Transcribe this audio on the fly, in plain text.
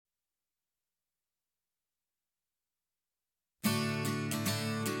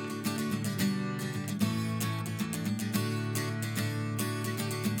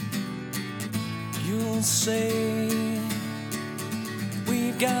say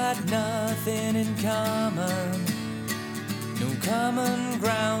we've got nothing in common, no common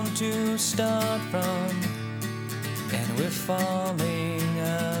ground to start from, and we're falling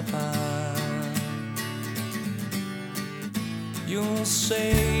apart. You'll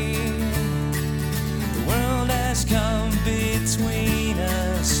say the world has come between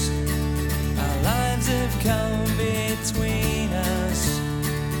us, our lives have come between us.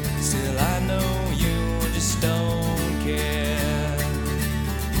 Still I know you just don't care.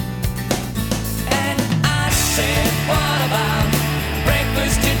 And I said, what about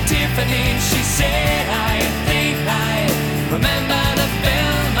breakfast at Tiffany's? She said, I think I remember the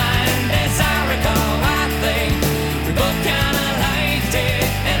film, and as I recall, I think we both kinda liked it.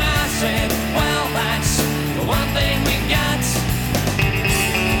 And I said, well, that's the one thing we got.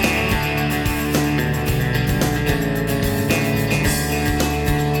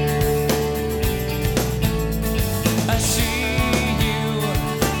 I see you,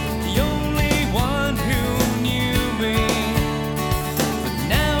 the only one who knew me, but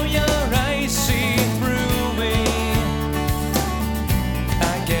now your eyes see through me.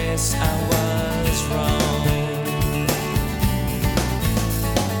 I guess I was wrong.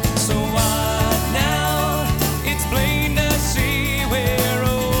 So what now? It's plain to see we're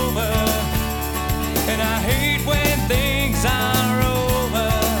over, and I hate when things are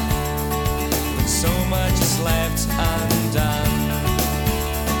over, when so much is left undone.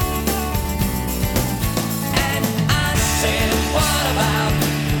 And I said, what about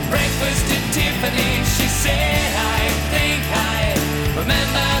breakfast at Tiffany's? She said, I think I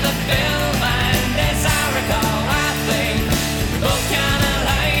remember the film, and as I recall, I think we both kinda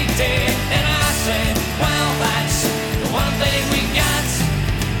liked it. And I said, well, that's the one thing we got.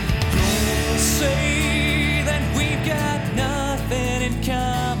 You'll say that we've got nothing in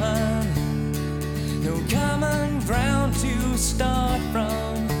common, no common ground to start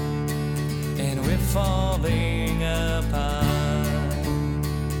from, and we're falling apart.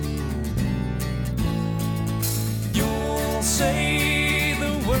 You'll say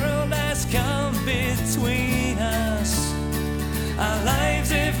the world has come between us, our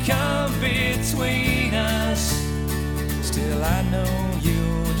lives have come between us. Still I know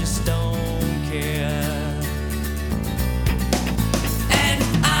you just don't care. And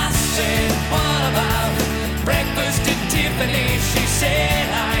I said, what about breakfast at Tiffany's? She said,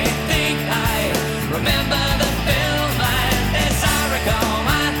 I think I remember the film, and as I recall,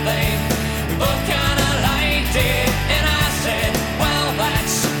 I think we both kinda liked it. And I said, well,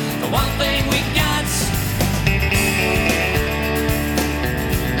 that's the one thing we got.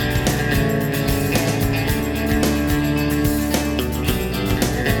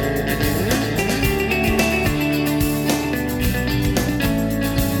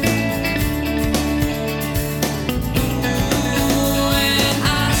 And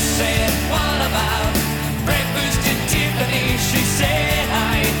I said, what about breakfast at Tiffany's? She said,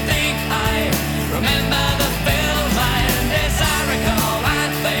 I think I remember the film, and as I recall, I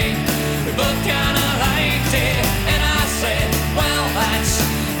think we both kinda liked it. And I said, well, that's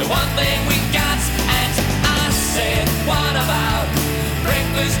the one thing we got. And I said, what about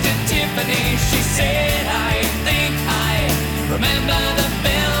breakfast at Tiffany's? She said, I think I remember the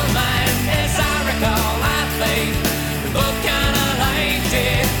film, and as I recall, I think we both kinda liked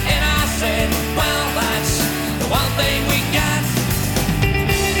it. And I said, well, that's the one thing we got.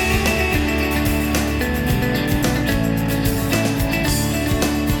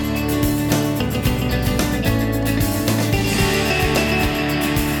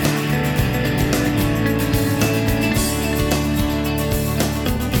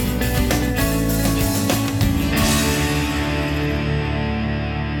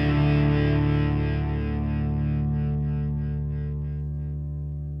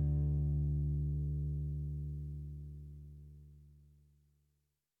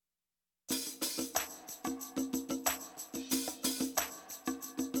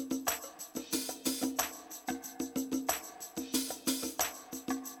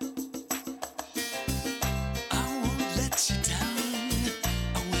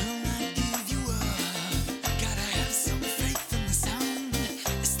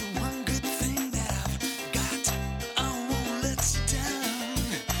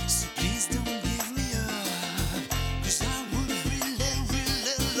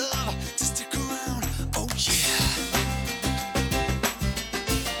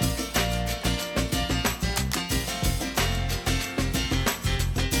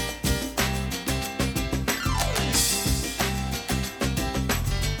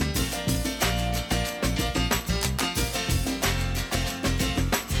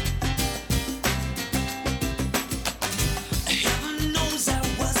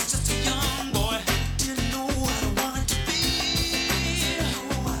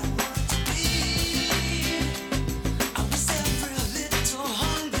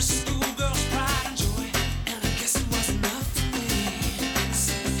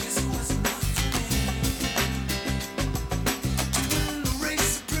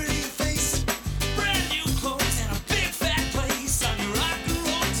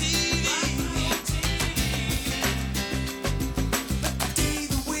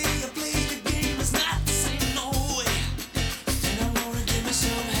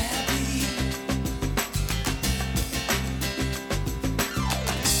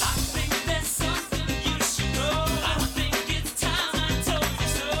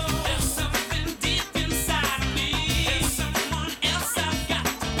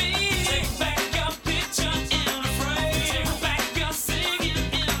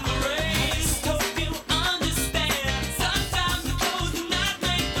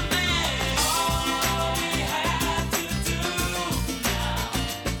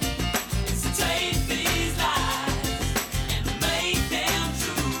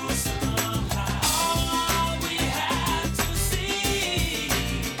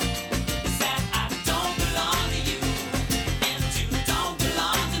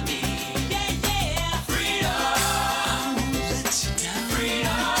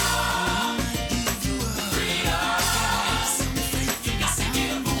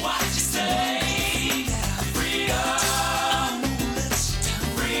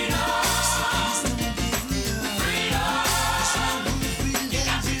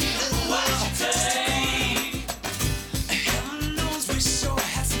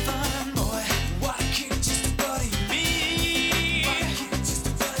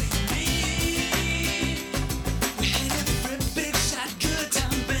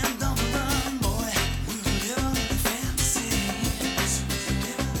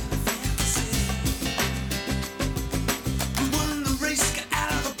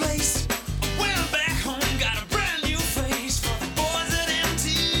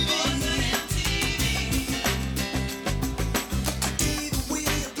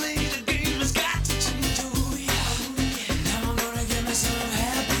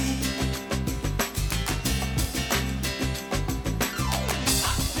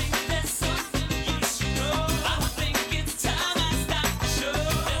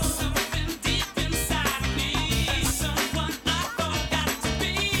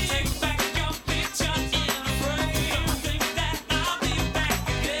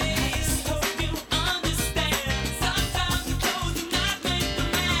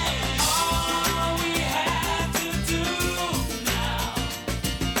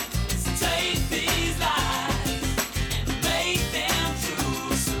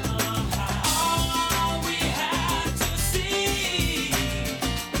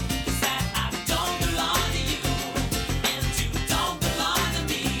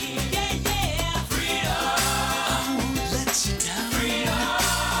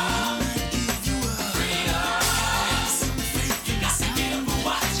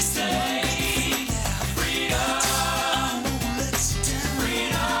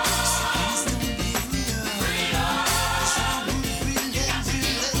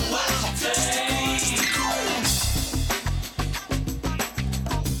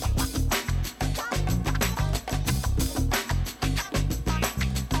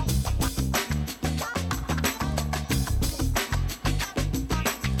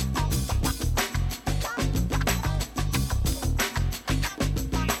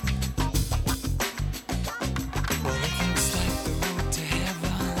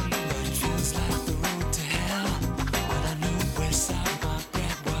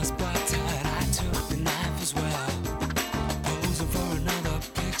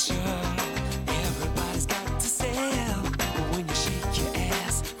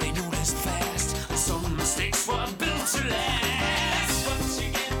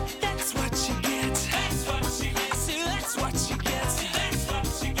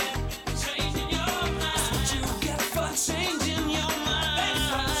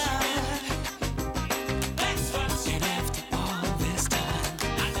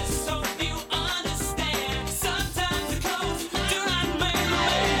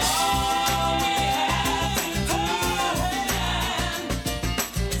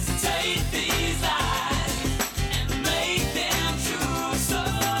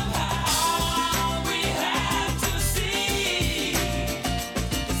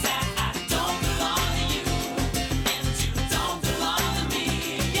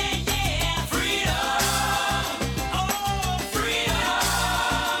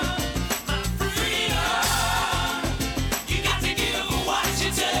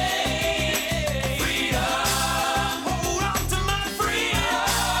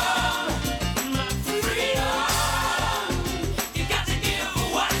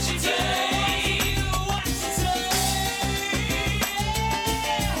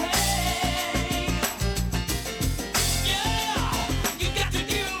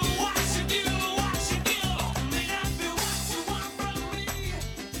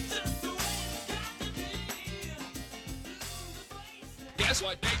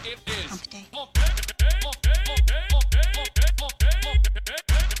 Hump day.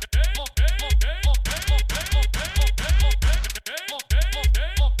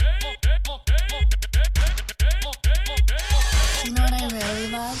 You know what I really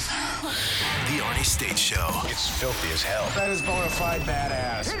love? The Arnie State Show. It's filthy as hell. That is bona fide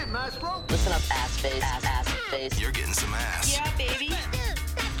badass. Hit it, Maestro. Listen up, ass face. You're getting some ass. Yeah, baby.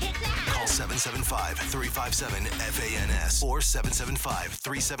 Call 775-357-FANS or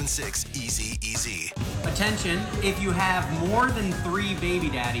 775-376-EASY-EASY. Attention, if you have more than 3 baby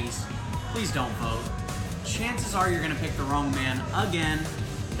daddies, please don't vote. Chances are you're going to pick the wrong man again.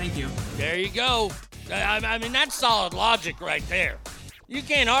 Thank you. There you go. I mean, that's solid logic right there. You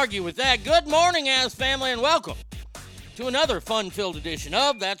can't argue with that. Good morning, ass family, and welcome to another fun-filled edition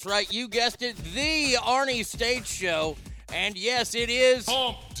of, that's right, you guessed it, the Arnie State Show. And yes, it is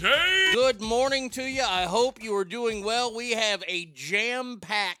Hump Day. Good morning to you. I hope you are doing well. We have a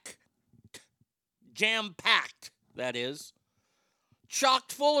jam-packed, that is,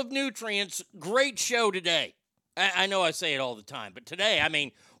 chocked full of nutrients, great show today. I know I say it all the time, but today, I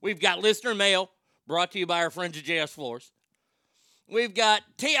mean, we've got listener mail brought to you by our friends at JS Floors. We've got,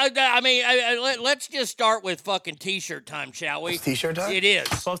 let's just start with fucking T-shirt time, shall we? It's T-shirt time? It is.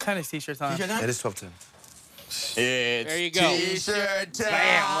 12:10 is T-shirt time. It is 12:10. There you go. T-shirt time.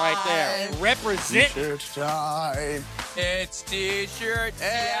 Bam, right there. Represent. T-shirt time. It's T-shirt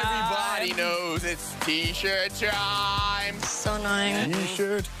time. Everybody knows it's T-shirt time. So annoying.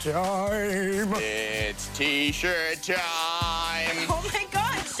 T-shirt time. It's T-shirt time. Oh my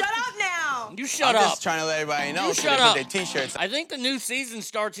God, shut up now. You shut I'm up. just trying to let everybody know. You so shut they up. put their T-shirts. I think the new season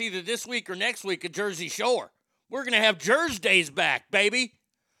starts either this week or next week at Jersey Shore. We're going to have Jersey Days back, baby.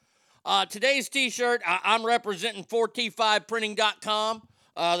 Today's T-shirt, I'm representing 4t5printing.com.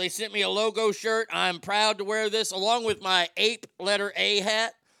 They sent me a logo shirt. I'm proud to wear this along with my ape letter A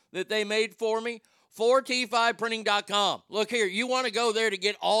hat that they made for me. 4t5printing.com. Look here, you want to go there to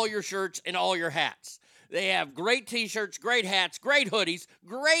get all your shirts and all your hats. They have great T-shirts, great hats, great hoodies,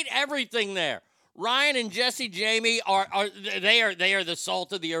 great everything there. Ryan and Jesse Jamie are the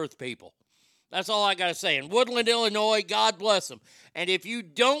salt of the earth people. That's all I got to say. In Woodland, Illinois, God bless them. And if you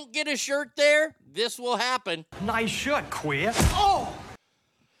don't get a shirt there, this will happen. Nice shirt, queer. Oh!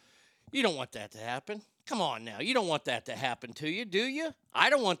 You don't want that to happen. Come on now. You don't want that to happen to you, do you? I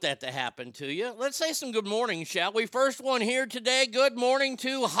don't want that to happen to you. Let's say some good morning, shall we? First one here today. Good morning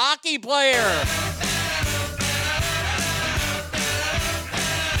to hockey player.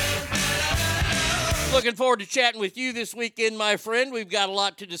 Looking forward to chatting with you this weekend, my friend. We've got a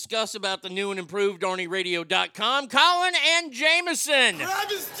lot to discuss about the new and improved ArnieRadio.com. Colin and Jameson. Grab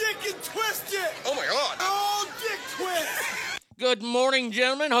his dick and twist it. Oh, my God. Oh, dick twist. Good morning,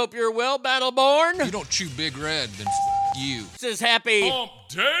 gentlemen. Hope you're well, Battleborn. You don't chew Big Red, then you. Says happy Hump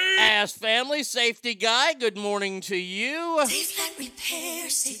Day. Ass family, safety guy. Good morning to you. Safe like repair,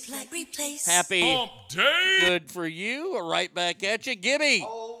 safe like replace. Happy Hump Day. Good for you. Right back at you, Gibby.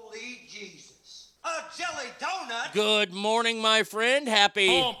 Holy Jesus. A jelly donut? Good morning, my friend.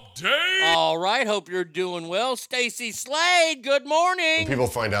 Happy Hump Day. All right, hope you're doing well. Stacy Slade, good morning. When people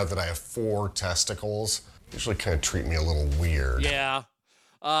find out that I have 4 testicles, they usually kind of treat me a little weird. Yeah.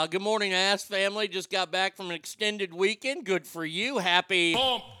 Good morning, ass family. Just got back from an extended weekend. Good for you. Happy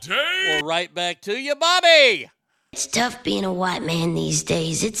Hump Day. Well, right back to you, Bobby. It's tough being a white man these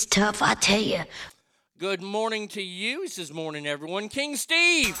days. It's tough, I tell you. Good morning to you. This is morning, everyone. King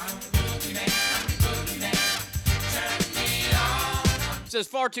Steve. Says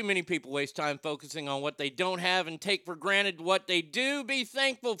far too many people waste time focusing on what they don't have and take for granted what they do. Be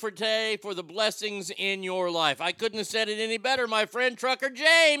thankful for today for the blessings in your life. I couldn't have said it any better, my friend Trucker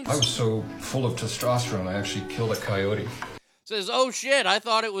James. I was so full of testosterone, I actually killed a coyote. Says, oh shit, I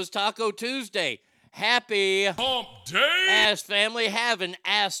thought it was Taco Tuesday. Happy Hump Day. Ass family, have an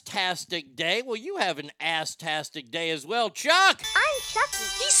ass-tastic day. Well, you have an ass-tastic day as well. Chuck. I'm Chucky.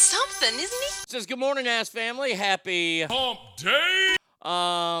 He's something, isn't he? Says, good morning, ass family. Happy Hump Day.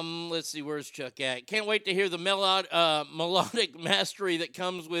 Let's see, where's Chuck at? Can't wait to hear the melodic mastery that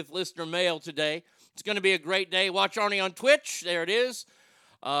comes with listener mail today. It's going to be a great day. Watch Arnie on Twitch. There it is.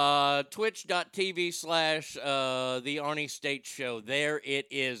 Twitch.tv/The Arnie State Show. There it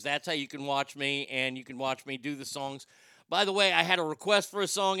is. That's how you can watch me, and you can watch me do the songs. By the way, I had a request for a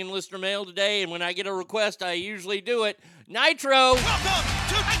song in listener mail today, and when I get a request, I usually do it. Nitro! Welcome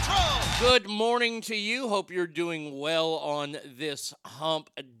to Nitro! Good morning to you. Hope you're doing well on this hump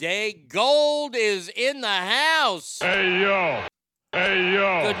day. Gold is in the house. Hey, yo. Hey,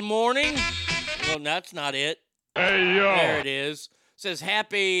 yo. Good morning. Well, that's not it. Hey, yo. There it is. Says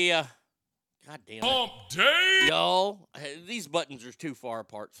happy... God, God damn it. Hump day! Y'all, these buttons are too far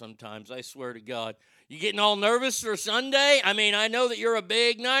apart sometimes, I swear to God. You getting all nervous for Sunday? I mean, I know that you're a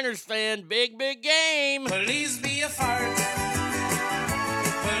big Niners fan. Big game. Please be a fart.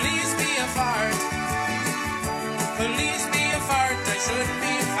 Please be a fart. Please be a fart. I should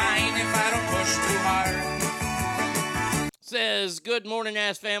be fine if I don't push too hard. Says, good morning,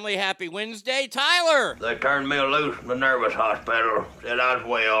 ass family. Happy Wednesday. Tyler. They turned me loose in the nervous hospital. Said I was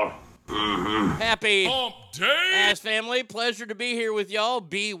well. Happy Hump day! ass family. Pleasure to be here with y'all.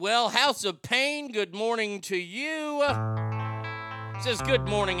 Be well. House of Pain, good morning to you. Says, good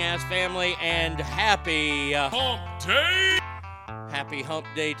morning, ass family, and happy Hump day! happy hump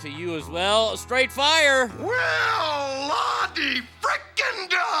day to you as well. Straight fire. Well, Lottie frickin'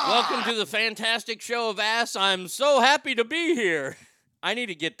 dog! Welcome to the fantastic show of ass. I'm so happy to be here. I need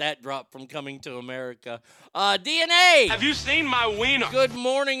to get that drop from Coming to America. DNA. Have you seen my wiener? Good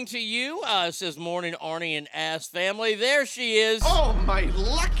morning to you. Says morning, Arnie and ass family. There she is. Oh, my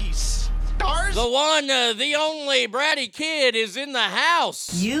lucky stars! The one, the only Bratty Kid is in the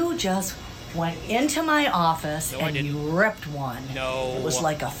house. You just went into my office No, I and didn't. you ripped one. No. It was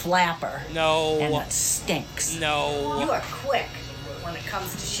like a flapper. No. And it stinks. No. You are quick when it comes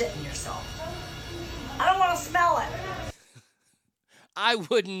to shitting yourself. I don't want to smell it. I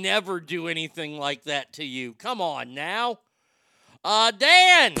would never do anything like that to you. Come on now.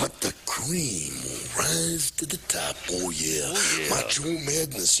 Dan. But the cream will rise to the top. Oh, yeah. Macho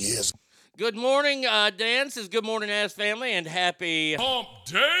madness, yes. Good morning, Dan. Says good morning, ass family, and happy Hump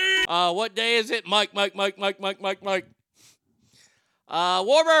day! what day is it? Mike. Warbird.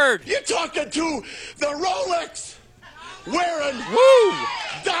 You're talking to the Rolex wearing, Woo!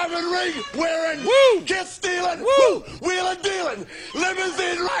 diamond ring wearing, Woo! kiss stealing, Woo! wheeling dealing,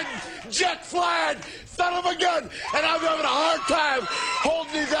 limousine riding, jet flying, son of a gun, and I'm having a hard time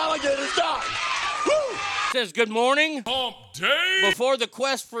holding these alligators down. Woo! Says good morning. Hump day! Before the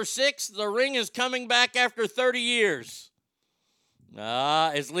quest for 6, the ring is coming back after 30 years.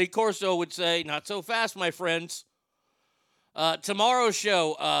 As Lee Corso would say, not so fast, my friends. Tomorrow's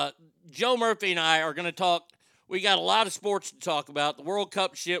show, Joe Murphy and I are going to talk. We got a lot of sports to talk about. The World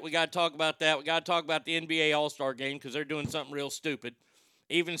Cup shit, we got to talk about that. We got to talk about the NBA All-Star game because they're doing something real stupid.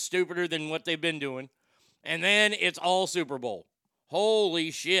 Even stupider than what they've been doing. And then it's all Super Bowl. Holy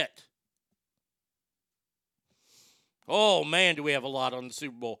shit. Oh, man, do we have a lot on the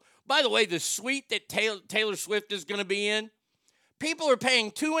Super Bowl. By the way, the suite that Taylor Swift is going to be in, people are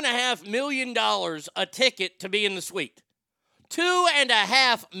paying $2.5 million a ticket to be in the suite.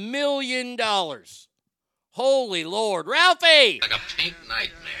 $2.5 million. Holy Lord. Ralphie! Like a pink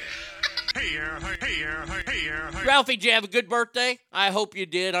nightmare. Ralphie, did you have a good birthday? I hope you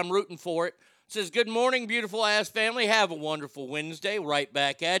did. I'm rooting for it. Says, good morning, beautiful ass family. Have a wonderful Wednesday. Right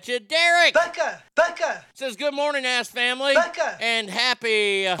back at you. Derek! Becca! Says, good morning, ass family. Becca! And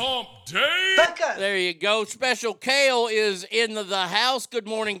happy Hump day! Becca! There you go. Special Kale is in the house. Good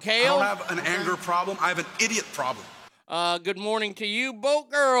morning, Kale. I don't have an anger problem. I have an idiot problem. Good morning to you, Boat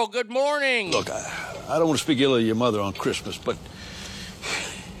Girl. Good morning. Look, I don't want to speak ill of your mother on Christmas, but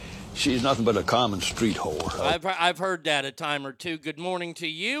she's nothing but a common street whore. I've heard that a time or two. Good morning to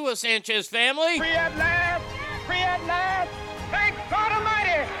you, a Sanchez family. Free at last! Free at last! Thank God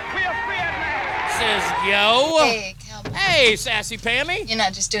Almighty! We are free at last! Says Yo. Hey, cowboy. Hey, Sassy Pammy. You're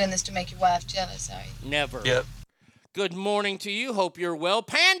not just doing this to make your wife jealous, are you? Never. Yep. Good morning to you. Hope you're well.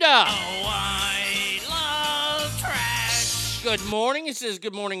 Panda. Oh, I love trash. Good morning. It says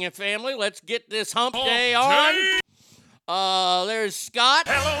good morning, family. Let's get this hump Hump day day. on. There's Scott.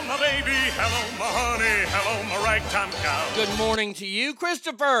 Hello, my baby. Hello, my honey. Hello, my ragtime cow. Good morning to you,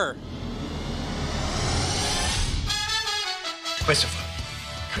 Christopher. Christopher.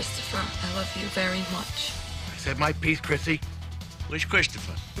 Christopher, I love you very much. I said my piece, Chrissy. Where's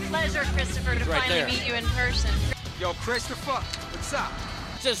Christopher? Pleasure, Christopher, to Right there. meet you in person. Yo, Christopher, what's up?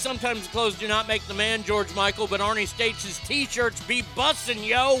 It says sometimes clothes do not make the man, George Michael, but Arnie states his t-shirts be bussin',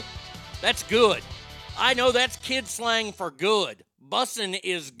 yo. That's good. I know that's kid slang for good. Bussin'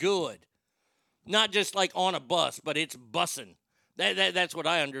 is good. Not just like on a bus, but it's bussin'. That's what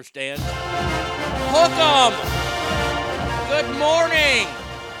I understand. Hook 'em! Good morning!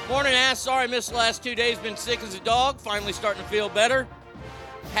 Morning, ass. Sorry I missed the last 2 days. Been sick as a dog. Finally starting to feel better.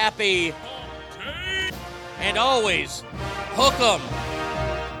 Happy. And always, hook 'em.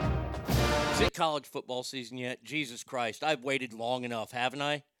 Is it college football season yet? Jesus Christ. I've waited long enough, haven't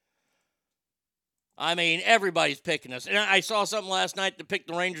I? I mean, everybody's picking us. And I saw something last night that picked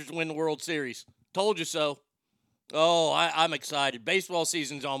the Rangers to win the World Series. Told you so. Oh, I'm excited. Baseball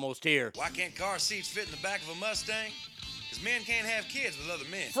season's almost here. Why can't car seats fit in the back of a Mustang? Because Men can't have kids with other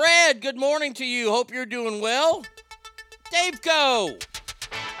men. Fred, good morning to you. Hope you're doing well. Dave Co.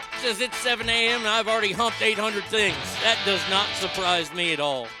 says it's 7 a.m. and I've already humped 800 things. That does not surprise me at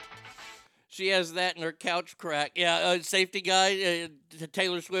all. She has that in her couch crack. Yeah, safety guy,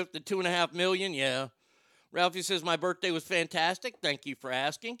 Taylor Swift, the $2.5 million. Yeah. Ralphie says my birthday was fantastic. Thank you for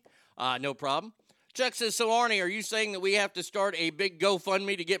asking. No problem. Chuck says, so Arnie, are you saying that we have to start a big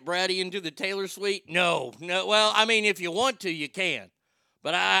GoFundMe to get Braddy into the Taylor suite? No. Well, I mean, if you want to, you can.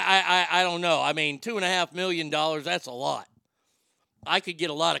 But I don't know. I mean, $2.5 million, that's a lot. I could get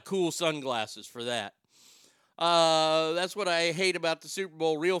a lot of cool sunglasses for that. That's what I hate about the Super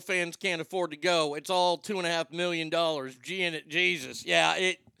Bowl. Real fans can't afford to go. It's all $2.5 million. Jesus.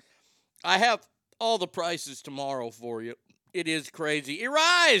 Yeah, I have all the prices tomorrow for you. It is crazy.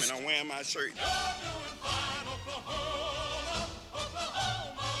 Arise! When I'm wearing my shirt.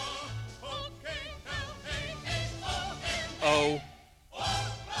 Oh.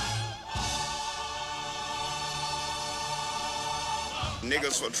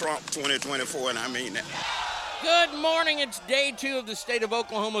 Niggas for Trump 2024, and I mean that. Good morning. It's day 2 of the state of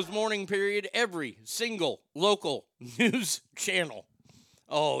Oklahoma's morning period. Every single local news channel.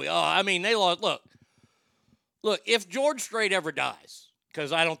 Oh, I mean, they lost. Look, if George Strait ever dies,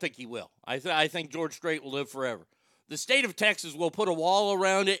 because I don't think he will. I think George Strait will live forever. The state of Texas will put a wall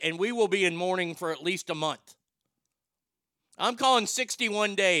around it, and we will be in mourning for at least a month. I'm calling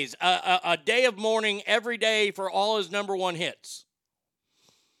 61 days. A day of mourning every day for all his number 1 hits.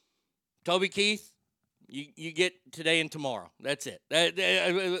 Toby Keith, you get today and tomorrow. That's it.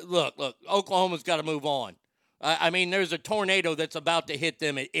 Look, Oklahoma's got to move on. I mean, there's a tornado that's about to hit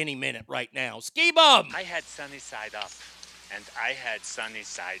them at any minute right now. Ski Bum! I had sunny side up, and I had sunny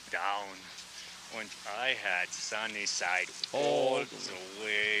side down, and I had sunny side all the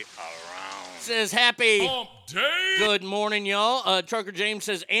way around. Says happy good morning, y'all. Trucker James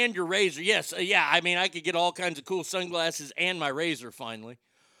says, and your razor. Yes, yeah, I mean, I could get all kinds of cool sunglasses and my razor finally.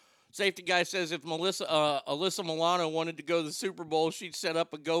 Safety guy says if Alyssa Milano wanted to go to the Super Bowl, she'd set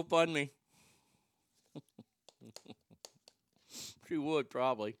up a GoFundMe. She would,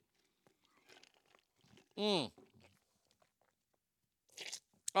 probably. All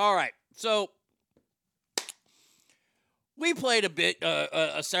right, so we played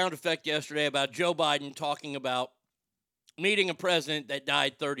a sound effect yesterday about Joe Biden talking about meeting a president that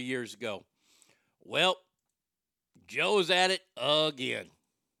died 30 years ago. Well, Joe's at it again.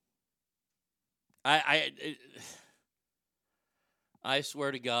 I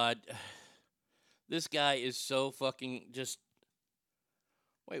swear to God, this guy is so fucking just.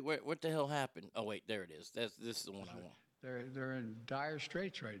 Wait, what the hell happened? Oh wait, there it is. This is the one I want. They're in dire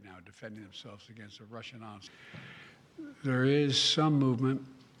straits right now, defending themselves against a Russian onslaught. There is some movement,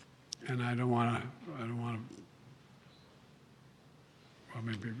 and I don't want to. Well,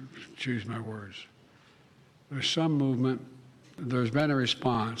 maybe choose my words. There's some movement. There's been a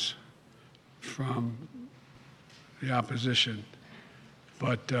response from the opposition,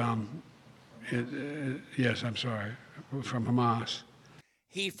 but yes, I'm sorry, from Hamas.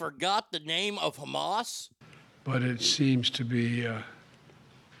 He forgot the name of Hamas? But it seems to be a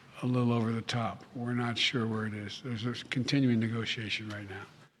little over the top. We're not sure where it is. There's a continuing negotiation right now.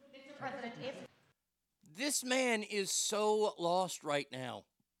 This man is so lost right now.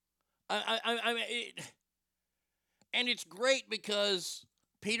 And it's great because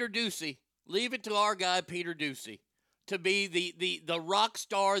Peter Ducey, leave it to our guy Peter Ducey to be the rock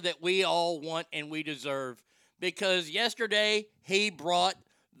star that we all want and we deserve. Because yesterday, he brought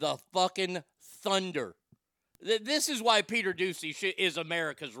the fucking thunder. This is why Peter Ducey is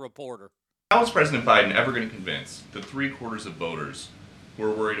America's reporter. How is President Biden ever going to convince the 3/4 of voters who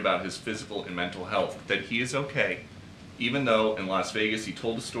are worried about his physical and mental health that he is okay, even though in Las Vegas he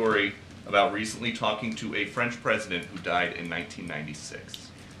told a story about recently talking to a French president who died in 1996?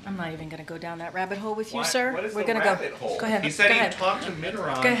 I'm not even going to go down that rabbit hole with you, What? sir. What is We're the going to go. rabbit hole? Go ahead. He said go he ahead. talked to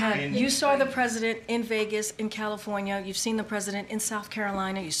Mitterrand. Go ahead. in- You saw the president in Vegas, in California. You've seen the president in South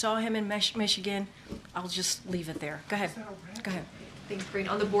Carolina. You saw him in Michigan. I'll just leave it there. Go ahead. Go ahead. Thanks, Breen.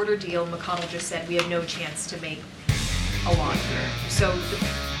 On the border deal, McConnell just said we have no chance to make a law here. So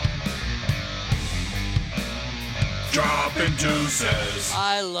Dropping deuces.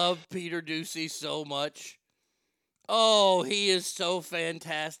 I love Peter Ducey so much. Oh, he is so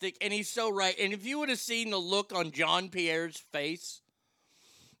fantastic. And he's so right. And if you would have seen the look on John Pierre's face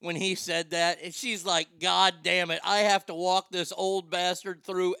when he said that, and she's like, God damn it, I have to walk this old bastard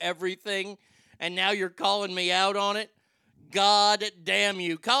through everything, and now you're calling me out on it? God damn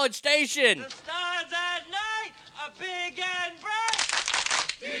you. College Station. The stars at night are big and bright.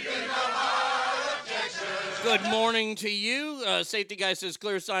 Deep in the heart of Texas. Good morning to you. Safety guy says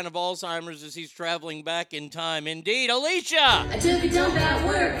clear sign of Alzheimer's as he's traveling back in time. Indeed. Alicia! I took a dump at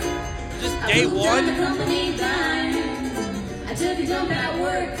work. Just day one? The company blind. I took a dump at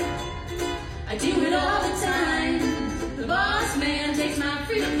work. I do it all the time. The boss man takes my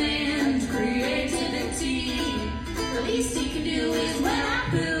freedom and creativity. The least he can do is when I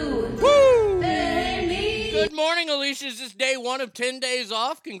poo. Woo! Hey, me. Good morning, Alicia. Is this day one of 10 days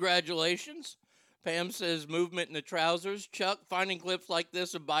off? Congratulations. Pam says movement in the trousers. Chuck, finding clips like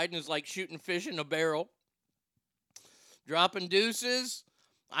this of Biden is like shooting fish in a barrel. Dropping deuces.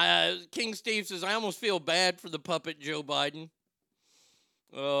 King Steve says, I almost feel bad for the puppet Joe Biden.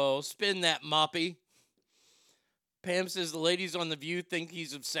 Oh, spin that moppy. Pam says the ladies on The View think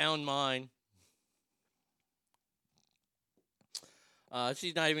he's of sound mind.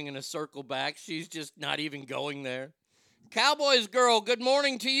 She's not even going to circle back. She's just not even going there. Cowboys girl, good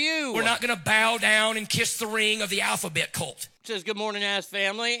morning to you. We're not going to bow down and kiss the ring of the alphabet cult. Says good morning, ass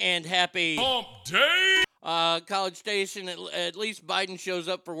family, and happy Hump Day. College Station. At least Biden shows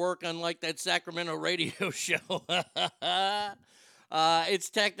up for work, unlike that Sacramento radio show. It's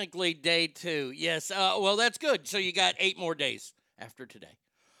technically day 2. Yes. Well, that's good. So you got 8 more days after today.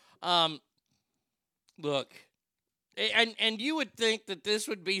 Look, and you would think that this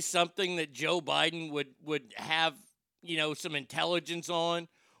would be something that Joe Biden would have, some intelligence on,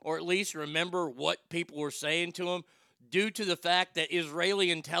 or at least remember what people were saying to him, due to the fact that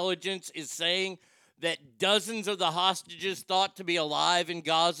Israeli intelligence is saying that dozens of the hostages thought to be alive in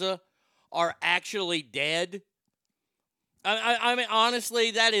Gaza are actually dead. I mean,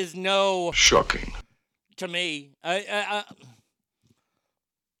 honestly, that is no... Shocking. To me.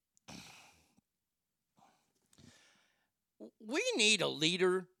 We need a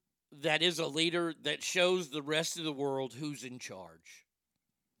leader that is a leader that shows the rest of the world who's in charge.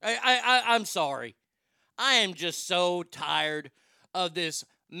 I'm sorry. I am just so tired of this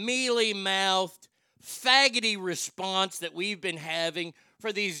mealy-mouthed, faggoty response that we've been having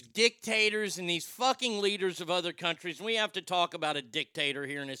for these dictators and these fucking leaders of other countries. And we have to talk about a dictator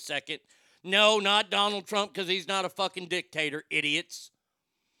here in a second. No, not Donald Trump, because he's not a fucking dictator, idiots.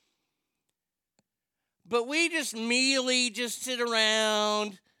 But we just mealy just sit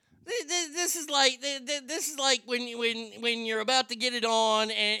around. This is like when you're about to get it on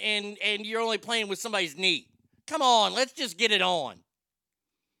and you're only playing with somebody's knee. Come on, let's just get it on.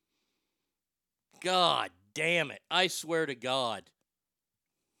 God damn it. I swear to God.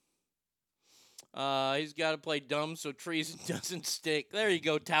 He's got to play dumb so treason doesn't stick. There you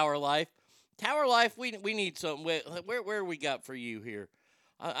go, Tower Life. Tower Life, we need something. Where we got for you here?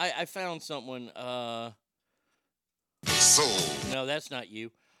 I found something. No, that's not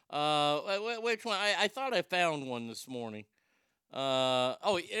you. Which one? I thought I found one this morning.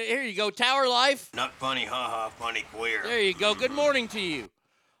 Here you go, Tower Life. Not funny, haha, funny queer. There you go. Good morning to you.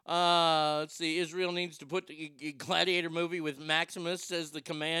 Let's see. Israel needs to put the Gladiator movie with Maximus, says the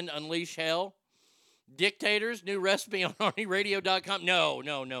command, unleash hell. Dictators, new recipe on ArnieRadio.com. No.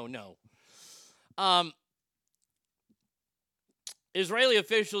 Israeli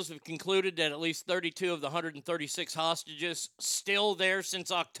officials have concluded that at least 32 of the 136 hostages still there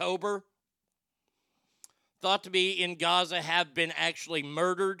since October, thought to be in Gaza, have been actually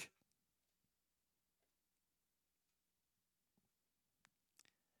murdered.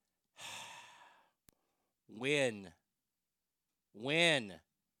 When?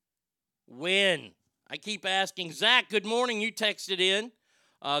 I keep asking. Zach, good morning. You texted in.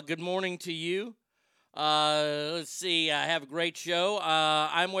 Good morning to you. Let's see. I have a great show.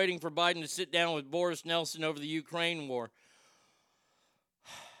 I'm waiting for Biden to sit down with Boris Nelson over the Ukraine war.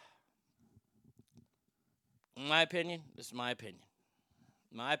 My opinion, this is my opinion.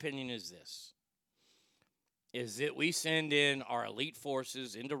 My opinion is this. Is that we send in our elite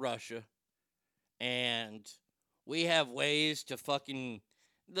forces into Russia, and we have ways to fucking...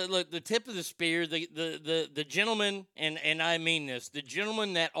 The tip of the spear, the gentlemen, and I mean this, the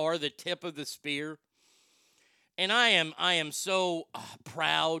gentlemen that are the tip of the spear, and I am so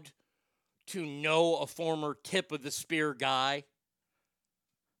proud to know a former tip of the spear guy.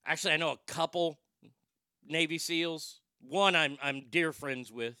 Actually, I know a couple Navy SEALs. One I'm dear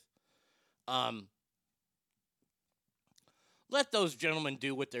friends with. Let those gentlemen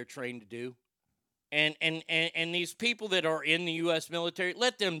do what they're trained to do. And these people that are in the U.S. military,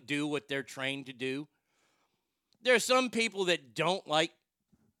 let them do what they're trained to do. There are some people that don't like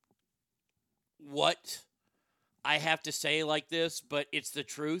what I have to say like this, but it's the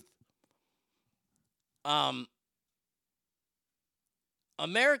truth.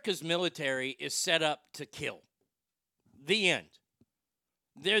 America's military is set up to kill. The end.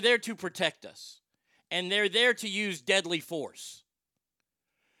 They're there to protect us. And they're there to use deadly force.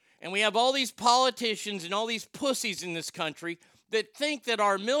 And we have all these politicians and all these pussies in this country that think that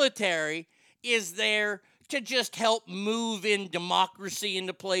our military is there to just help move in democracy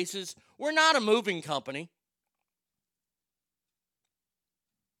into places. We're not a moving company.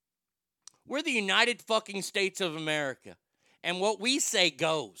 We're the United fucking States of America. And what we say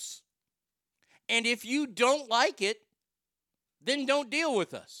goes. And if you don't like it, then don't deal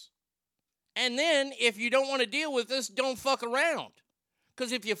with us. And then, if you don't want to deal with us, don't fuck around.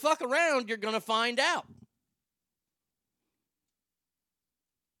 Because if you fuck around, you're going to find out.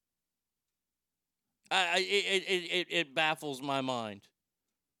 It baffles my mind.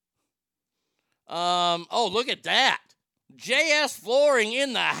 Oh, look at that. JS Flooring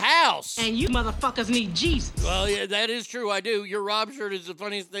in the house. And you motherfuckers need Jesus. Well, yeah, that is true. I do. Your Rob shirt is the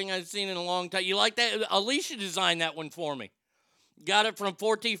funniest thing I've seen in a long time. You like that? Alicia designed that one for me. Got it from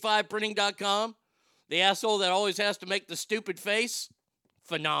 4t5printing.com. The asshole that always has to make the stupid face.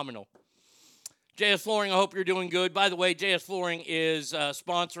 Phenomenal. JS Flooring, I hope you're doing good. By the way, JS Flooring is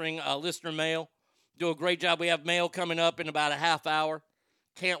sponsoring listener mail. Do a great job. We have mail coming up in about a half hour.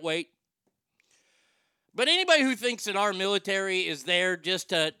 Can't wait. But anybody who thinks that our military is there just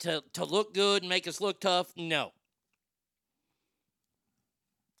to look good and make us look tough, no.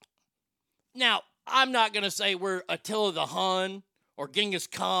 Now, I'm not going to say we're Attila the Hun or Genghis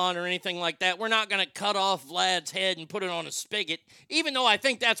Khan or anything like that. We're not going to cut off Vlad's head and put it on a spigot, even though I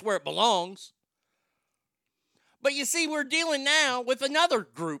think that's where it belongs. But you see, we're dealing now with another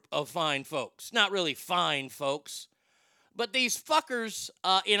group of fine folks. Not really fine folks, but these fuckers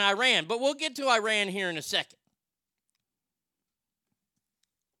in Iran. But we'll get to Iran here in a second.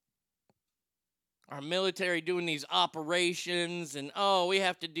 Our military doing these operations and, oh, we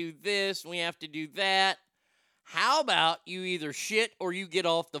have to do this, we have to do that. How about you either shit or you get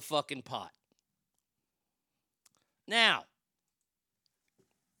off the fucking pot? Now,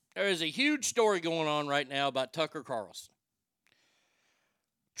 there is a huge story going on right now about Tucker Carlson.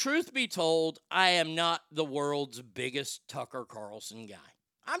 Truth be told, I am not the world's biggest Tucker Carlson guy.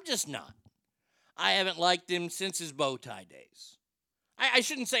 I'm just not. I haven't liked him since his bow tie days. I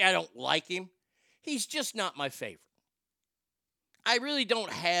shouldn't say I don't like him. He's just not my favorite. I really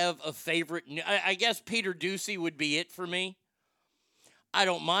don't have a favorite. I guess Peter Ducey would be it for me. I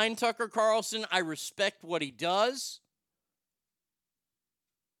don't mind Tucker Carlson. I respect what he does.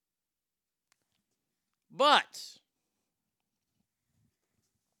 But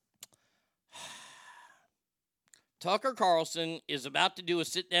Tucker Carlson is about to do a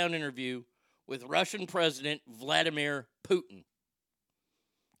sit-down interview with Russian President Vladimir Putin.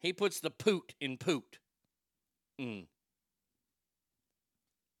 He puts the poot in poot.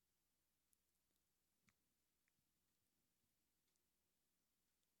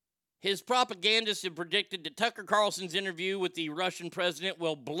 His propagandists have predicted that Tucker Carlson's interview with the Russian president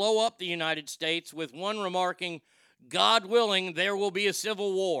will blow up the United States, with one remarking, God willing, there will be a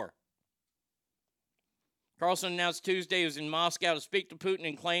civil war. Carlson announced Tuesday he was in Moscow to speak to Putin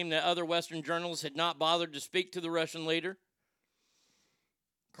and claimed that other Western journalists had not bothered to speak to the Russian leader.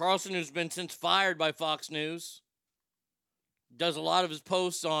 Carlson, who's been since fired by Fox News, does a lot of his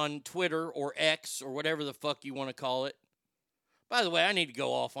posts on Twitter or X or whatever the fuck you want to call it. By the way, I need to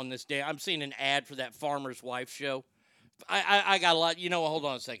go off on this day. I'm seeing an ad for that Farmer's Wife show. I got a lot. You know what? Hold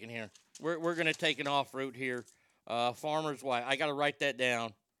on a second here. We're going to take an off route here. Farmer's Wife. I got to write that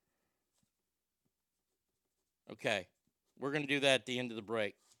down. Okay. We're going to do that at the end of the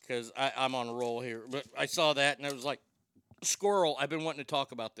break because I'm on a roll here. But I saw that and I was like, squirrel, I've been wanting to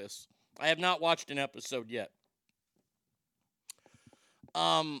talk about this. I have not watched an episode yet.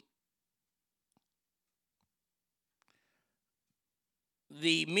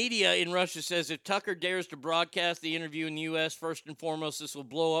 The media in Russia says if Tucker dares to broadcast the interview in the U.S., first and foremost, this will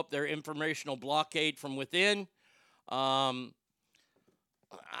blow up their informational blockade from within. I'm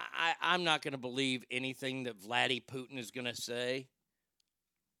not going to believe anything that Vladdy Putin is going to say.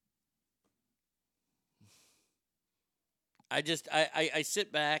 I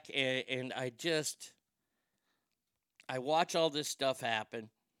sit back and I watch all this stuff happen.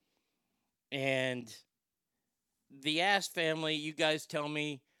 And the Ass family, you guys tell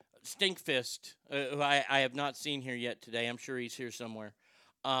me, Stinkfist, who I have not seen here yet today. I'm sure he's here somewhere.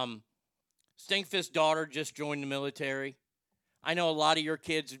 Stinkfist's daughter just joined the military. I know a lot of your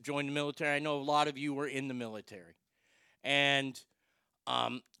kids have joined the military. I know a lot of you were in the military. And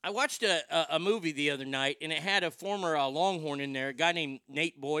I watched a movie the other night, and it had a former Longhorn in there, a guy named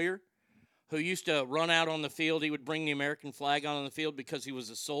Nate Boyer, who used to run out on the field. He would bring the American flag out on the field because he was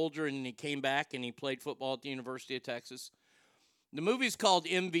a soldier, and he came back and he played football at the University of Texas. The movie's called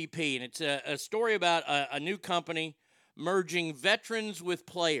MVP, and it's a story about a new company merging veterans with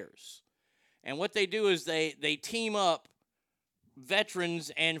players. And what they do is they team up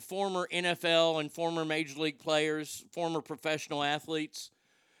veterans and former NFL and former Major League players, former professional athletes,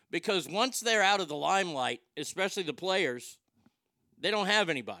 because once they're out of the limelight, especially the players, they don't have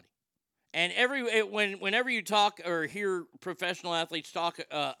anybody. And whenever you talk or hear professional athletes talk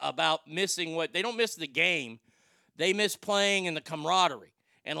about missing they don't miss the game, they miss playing and the camaraderie.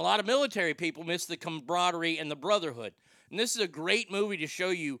 And a lot of military people miss the camaraderie and the brotherhood. And this is a great movie to show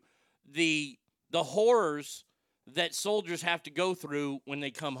you the horrors that soldiers have to go through when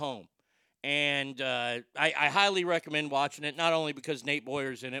they come home. And I highly recommend watching it, not only because Nate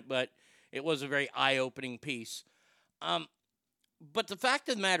Boyer's in it, but it was a very eye-opening piece. But the fact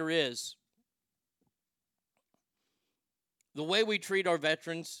of the matter is, the way we treat our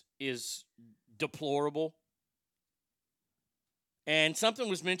veterans is deplorable. And something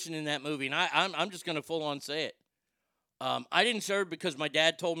was mentioned in that movie, and I'm just going to full on say it. I didn't serve because my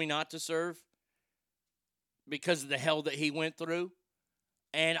dad told me not to serve because of the hell that he went through.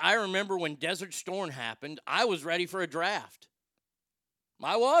 And I remember when Desert Storm happened, I was ready for a draft.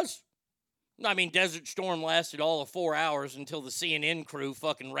 I was. I mean, Desert Storm lasted all of 4 hours until the CNN crew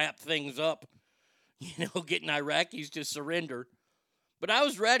fucking wrapped things up, getting Iraqis to surrender. But I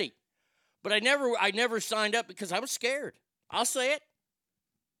was ready. But I never signed up because I was scared. I'll say it.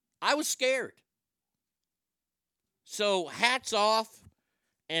 I was scared. So hats off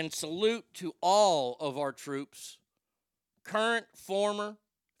and salute to all of our troops, current, former,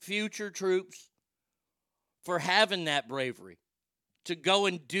 future troops, for having that bravery to go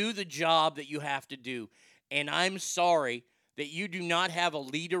and do the job that you have to do. And I'm sorry that you do not have a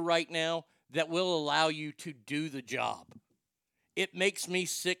leader right now that will allow you to do the job. It makes me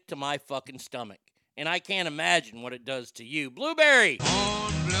sick to my fucking stomach. And I can't imagine what it does to you. Blueberry!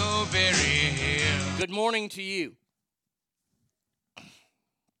 On Blueberry Hill. Good morning to you.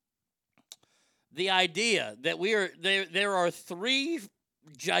 The idea that there are 3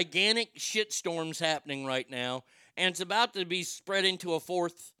 gigantic shitstorms happening right now, and it's about to be spread into a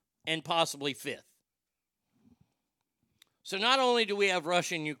 4th and possibly 5th. So not only do we have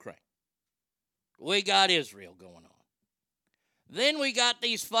Russia and Ukraine, we got Israel going on. Then we got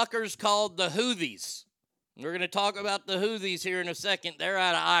these fuckers called the Houthis. We're going to talk about the Houthis here in a second. They're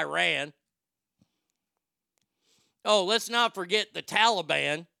out of Iran. Oh, let's not forget the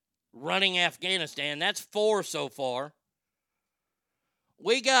Taliban running Afghanistan. That's 4 so far.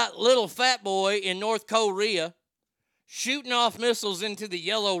 We got little fat boy in North Korea shooting off missiles into the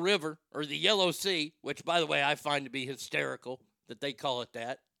Yellow River, or the Yellow Sea, which, by the way, I find to be hysterical that they call it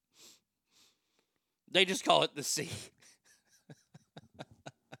that. They just call it the sea.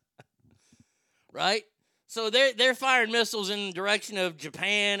 Right? So they're firing missiles in the direction of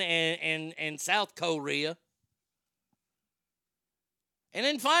Japan and South Korea. And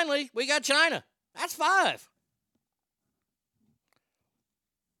then finally, we got China. That's 5.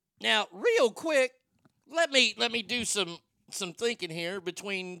 Now, real quick, let me do some thinking here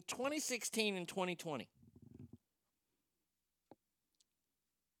between 2016 and 2020.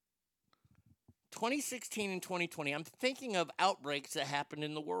 2016 and 2020, I'm thinking of outbreaks that happened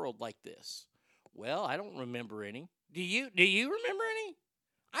in the world like this. Well, I don't remember any. Do you remember any?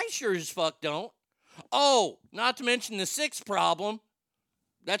 I sure as fuck don't. Oh, not to mention the 6th problem.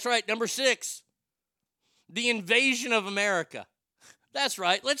 That's right, number 6. The invasion of America. That's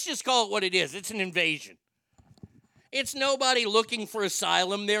right. Let's just call it what it is. It's an invasion. It's nobody looking for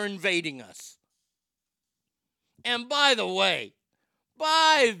asylum. They're invading us. And by the way,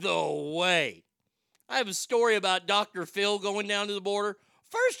 I have a story about Dr. Phil going down to the border.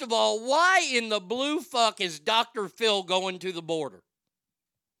 First of all, why in the blue fuck is Dr. Phil going to the border?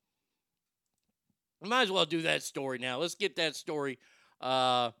 We might as well do that story now. Let's get that story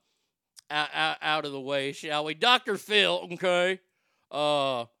out of the way, shall we? Dr. Phil, okay.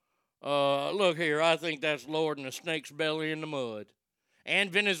 Look here, I think that's lower than a snake's belly in the mud.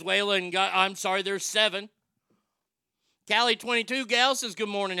 And Venezuela, there's 7. Callie22 Gal says, good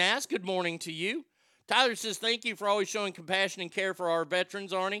morning, Ask. Good morning to you. Tyler says, thank you for always showing compassion and care for our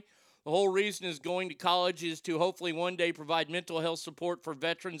veterans, Arnie. The whole reason is going to college is to hopefully one day provide mental health support for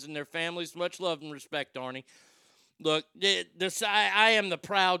veterans and their families. Much love and respect, Arnie. Look, I am the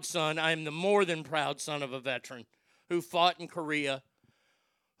proud son. I am the more than proud son of a veteran who fought in Korea,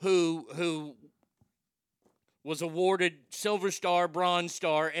 who was awarded Silver Star, Bronze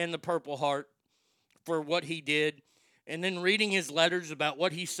Star, and the Purple Heart for what he did, and then reading his letters about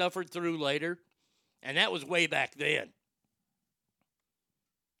what he suffered through later, and that was way back then.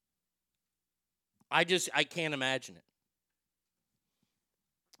 I can't imagine it.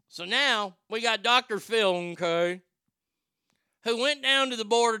 So now we got Dr. Phil, okay, who went down to the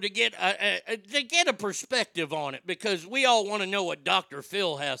border to get a perspective on it, because we all want to know what Dr.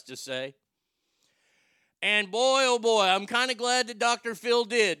 Phil has to say. And boy, oh boy, I'm kind of glad that Dr. Phil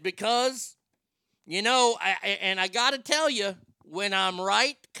did, because, you know, I got to tell you, when I'm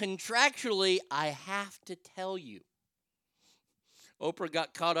right contractually, I have to tell you. Oprah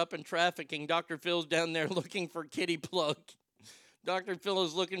got caught up in trafficking. Dr. Phil's down there looking for kitty plug. Dr. Phil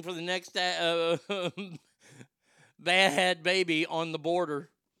is looking for the next bad baby on the border.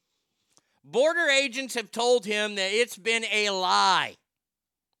 Border agents have told him that it's been a lie.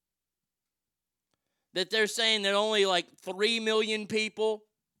 That they're saying that only like 3 million people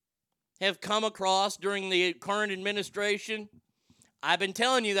have come across during the current administration. I've been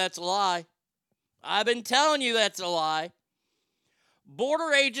telling you that's a lie. I've been telling you that's a lie.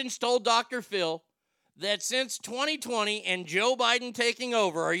 Border agents told Dr. Phil that since 2020 and Joe Biden taking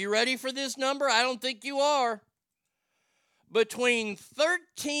over, are you ready for this number? I don't think you are. Between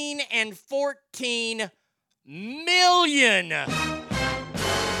 13 and 14 million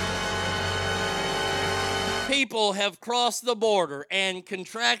people have crossed the border, and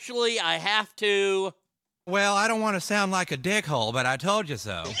contractually I have to... Well, I don't want to sound like a dickhole, but I told you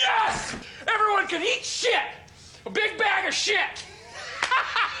so. Yes! Everyone can eat shit! A big bag of shit!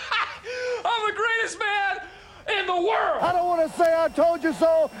 I'm the greatest man in the world! I don't want to say I told you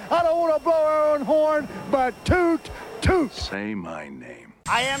so. I don't want to blow our own horn, but toot, toot. Say my name.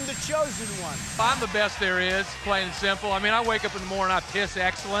 I am the chosen one. I'm the best there is, plain and simple. I mean, I wake up in the morning, I piss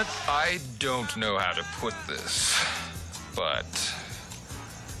excellence. I don't know how to put this, but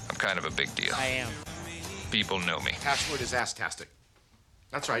I'm kind of a big deal. I am. People know me. Password is ass-tastic.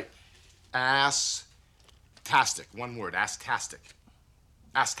 That's right. Ass-tastic. One word, ass-tastic.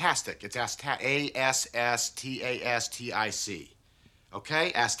 Ass-tastic. It's A-S-S-T-A-S-T-I-C.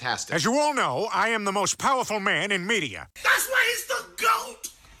 Okay? Ass-tastic. As you all know, I am the most powerful man in media. That's why he's the GOAT!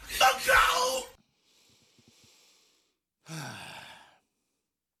 The GOAT!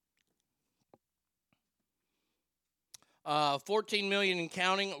 14 million and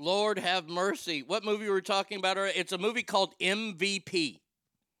counting. Lord have mercy. What movie were we talking about? It's a movie called MVP.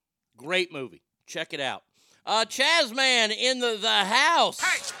 Great movie. Check it out. Chazman in the house.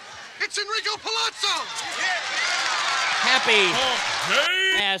 Hey, it's Enrico Palazzo. Happy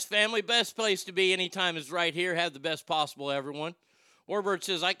ass family. Best place to be anytime is right here. Have the best possible, everyone. Warbird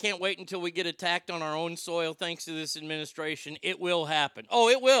says, I can't wait until we get attacked on our own soil thanks to this administration. It will happen. Oh,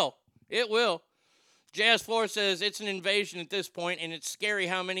 it will. It will. Jazz Floor says, it's an invasion at this point, and it's scary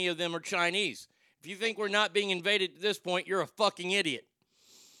how many of them are Chinese. If you think we're not being invaded at this point, you're a fucking idiot.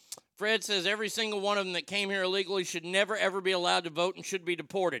 Fred says, every single one of them that came here illegally should never, ever be allowed to vote and should be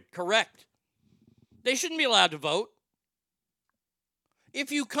deported. Correct. They shouldn't be allowed to vote.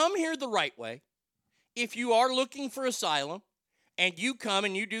 If you come here the right way, if you are looking for asylum, and you come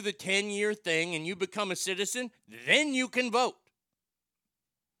and you do the 10-year thing and you become a citizen, then you can vote.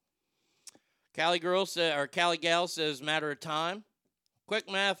 Cali Gal says, matter of time.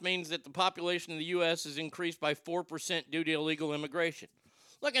 Quick math means that the population of the U.S. has increased by 4% due to illegal immigration.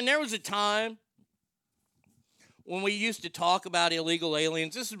 Look, and there was a time when we used to talk about illegal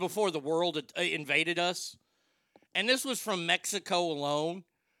aliens. This is before the world invaded us. And this was from Mexico alone.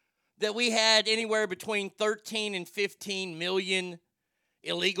 That we had anywhere between 13 and 15 million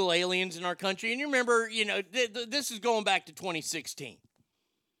illegal aliens in our country. And you remember, this is going back to 2016.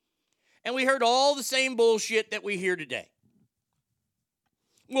 And we heard all the same bullshit that we hear today.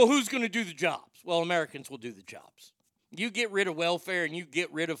 Well, who's going to do the jobs? Well, Americans will do the jobs. You get rid of welfare and you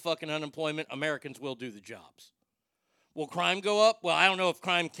get rid of fucking unemployment, Americans will do the jobs. Will crime go up? Well, I don't know if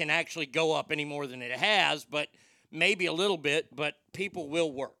crime can actually go up any more than it has, but maybe a little bit, but people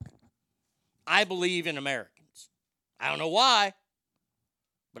will work. I believe in Americans. I don't know why,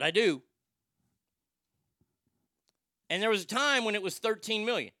 but I do. And there was a time when it was 13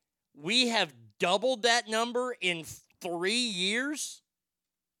 million. We have doubled that number in 3 years.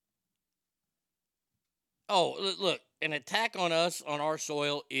 Oh, look, an attack on us, on our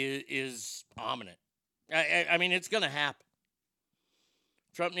soil, is ominous. I mean, it's going to happen.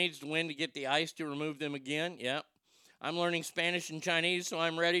 Trump needs to win to get the ICE to remove them again. Yep. I'm learning Spanish and Chinese, so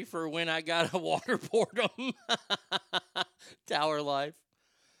I'm ready for when I got to waterboard them. Tower life.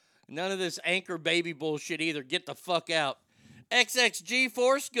 None of this anchor baby bullshit either. Get the fuck out. XXG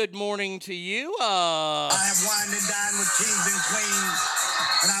Force, good morning to you. I have wined and dined with kings and queens,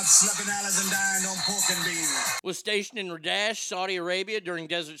 and I've slept in alleys and dined on pork and beans. Was stationed in Radash, Saudi Arabia during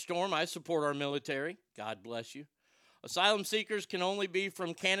Desert Storm. I support our military. God bless you. Asylum seekers can only be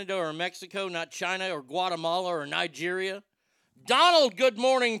from Canada or Mexico, not China or Guatemala or Nigeria. Donald, good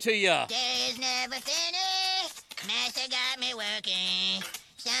morning to you. Day's never finished. Master got me working.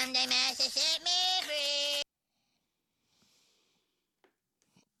 Someday Master set me free.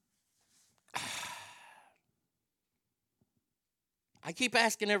 I keep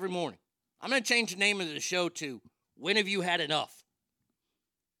asking every morning. I'm going to change the name of the show to When Have You Had Enough?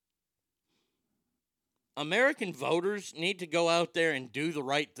 American voters need to go out there and do the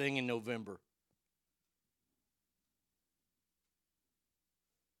right thing in November.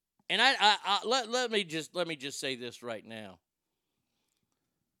 And let me just say this right now.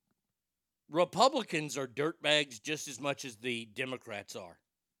 Republicans are dirtbags just as much as the Democrats are,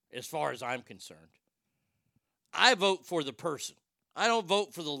 as far as I'm concerned. I vote for the person. I don't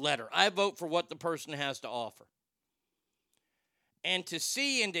vote for the letter. I vote for what the person has to offer. And to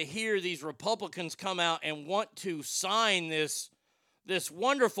see and to hear these Republicans come out and want to sign this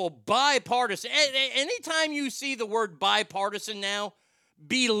wonderful bipartisan. Anytime you see the word bipartisan now,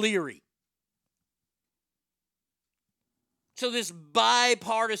 be leery. So this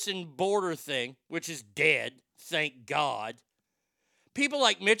bipartisan border thing, which is dead, thank God, people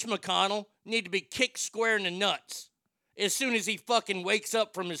like Mitch McConnell need to be kicked square in the nuts as soon as he fucking wakes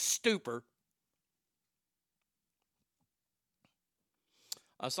up from his stupor.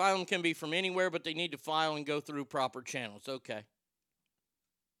 Asylum can be from anywhere, but they need to file and go through proper channels. Okay.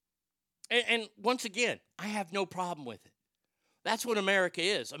 And once again, I have no problem with it. That's what America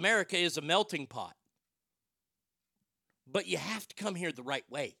is. America is a melting pot. But you have to come here the right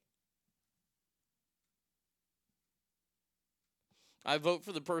way. I vote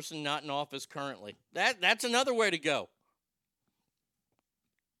for the person not in office currently. That's another way to go.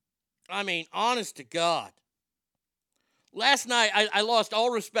 I mean, honest to God. Last night, I lost all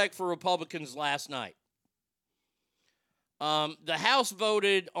respect for Republicans last night. The House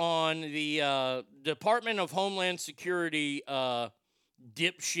voted on the Department of Homeland Security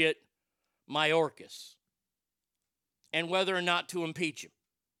dipshit Mayorkas and whether or not to impeach him.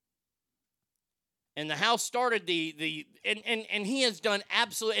 And the House started and he has done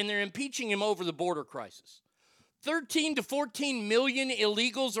absolutely, and they're impeaching him over the border crisis. 13 to 14 million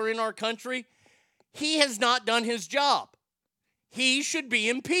illegals are in our country. He has not done his job. He should be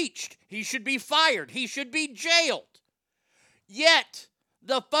impeached. He should be fired. He should be jailed. Yet,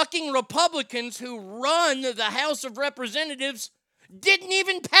 the fucking Republicans who run the House of Representatives didn't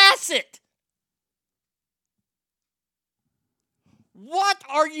even pass it. What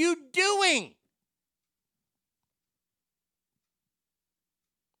are you doing?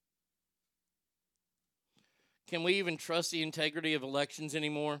 Can we even trust the integrity of elections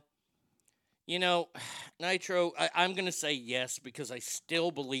anymore? You know, Nitro, I'm going to say yes because I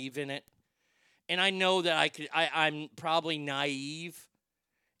still believe in it. And I know that I'm probably naive,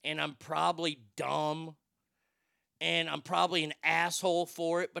 and I'm probably dumb, and I'm probably an asshole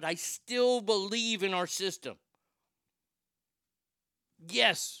for it, but I still believe in our system.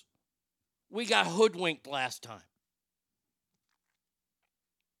 Yes, we got hoodwinked last time.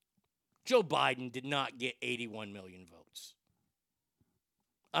 Joe Biden did not get 81 million votes.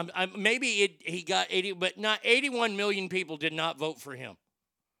 Maybe he got 80, but not 81 million people did not vote for him.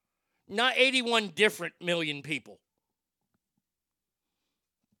 Not 81 different million people.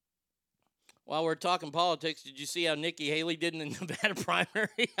 While we're talking politics, did you see how Nikki Haley did in the Nevada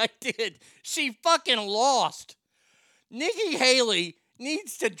primary? I did. She fucking lost. Nikki Haley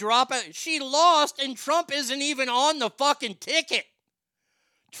needs to drop out. She lost, and Trump isn't even on the fucking ticket.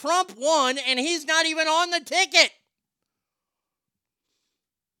 Trump won, and he's not even on the ticket.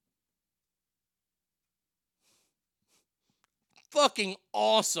 Fucking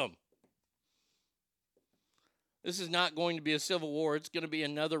awesome. This is not going to be a civil war. It's going to be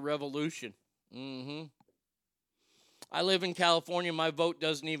another revolution. I live in California. My vote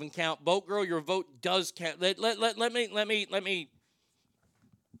doesn't even count. Boat Girl, your vote does count. Let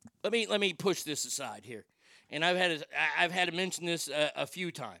me push this aside here. And I've had to mention this a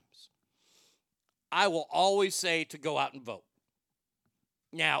few times. I will always say to go out and vote.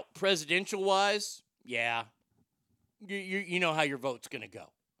 Now, presidential-wise, yeah, you know how your vote's going to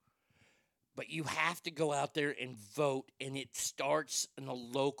go. But you have to go out there and vote, and it starts on the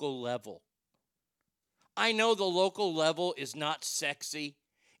local level. I know the local level is not sexy.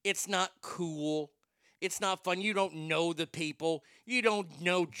 It's not cool. It's not fun. You don't know the people. You don't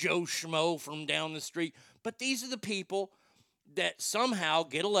know Joe Schmo from down the street. But these are the people that somehow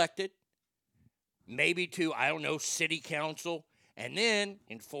get elected, maybe to, I don't know, city council. And then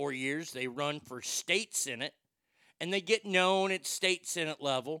in 4 years, they run for state senate. And they get known at state senate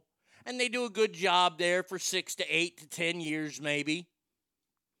level. And they do a good job there for 6 to 8 to 10 years maybe.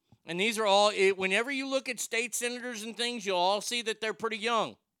 And these are all, whenever you look at state senators and things, you'll all see that they're pretty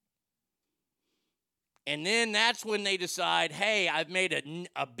young. And then that's when they decide, hey, I've made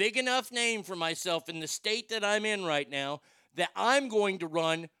a big enough name for myself in the state that I'm in right now that I'm going to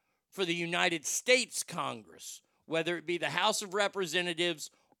run for the United States Congress, whether it be the House of Representatives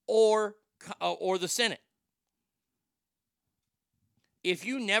or the Senate. If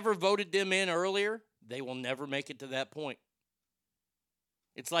you never voted them in earlier, they will never make it to that point.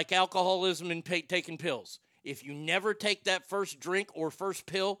 It's like alcoholism and taking pills. If you never take that first drink or first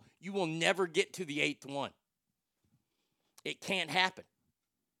pill, you will never get to the 8th one. It can't happen.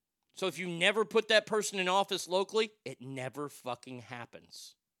 So if you never put that person in office locally, it never fucking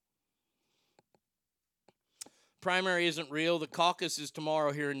happens. Primary isn't real. The caucus is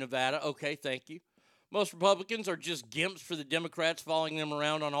tomorrow here in Nevada. Okay, thank you. Most Republicans are just gimps for the Democrats, following them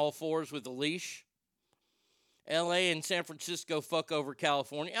around on all fours with a leash. L.A. and San Francisco fuck over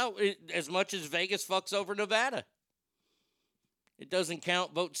California as much as Vegas fucks over Nevada. It doesn't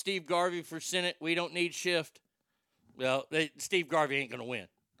count. Vote Steve Garvey for Senate. We don't need Schiff. Well, Steve Garvey ain't going to win.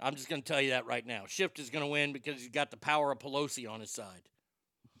 I'm just going to tell you that right now. Schiff is going to win because he's got the power of Pelosi on his side.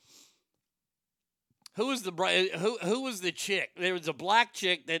 Who was the chick? There was a black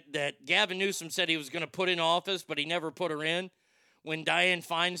chick that Gavin Newsom said he was going to put in office, but he never put her in. When Dianne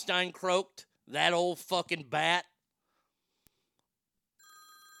Feinstein croaked, that old fucking bat.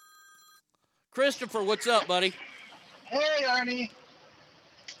 Christopher, what's up, buddy? Hey, Arnie.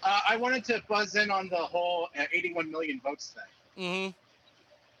 I wanted to buzz in on the whole 81 million votes thing.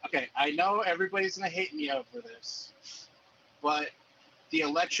 Mm-hmm. Okay, I know everybody's going to hate me over this, but the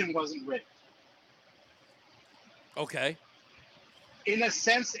election wasn't rigged. Okay. In a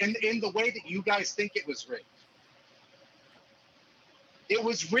sense, in the way that you guys think it was rigged. It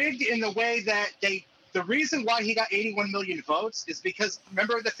was rigged in the way that the reason why he got 81 million votes is because,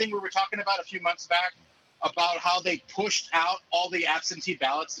 remember the thing we were talking about a few months back about how they pushed out all the absentee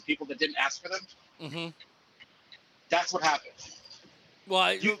ballots to people that didn't ask for them? Mm-hmm. That's what happened.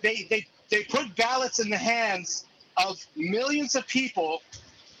 Well, they put ballots in the hands of millions of people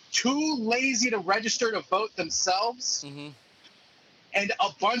too lazy to register to vote themselves, mm-hmm. and a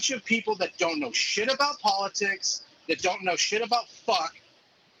bunch of people that don't know shit about politics, that don't know shit about fuck,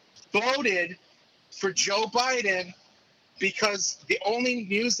 voted for Joe Biden because the only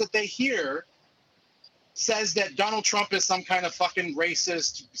news that they hear says that Donald Trump is some kind of fucking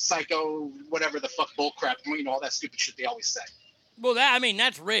racist, psycho, whatever the fuck bullcrap, all that stupid shit they always say. Well,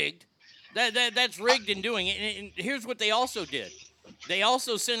 that's rigged. That's rigged in doing it. And here's what they also did. They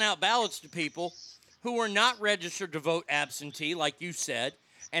also sent out ballots to people who were not registered to vote absentee, like you said.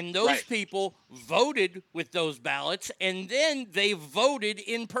 And those people voted with those ballots, and then they voted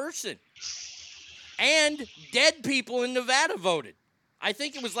in person. And dead people in Nevada voted. I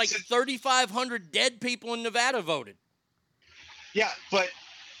think it was like 3,500 dead people in Nevada voted. Yeah, but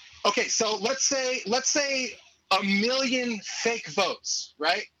okay, so let's say 1 million fake votes,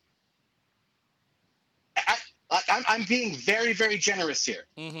 right? I'm being very, very generous here.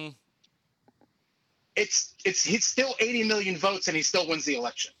 Mm-hmm. He's still 80 million votes, and he still wins the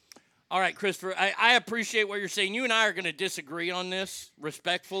election. All right, Christopher, I appreciate what you're saying. You and I are going to disagree on this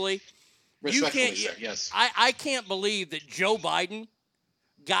respectfully. Respectfully, sir, yes. I can't believe that Joe Biden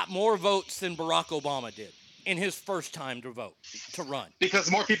got more votes than Barack Obama did in his first time to run. Because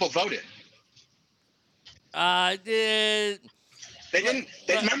more people voted. They didn't.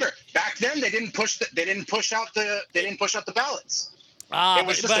 Remember back then they didn't push out the ballots. It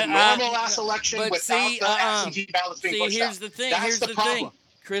was just a normal ass election without the absentee ballots being pushed out. Here's the thing. That's the problem.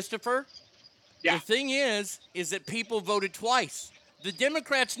 Christopher. Yeah. The thing is that people voted twice. The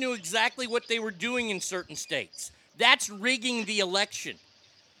Democrats knew exactly what they were doing in certain states. That's rigging the election.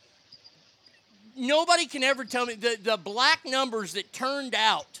 Nobody can ever tell me the black numbers that turned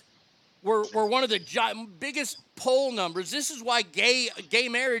out were one of the biggest poll numbers. This is why gay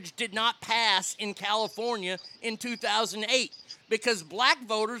marriage did not pass in California in 2008, because black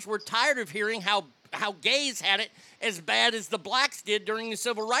voters were tired of hearing how gays had it as bad as the blacks did during the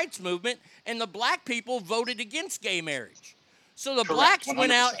civil rights movement, and the black people voted against gay marriage. So the blacks 100%.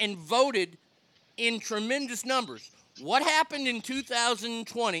 went out and voted in tremendous numbers. What happened in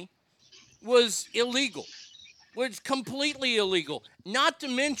 2020 was illegal, was completely illegal. Not to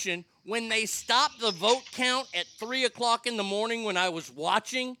mention, when they stopped the vote count at 3 o'clock in the morning when I was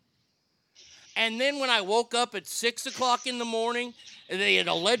watching, and then when I woke up at 6 o'clock in the morning, they had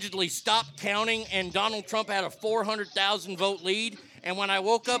allegedly stopped counting and Donald Trump had a 400,000 vote lead. And when I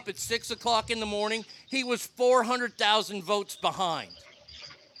woke up at 6 o'clock in the morning, he was 400,000 votes behind.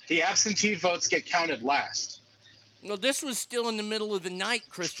 The absentee votes get counted last. No, this was still in the middle of the night,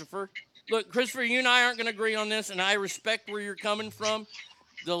 Christopher. Look, Christopher, you and I aren't going to agree on this, and I respect where you're coming from.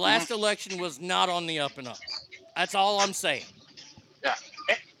 The last election was not on the up and up. That's all I'm saying. Yeah.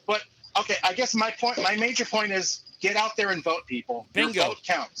 But, okay, I guess my major point is get out there and vote, people. Bingo. Your vote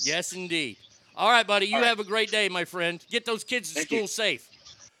counts. Yes, indeed. All right, buddy. You have a great day, my friend. Get those kids to school safe.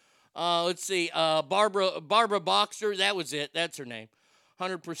 Let's see. Barbara Boxer. That was it. That's her name.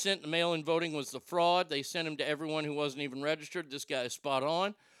 100% the mail-in voting was the fraud. They sent him to everyone who wasn't even registered. This guy is spot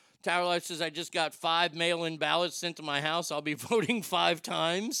on. Tower Life says, I just got 5 mail-in ballots sent to my house. I'll be voting 5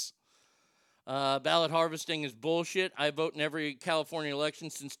 times. Ballot harvesting is bullshit. I vote in every California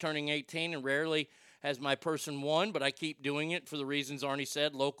election since turning 18 and rarely has my person won, but I keep doing it for the reasons Arnie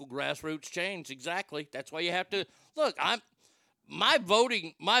said, local grassroots change. Exactly. That's why you have to look. My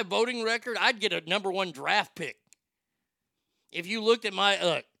voting record, I'd get a #1 draft pick. If you looked at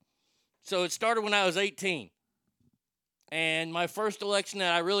my so it started when I was 18. And my first election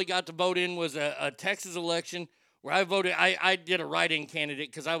that I really got to vote in was a Texas election where I voted. I did a write-in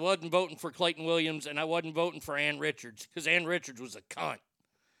candidate because I wasn't voting for Clayton Williams and I wasn't voting for Ann Richards because Ann Richards was a cunt.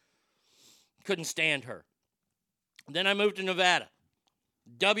 Couldn't stand her. Then I moved to Nevada.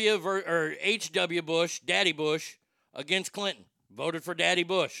 H.W. Bush, Daddy Bush, against Clinton. Voted for Daddy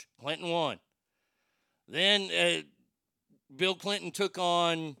Bush. Clinton won. Then Bill Clinton took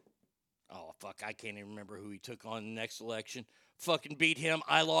on, I can't even remember who he took on the next election. Fucking beat him.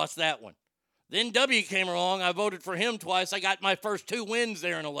 I lost that one. Then W came along. I voted for him twice. I got my first 2 wins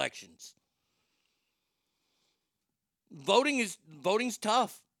there in elections. Voting's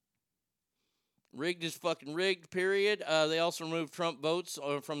tough. Rigged is fucking rigged, period. They also removed Trump votes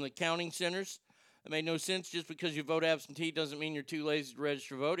from the counting centers. It made no sense. Just because you vote absentee doesn't mean you're too lazy to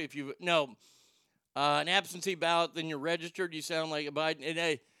register to vote. If you an absentee ballot, then you're registered. You sound like a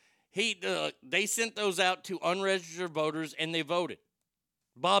Biden. And they sent those out to unregistered voters, and they voted.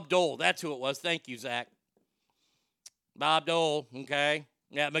 Bob Dole, that's who it was. Thank you, Zach. Bob Dole, okay.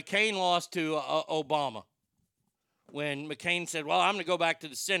 Yeah, McCain lost to Obama. When McCain said, well, I'm going to go back to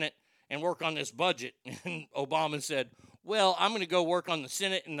the Senate and work on this budget. And Obama said, well, I'm going to go work on the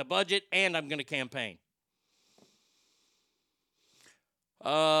Senate and the budget, and I'm going to campaign.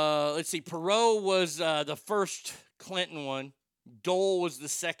 Let's see. Perot was the first Clinton one. Dole was the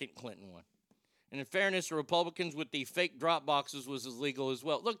second Clinton one. And in fairness, the Republicans with the fake drop boxes was illegal as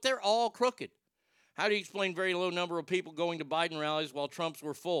well. Look, they're all crooked. How do you explain very low number of people going to Biden rallies while Trump's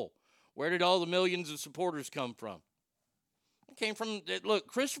were full? Where did all the millions of supporters come from? It came from, look,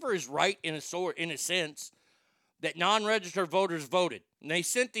 Christopher is right in a sense that non-registered voters voted. And they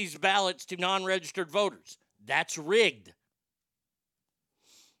sent these ballots to non-registered voters. That's rigged.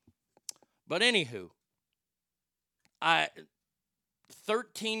 But anywho,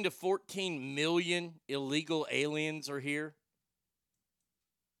 13 to 14 million illegal aliens are here.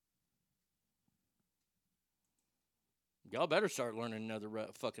 Y'all better start learning another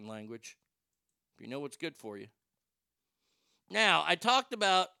fucking language if you know what's good for you. Now, I talked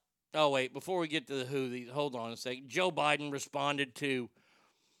about, before we get to the who, hold on a second. Joe Biden responded to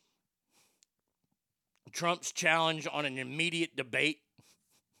Trump's challenge on an immediate debate.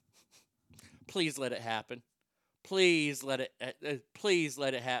 Please let it happen. Please let it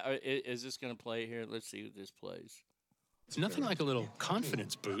happen. Is this going to play here? Let's see if this plays. It's nothing like a little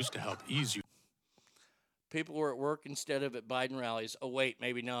confidence boost to help ease you. People were at work instead of at Biden rallies. Oh, wait,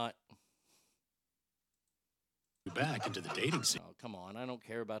 maybe not. Back into the dating scene. Oh, come on. I don't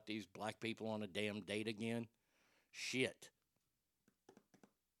care about these black people on a damn date again. Shit.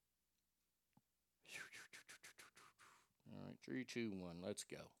 All right, 3, 2, 1. Let's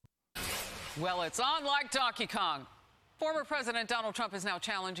go. Well, it's on like Donkey Kong. Former President Donald Trump is now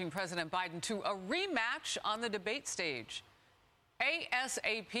challenging President Biden to a rematch on the debate stage.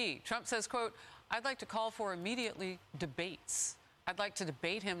 ASAP. Trump says, quote, I'd like to call for immediately debates. I'd like to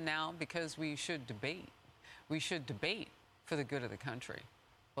debate him now because we should debate. We should debate for the good of the country.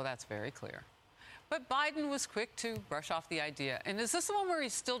 Well, that's very clear. But Biden was quick to brush off the idea. And is this the one where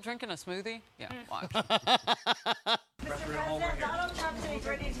he's still drinking a smoothie? Yeah, watch. Mr. President, Donald Trump said he's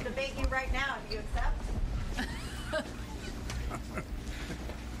ready to debate you right now. Do you accept?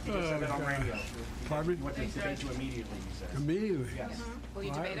 He just said it on radio. Pardon me? What to debate you immediately, he said. Immediately? Yes. Will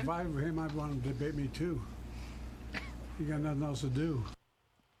you debate him? If I were him, I'd want him to debate me too. You got nothing else to do.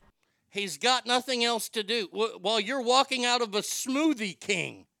 He's got nothing else to do while you're walking out of a Smoothie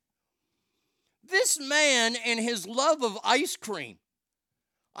King. This man and his love of ice cream.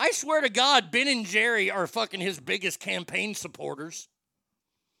 I swear to God, Ben and Jerry are fucking his biggest campaign supporters.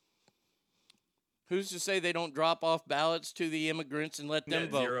 Who's to say they don't drop off ballots to the immigrants and let them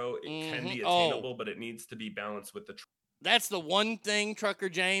Net vote? zero, it can be Oh, attainable, but it needs to be balanced with the. that's the one thing, Trucker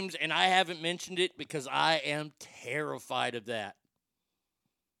James, and I haven't mentioned it because I am terrified of that.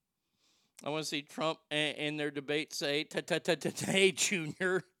 I want to see Trump in their debate say, "Hey,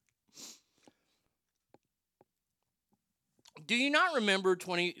 Junior." Do you not remember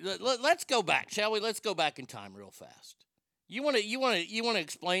 20? Let's go back, shall we? Let's go back in time real fast. You want to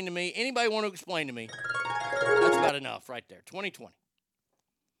explain to me? Anybody want to explain to me? That's about enough right there. 2020.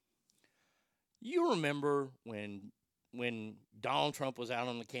 You remember when Donald Trump was out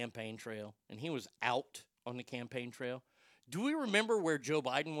on the campaign trail, and he was out on the campaign trail? Do we remember where Joe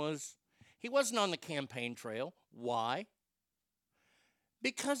Biden was? He wasn't on the campaign trail. Why?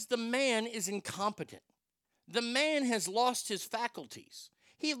 Because the man is incompetent. The man has lost his faculties.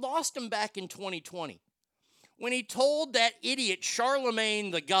 He lost them back in 2020 when he told that idiot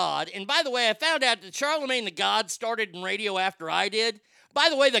Charlemagne the God. And by the way, I found out that Charlemagne the God started in radio after I did. By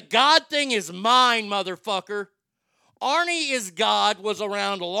the way, the God thing is mine, motherfucker. Arnie is God was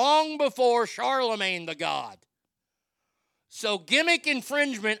around long before Charlemagne the God. So gimmick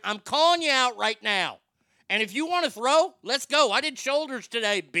infringement, I'm calling you out right now. And if you want to throw, let's go. I did shoulders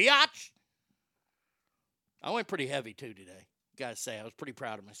today, biatch. I went pretty heavy, too, today. Gotta say, I was pretty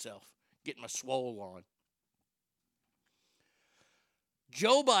proud of myself. Getting my swole on.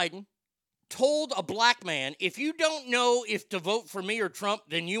 Joe Biden told a black man, if you don't know if to vote for me or Trump,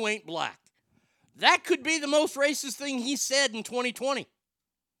 then you ain't black. That could be the most racist thing he said in 2020.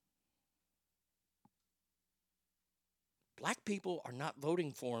 Black people are not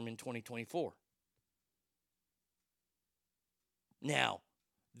voting for him in 2024. Now,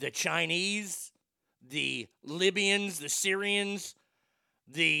 the Chinese, the Libyans, the Syrians,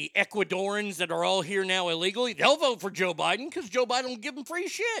 the Ecuadorians that are all here now illegally, they'll vote for Joe Biden because Joe Biden will give them free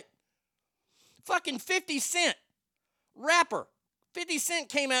shit. Fucking 50 Cent, rapper. 50 Cent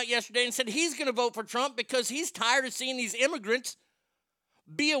came out yesterday and said he's going to vote for Trump because he's tired of seeing these immigrants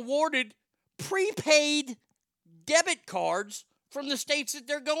be awarded prepaid debit cards from the states that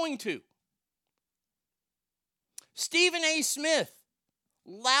they're going to. Stephen A. Smith,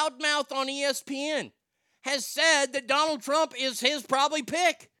 loudmouth on ESPN, has said that Donald Trump is his probably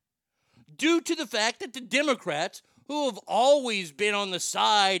pick due to the fact that the Democrats, who have always been on the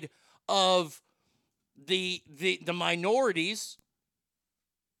side of the minorities,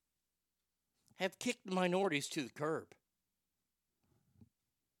 have kicked the minorities to the curb.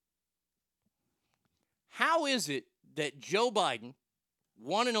 How is it that Joe Biden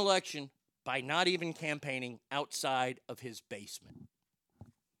won an election by not even campaigning outside of his basement?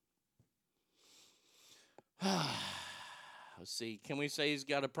 Let's see. Can we say he's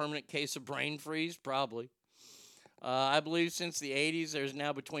got a permanent case of brain freeze? Probably. I believe since the 80s, there's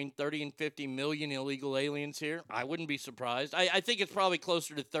now between 30 and 50 million illegal aliens here. I wouldn't be surprised. I think it's probably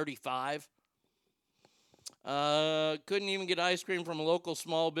closer to 35. Couldn't even get ice cream from a local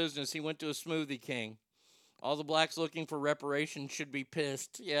small business. He went to a Smoothie King. All the blacks looking for reparations should be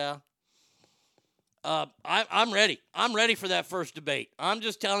pissed. Yeah. I'm ready. I'm ready for that first debate. I'm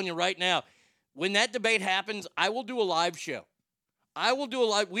just telling you right now. When that debate happens, I will do a live show.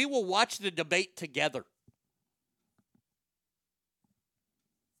 We will watch the debate together.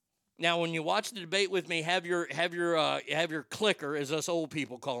 Now, when you watch the debate with me, have your clicker, as us old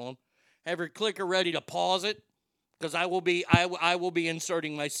people call them, have your clicker ready to pause it, because I will be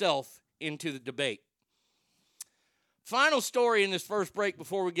inserting myself into the debate. Final story in this first break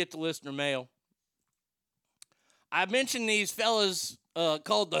before we get to listener mail. I mentioned these fellas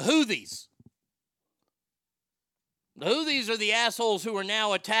called the Houthis. The Houthis are the assholes who are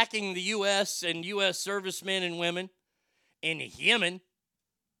now attacking the U.S. and U.S. servicemen and women in Yemen.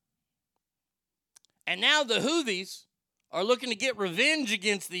 And now the Houthis are looking to get revenge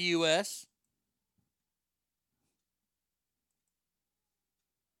against the U.S.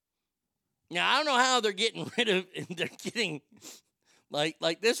 Now, I don't know how they're getting rid of, they're getting,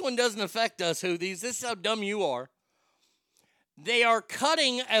 like this one doesn't affect us, Houthis. This is how dumb you are. They are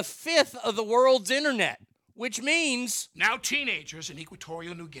cutting a fifth of the world's internet, which means... Now teenagers in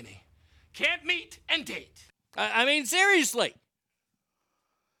Equatorial New Guinea can't meet and date. I mean, seriously.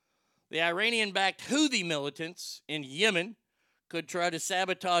 The Iranian-backed Houthi militants in Yemen could try to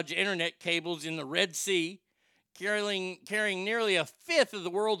sabotage internet cables in the Red Sea, carrying nearly a fifth of the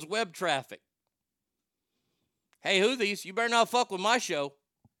world's web traffic. Hey, Houthis, you better not fuck with my show.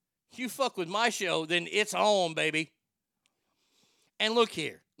 If you fuck with my show, then it's on, baby. And look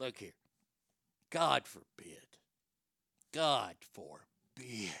here. God forbid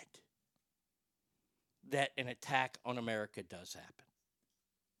that an attack on America does happen.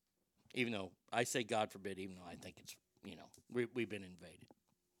 Even though I say God forbid, even though I think it's, we've been invaded.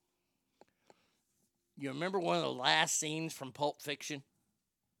 You remember one of the last scenes from Pulp Fiction?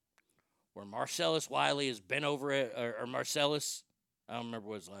 Where Marcellus Wiley is bent over it, or Marcellus, I don't remember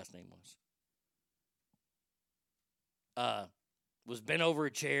what his last name was bent over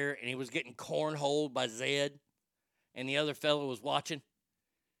a chair, and he was getting cornholed by Zed, and the other fellow was watching.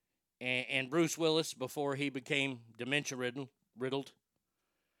 And Bruce Willis, before he became dementia-riddled,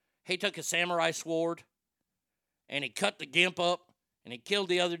 he took a samurai sword, and he cut the gimp up, and he killed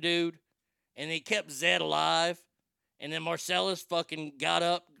the other dude, and he kept Zed alive. And then Marcellus fucking got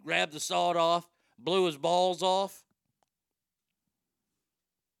up, grabbed the sawed off, blew his balls off.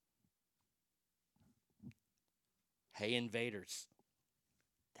 Hey, invaders,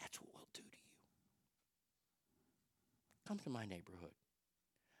 that's what we'll do to you. Come to my neighborhood.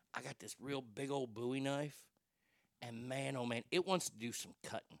 I got this real big old Bowie knife, and man, oh man, it wants to do some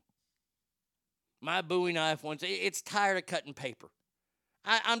cutting. My Bowie knife it's tired of cutting paper.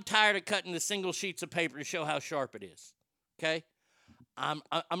 I'm tired of cutting the single sheets of paper to show how sharp it is. Okay? I'm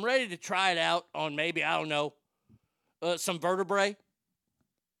ready to try it out on maybe, I don't know, some vertebrae.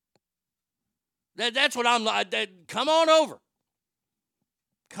 That's what I'm like. Come on over.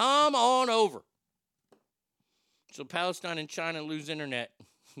 Come on over. So Palestine and China lose internet.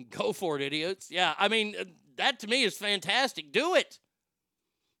 Go for it, idiots. Yeah, I mean, that to me is fantastic. Do it.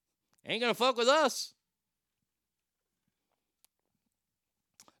 Ain't gonna fuck with us.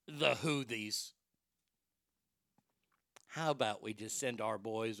 The Houthis. How about we just send our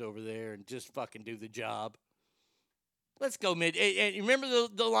boys over there and just fucking do the job? Let's go mid. And remember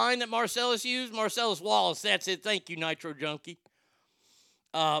the line that Marcellus used? Marcellus Wallace. That's it. Thank you, Nitro Junkie.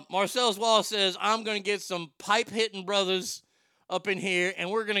 Marcellus Wallace says, I'm going to get some pipe-hitting brothers up in here,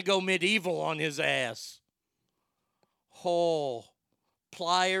 and we're going to go medieval on his ass. Oh,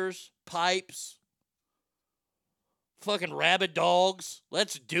 pliers, pipes, fucking rabid dogs.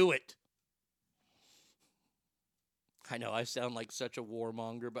 Let's do it. I know I sound like such a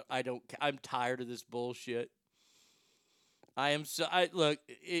warmonger, but I'm tired of this bullshit. Look,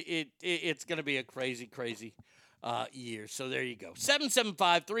 it's going to be a crazy, crazy year. So there you go.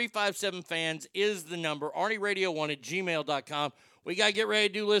 775-357-FANS is the number. ArnieRadio1@gmail.com. We got to get ready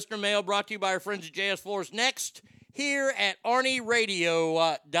to do listener mail brought to you by our friends at JS Floors next here at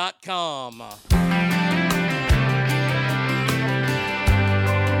ArnieRadio.com.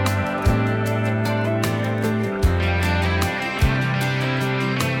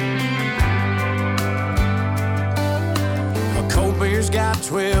 Beer's got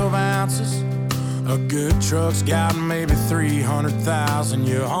 12 ounces. A good truck's got maybe 300,000.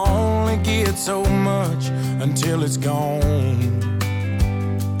 You only get so much until it's gone.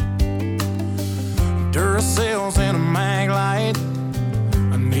 Duracells and a mag light,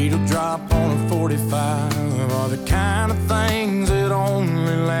 a needle drop on a 45 are the kind of things that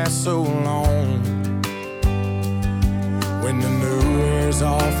only last so long. When the new wears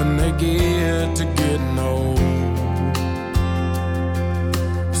off and they get to getting old,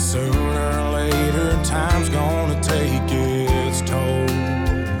 sooner or later, time's gonna take its toll.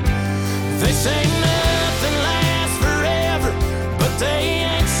 They say nothing lasts forever, but they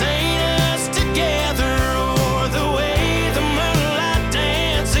ain't seen us together, or the way the moonlight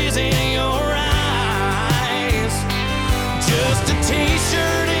dances in your eyes. Just a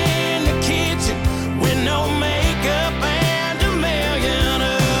t-shirt in the kitchen with no makeup and a million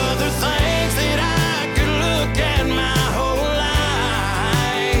other things that I could look at my whole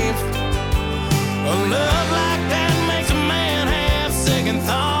life. A love like that makes a man have second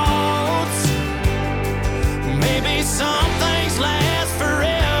thoughts. Maybe some things last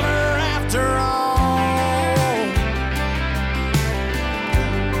forever after all.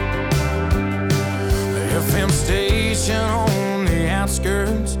 The FM station on the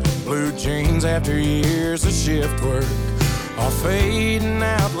outskirts, blue jeans after years of shift work, all fading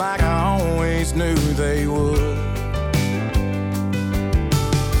out like I always knew they would.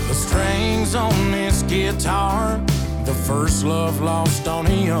 The strings on this guitar, the first love lost on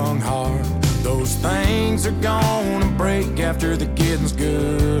a young heart, those things are gonna break after the getting's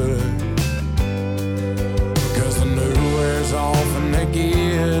good. Cause the new wears off and they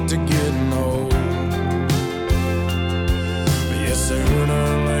get to getting old. But yeah, sooner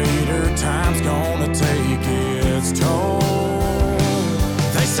or later, time's gonna take its toll.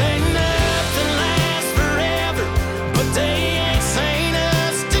 They say nothing lasts forever, but they ain't seen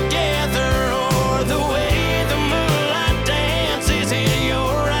us together, or the way the moonlight dances in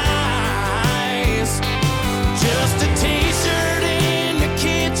your eyes. Just a t-shirt in the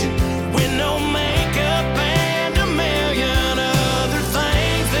kitchen with no makeup and a million other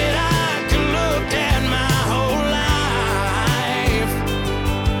things that I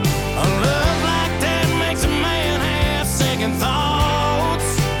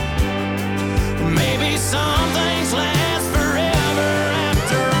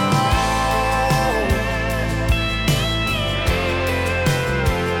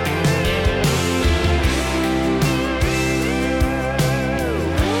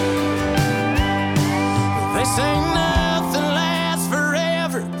say nothing lasts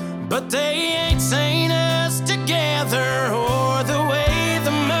forever, but they ain't seen us together, or the way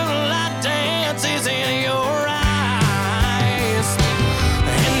the moonlight dances in your eyes.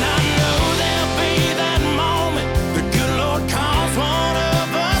 And I know there'll be that moment the good Lord calls one of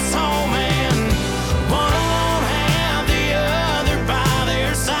us home, and one won't have the other by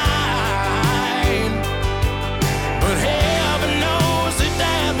their side. But heaven knows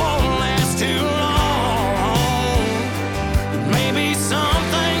that won't last too long. Maybe some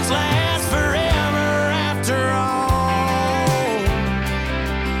things last forever after all.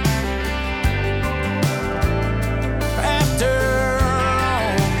 After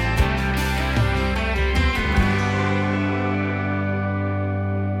all.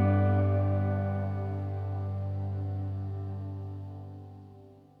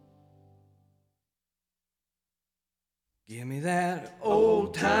 Give me that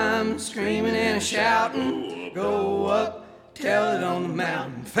old time screaming and shouting. Go up, tell it on the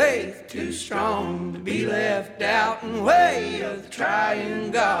mountain. Faith too strong to be left out, and way of the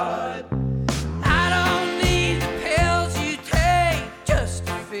triune God. I don't need the pills you take just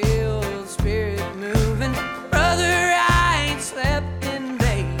to feel the spirit moving. Brother, I ain't slept in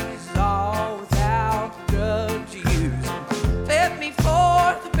days, all without the drugs you use. Set me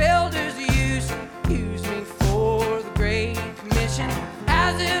forth the builders use me for the Great Commission,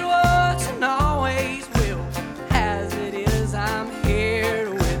 as it was and always will, as it is. I'm here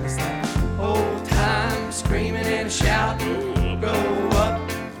to witness that old time screaming and shouting. Go up,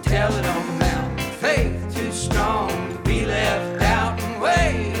 tell it on the mountain. Faith too strong to be left out, and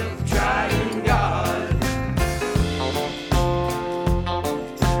way of trying God.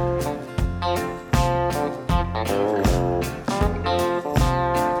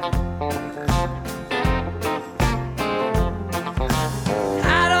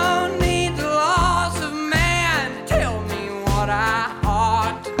 I don't need the laws of man to tell me what I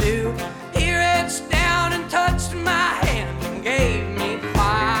ought to do. He reached down and touched my hand and gave me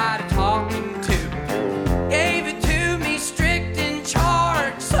quite a talking to. Gave it to me strict in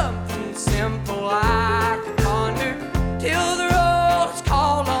charge, something simple I could ponder, till the roll is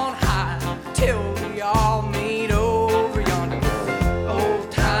called on high, till we all meet over yonder.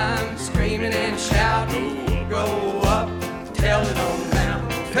 Old time screaming and shouting. Go up, tell it on the mountain.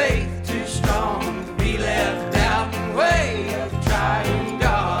 Faith too strong to be left out, and way of trying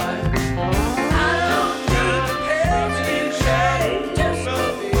God. I don't need the pills you take just to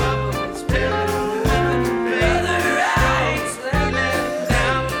feel the spirit moving. Brother, I ain't slept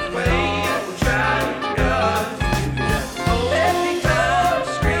down, way of trying God. Let me go,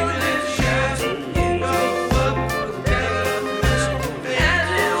 screaming and shouting. You go up for the day of the mission, as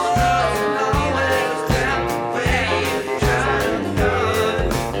it was and always down, way of trying God.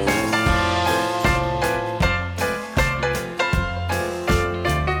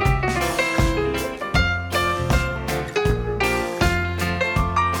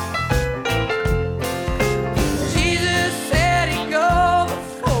 Jesus said he'd go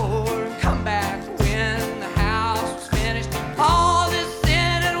before and come back when the house was finished. All this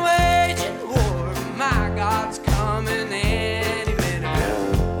sin and waging war, my God's coming any minute.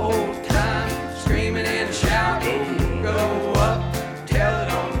 Old time screaming and shouting. Go up, tell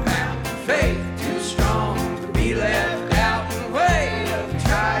it on the mountain. Faith too strong to be left out, and way of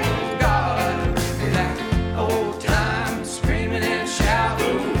trying God. That old time screaming and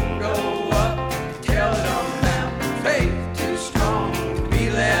shouting. Go up, tell it on the mountain. Faith too strong to be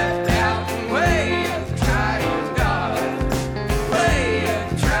left out, and way of trying God. Way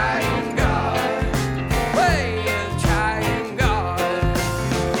of trying God. Way of trying God.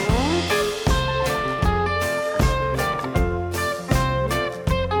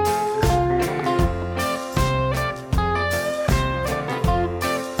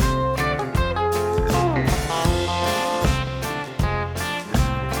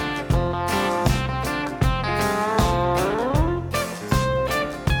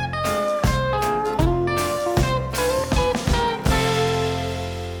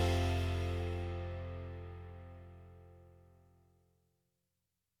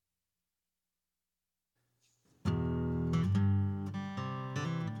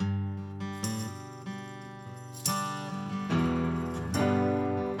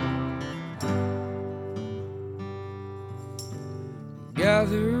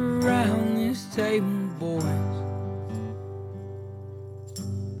 Gather around this table, boys.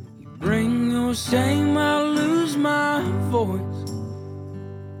 You bring your shame, I lose my voice.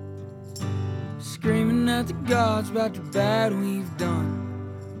 Screaming at the gods about the bad we've done.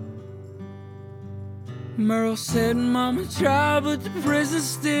 Merle said, Mama tried, but the prison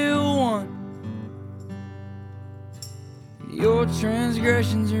still won. Your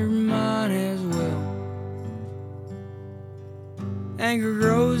transgressions are mine as well. Anger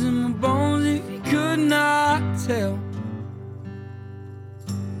grows in my bones if you could not tell.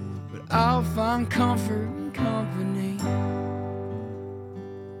 But I'll find comfort in company.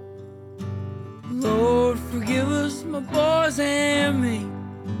 Lord, forgive us, my boys and me.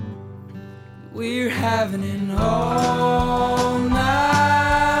 We're having an all-night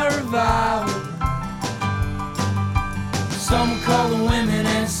revival. Some will call the women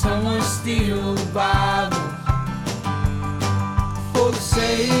and some will steal the Bible. For the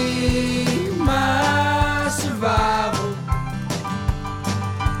sake of my survival,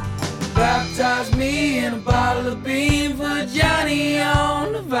 baptize me in a bottle of bean for Johnny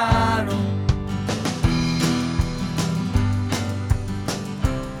on the vinyl.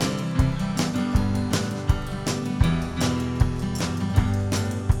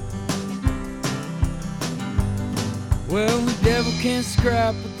 Well, the devil can't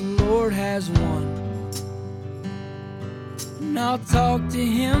scrap, but the Lord has won. And I'll talk to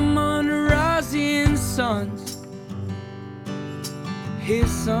him under rising suns.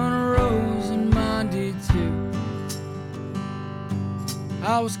 His sun arose and mine did too.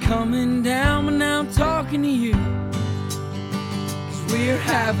 I was coming down, but now I'm talking to you. 'Cause we're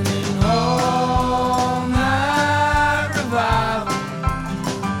having an all-night revival.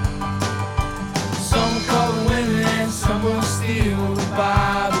 Some will call the women and some will steal the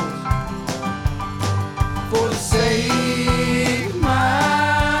Bibles. For the sake of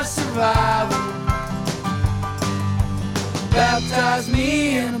my survival, baptize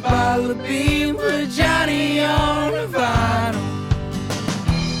me in a bottle of bean, put Johnny on the vinyl.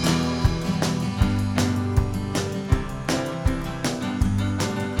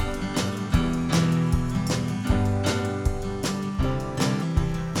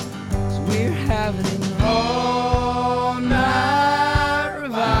 So we're having an all-night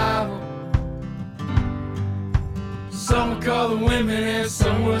revival. Some will call the women and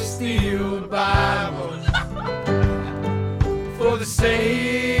some will steal the Bible. For the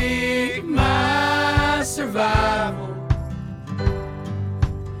sake of my survival,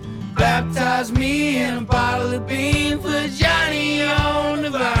 baptize me in a bottle of bean, put Johnny on the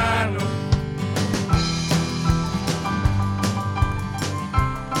vinyl.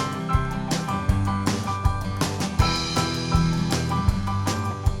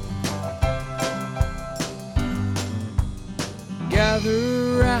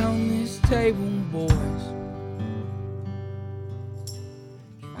 Gather around this table, boys.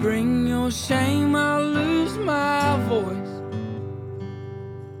 Bring your shame, I'll lose my voice.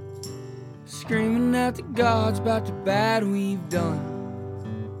 Screaming at the gods about the bad we've done.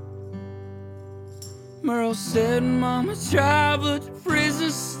 Merle said, Mama tried, but the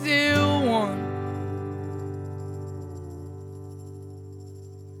prison still won.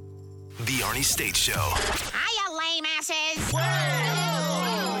 The Arnie State Show. Hiya, lame asses.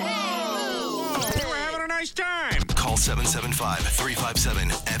 We're having a nice time. Call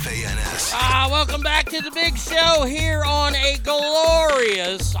 775-357-FANS. Welcome back to the big show here on a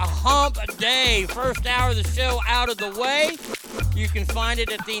glorious hump day. First hour of the show out of the way. You can find it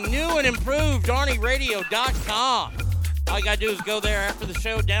at the new and improved ArnieRadio.com. All you got to do is go there after the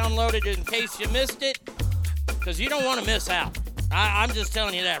show, download it in case you missed it, because you don't want to miss out. I'm just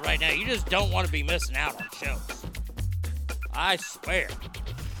telling you that right now. You just don't want to be missing out on shows. I swear.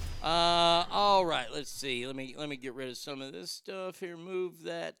 All right, let's see. Let me get rid of some of this stuff here. Move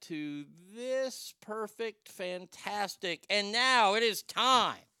that to this. Perfect, fantastic. And now it is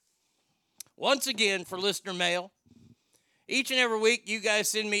time, once again, for listener mail. Each and every week, you guys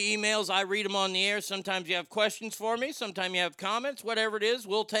send me emails. I read them on the air. Sometimes you have questions for me. Sometimes you have comments. Whatever it is,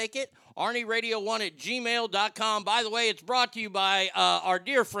 we'll take it. ArnieRadio1@gmail.com. By the way, it's brought to you by our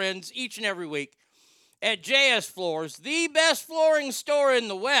dear friends each and every week at JS Floors, the best flooring store in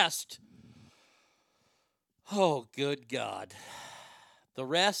the West. Oh, good God. The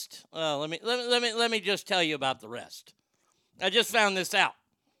rest? Let me just tell you about the rest. I just found this out.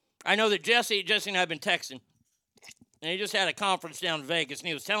 I know that Jesse and I have been texting. And he just had a conference down in Vegas, and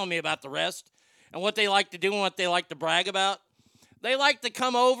he was telling me about the rest and what they like to do and what they like to brag about. They like to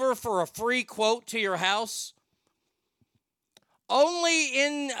come over for a free quote to your house, only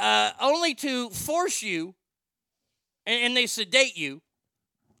to force you, and they sedate you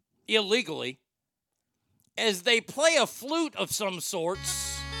illegally as they play a flute of some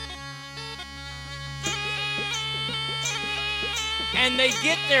sorts, and they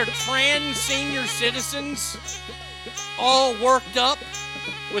get their trans senior citizens all worked up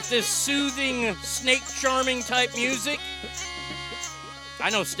with this soothing, snake charming type music. I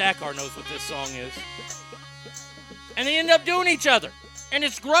know Stackar knows what this song is. And they end up doing each other. And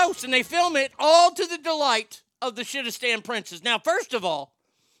it's gross. And they film it all to the delight of the Shitastan princes. Now, first of all,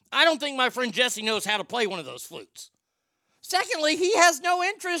 I don't think my friend Jesse knows how to play one of those flutes. Secondly, he has no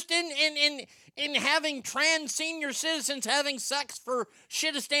interest in having trans senior citizens having sex for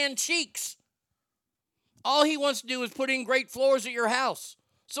Shitastan cheeks. All he wants to do is put in great floors at your house.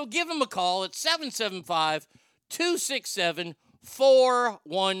 So give him a call at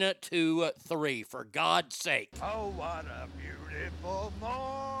 775-267-4123, for God's sake. Oh, what a beautiful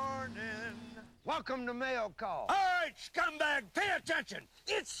morning. Welcome to Mail Call. All right, scumbag, pay attention.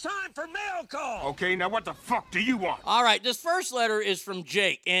 It's time for Mail Call. Okay, now what the fuck do you want? All right, this first letter is from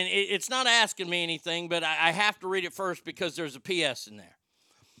Jake, and it's not asking me anything, but I have to read it first because there's a PS in there.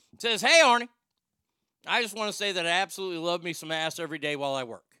 It says, "Hey, Arnie, I just want to say that I absolutely love me some ass every day while I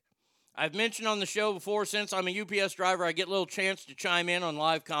work. I've mentioned on the show before, since I'm a UPS driver, I get a little chance to chime in on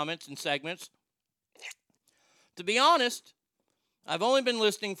live comments and segments. To be honest, I've only been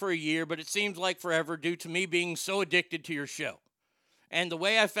listening for a year, but it seems like forever due to me being so addicted to your show. And the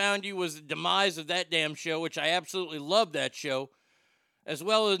way I found you was the demise of that damn show, which I absolutely loved that show, as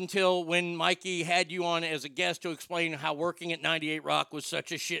well as until when Mikey had you on as a guest to explain how working at 98 Rock was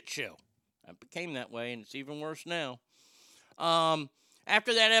such a shit show. It became that way, and it's even worse now.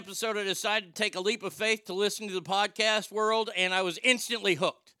 After that episode, I decided to take a leap of faith to listen to the podcast world, and I was instantly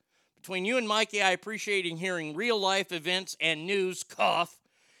hooked. Between you and Mikey, I appreciate hearing real-life events and news, cough,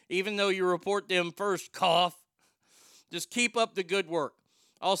 even though you report them first, cough. Just keep up the good work.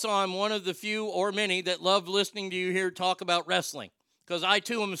 Also, I'm one of the few, or many, that love listening to you here talk about wrestling, because I,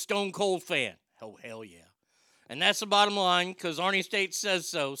 too, am a Stone Cold fan. Oh, hell yeah. And that's the bottom line, because Arnie State says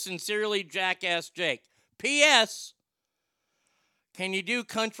so. Sincerely, Jackass Jake. P.S. Can you do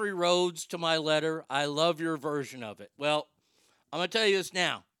Country Roads to my letter? I love your version of it. Well, I'm going to tell you this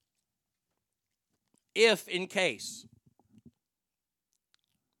now. If, in case,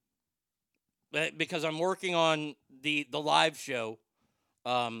 because I'm working on the live show,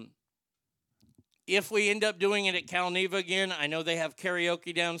 if we end up doing it at Calneva again, I know they have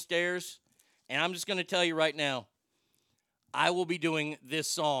karaoke downstairs, and I'm just going to tell you right now, I will be doing this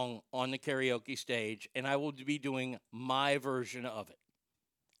song on the karaoke stage, and I will be doing my version of it.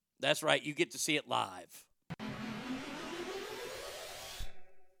 That's right, you get to see it live.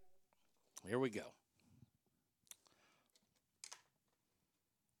 Here we go.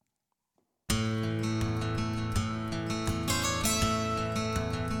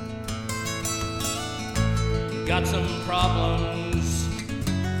 Got some problems,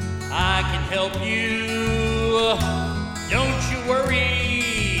 I can help you. Don't you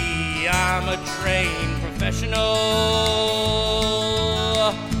worry, I'm a trained professional.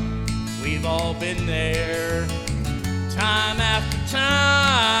 We've all been there, time after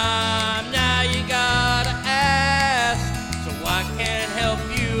time. Now you gotta ask, so I can't help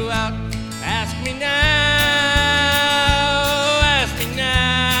you out. Ask me now.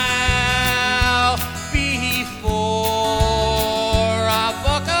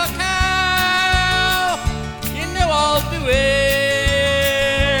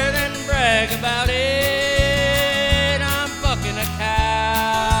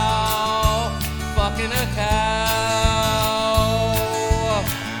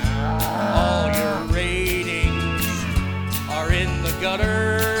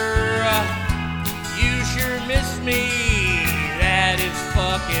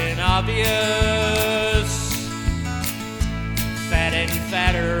 Obvious. Fat and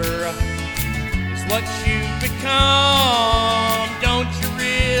fatter is what you've become. Don't you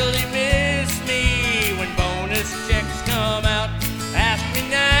really miss me when bonus checks come out? Ask me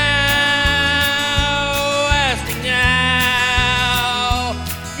now,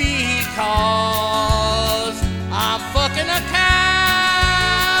 because I'm fucking a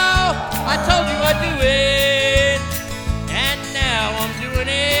cow. I told you I'd do it, and now I'm doing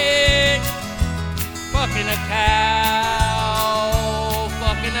it. Fucking a cow,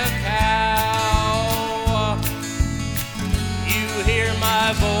 fucking a cow. You hear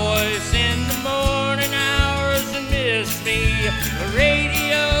my voice in the morning hours and miss me. The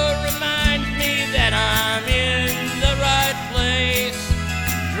radio reminds me that I'm in the right place.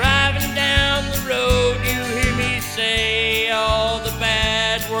 Driving down the road, you hear me say all the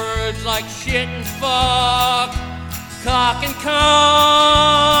bad words like shit and fuck, cock and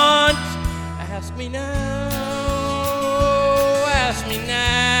cunt. Ask me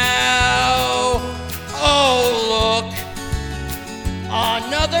now, oh look,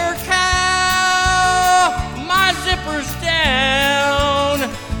 another cow, my zipper's down,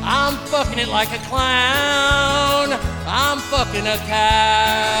 I'm fucking it like a clown, I'm fucking a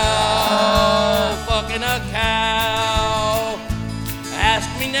cow, fucking a cow.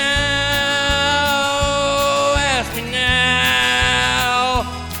 me now,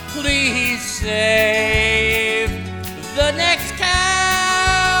 please save the next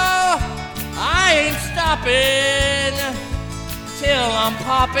cow. I ain't stopping till I'm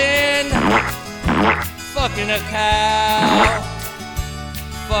popping, fucking a cow,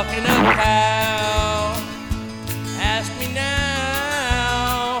 fucking a cow. Ask me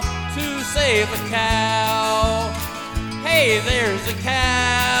now to save a cow. Hey, there's a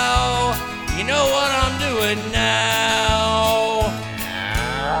cow. You know what I'm doing now.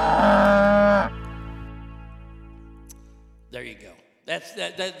 There you go.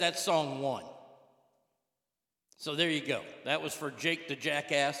 That's song 1. So there you go. That was for Jake the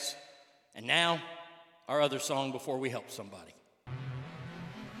Jackass. And now, our other song before we help somebody.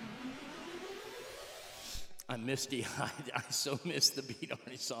 I'm misty-eyed. I so miss the Beat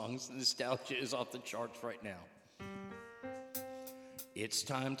Arnie songs. The nostalgia is off the charts right now. It's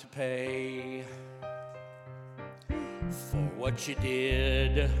time to pay for what you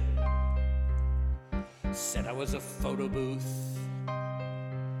did. Said I was a photo booth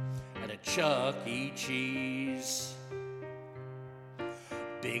at a Chuck E. Cheese.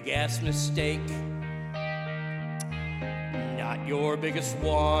 Big ass mistake, not your biggest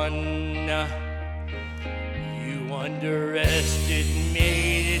one. You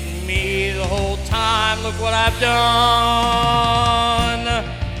underestimated me the whole time. Look what I've done.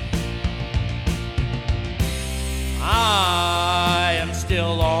 I am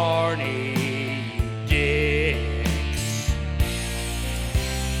still Arnie, you dicks.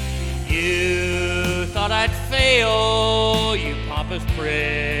 You thought I'd fail, you pompous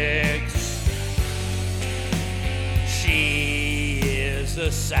pricks. She is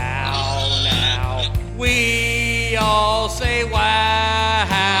a sow now. We all say,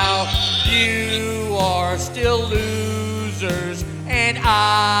 wow, you are still losers, and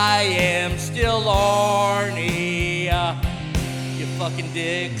I am still Arnie, you fucking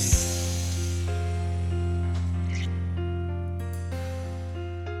dicks.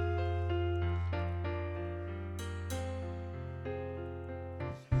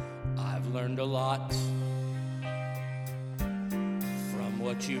 I've learned a lot from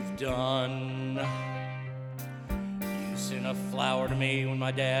what you've done. You sent a flower to me when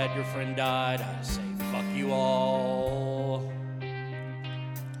my dad, your friend, died. I say, fuck you all.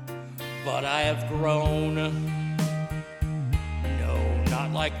 But I have grown. No,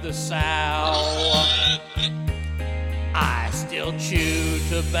 not like the sow. I still chew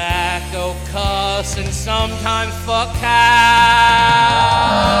tobacco, cuss, and sometimes fuck cows.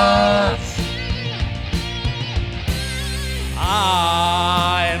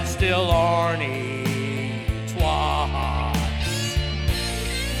 I am still Arnie, twats.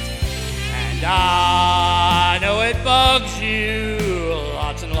 And I know it bugs you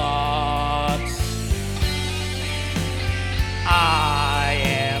lots and lots. I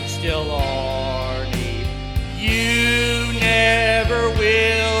am still Arnie. You never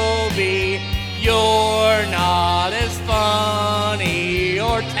will be. You're not as funny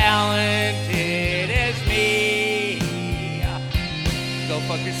or talented as me. Go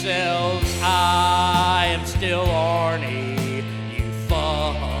fuck yourselves. I am still Arnie, you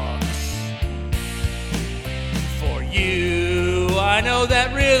fucks. For you, I know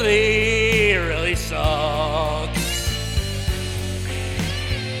that really, really sucks.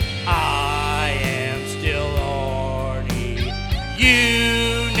 I am still Arnie.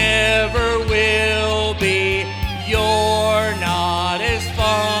 You never will be. You're not as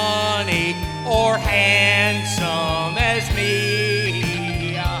funny or handsome as me.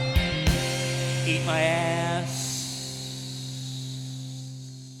 Eat my ass.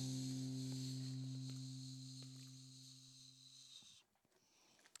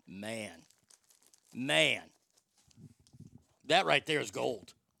 Man. That right there is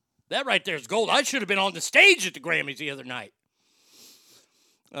gold. That right there is gold. I should have been on the stage at the Grammys the other night.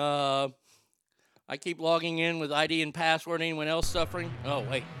 I keep logging in with ID and password. Anyone else suffering? Oh,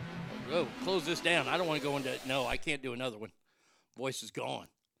 wait. Oh, close this down. I don't want to go into... No, I can't do another one. Voice is gone.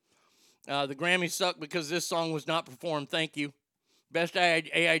 The Grammys suck because this song was not performed. Thank you. Best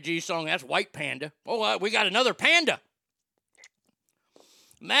AIG song, that's White Panda. Oh, we got another panda.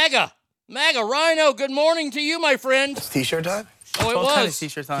 MAGA, Rhino, good morning to you, my friend. It's t-shirt time? Oh, it was. It's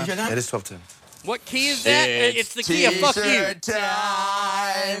t-shirt time. It is 12:10. What key is that? It's the key of fuck you.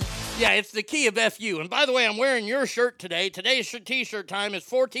 Time. Yeah, it's the key of FU. And by the way, I'm wearing your shirt today. Today's t-shirt time is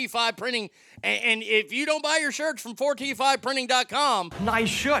 4T5 Printing. And if you don't buy your shirts from 4T5printing.com. Nice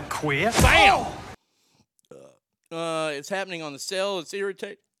shirt, queer. Bam! It's happening on the sale. It's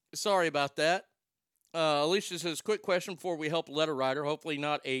irritating. Sorry about that. Alicia says, quick question before we help a letter writer, hopefully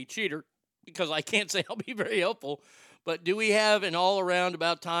not a cheater, because I can't say I'll be very helpful. But do we have an all-around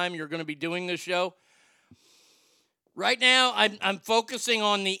about time you're going to be doing this show? Right now, I'm focusing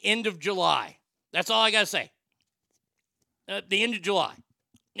on the end of July. That's all I got to say. The end of July.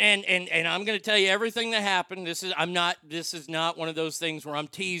 And I'm going to tell you everything that happened. This is not one of those things where I'm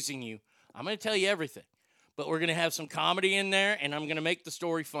teasing you. I'm going to tell you everything. But we're going to have some comedy in there, and I'm going to make the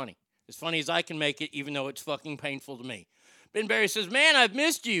story funny. As funny as I can make it, even though it's fucking painful to me. Ben Barry says, man, I've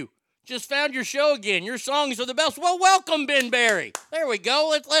missed you. Just found your show again. Your songs are the best. Well, welcome, Ben Barry. There we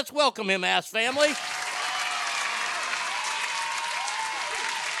go. Let's welcome him, ass family.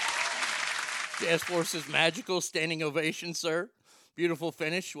 Jazz Force's magical standing ovation, sir. Beautiful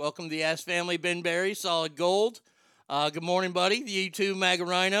finish. Welcome to the ass family, Ben Barry. Solid gold. Good morning, buddy. The U2 Maga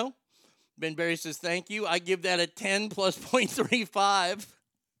Rhino. Ben Barry says, thank you. I give that a 10 plus 0.35.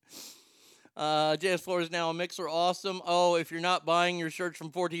 Jazz Floor is now a mixer. Awesome. Oh, if you're not buying your shirts from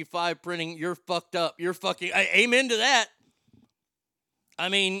 4T5 Printing, you're fucked up. You're fucking... amen to that. I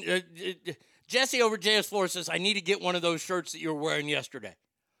mean, Jesse over Jazz Floor says, I need to get one of those shirts that you were wearing yesterday.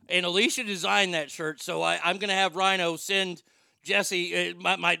 And Alicia designed that shirt, so I'm going to have Rhino send Jesse,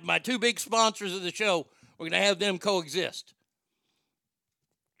 my two big sponsors of the show, we're going to have them coexist.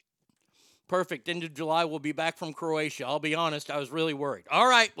 Perfect. End of July, we'll be back from Croatia. I'll be honest, I was really worried. All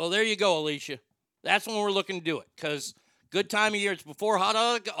right, well, there you go, Alicia. That's when we're looking to do it, because good time of year. It's before hot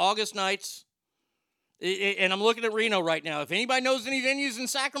August nights. And I'm looking at Reno right now. If anybody knows any venues in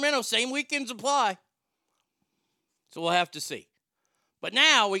Sacramento, same weekends apply. So we'll have to see. But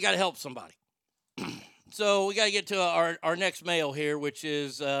now we got to help somebody. So we got to get to our next mail here, which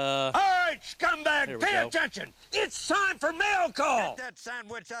is... All right, scumbag, pay attention. It's time for mail call. Get that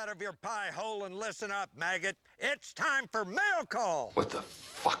sandwich out of your pie hole and listen up, maggot. It's time for mail call. What the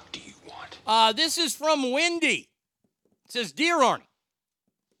fuck do you want? This is from Wendy. It says, Dear Arnie,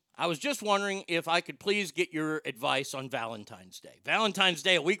 I was just wondering if I could please get your advice on Valentine's Day. Valentine's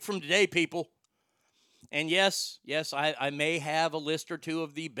Day, a week from today, people. And yes, I may have a list or two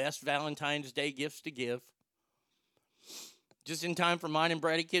of the best Valentine's Day gifts to give. Just in time for mine and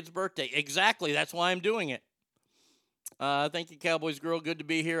Brady Kid's birthday. Exactly, that's why I'm doing it. Thank you, Cowboys Girl. Good to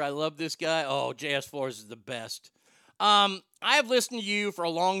be here. I love this guy. Oh, JS Flores is the best. I have listened to you for a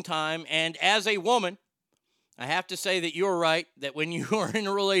long time, and as a woman, I have to say that you're right, that when you are in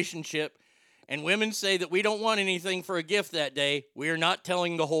a relationship and women say that we don't want anything for a gift that day, we are not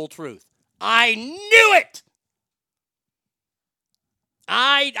telling the whole truth. I knew it!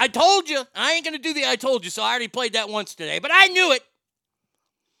 I told you. I ain't going to do the I told you, so I already played that once today, but I knew it.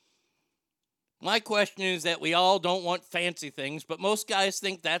 My question is that we all don't want fancy things, but most guys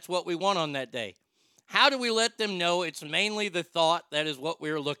think that's what we want on that day. How do we let them know it's mainly the thought that is what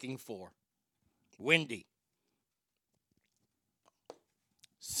we're looking for? Wendy.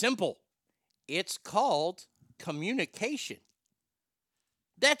 Simple. It's called communication.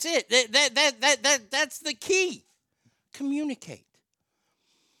 That's it. That's the key. Communicate.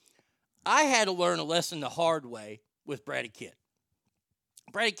 I had to learn a lesson the hard way with Brady Kid.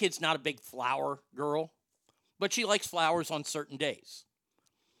 Brady Kid's not a big flower girl, but she likes flowers on certain days.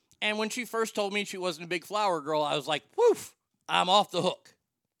 And when she first told me she wasn't a big flower girl, I was like, woof, I'm off the hook.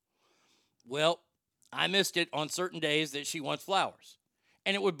 Well, I missed it on certain days that she wants flowers,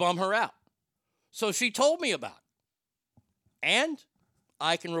 and it would bum her out. So she told me about it. And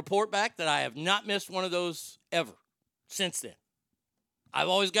I can report back that I have not missed one of those ever since then. I've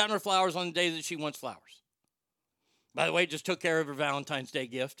always gotten her flowers on the days that she wants flowers. By the way, just took care of her Valentine's Day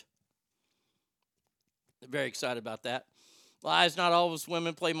gift. Very excited about that. Lies, not all of us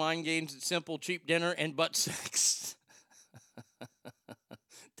women play mind games. It's simple, cheap dinner, and butt sex.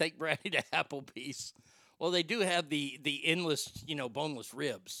 Take Brady to Applebee's. Well, they do have the endless, boneless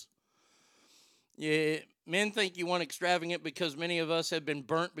ribs. Yeah, men think you want extravagant because many of us have been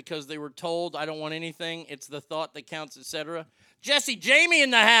burnt because they were told, I don't want anything. It's the thought that counts, etc. Jesse Jamie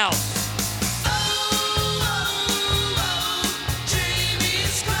in the house.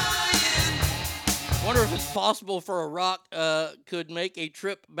 Wonder if it's possible for a rock could make a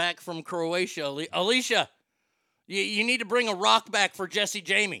trip back from Croatia. Alicia, you need to bring a rock back for Jesse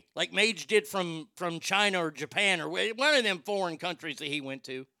Jamie, like Mage did from China or Japan or one of them foreign countries that he went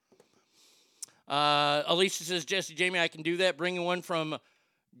to. Alicia says, Jesse Jamie, I can do that. Bringing one from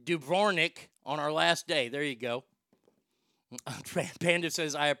Dubrovnik on our last day. There you go. Panda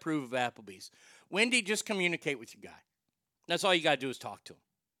says, I approve of Applebee's. Wendy, just communicate with your guy. That's all you got to do is talk to him.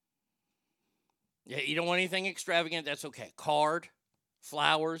 Yeah, you don't want anything extravagant, that's okay. Card,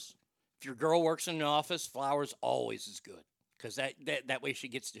 flowers. If your girl works in an office, flowers always is good because that way she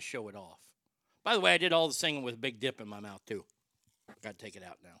gets to show it off. By the way, I did all the singing with a big dip in my mouth, too. Got to take it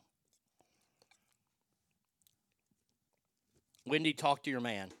out now. Wendy, talk to your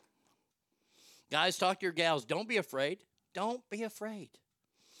man. Guys, talk to your gals. Don't be afraid. Don't be afraid.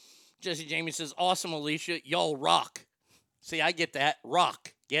 Jesse Jamie says, awesome, Alicia. Y'all rock. See, I get that.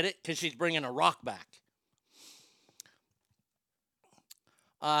 Rock. Get it? Because she's bringing a rock back.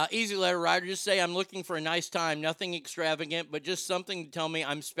 Easy Letter Rider, just say, I'm looking for a nice time. Nothing extravagant, but just something to tell me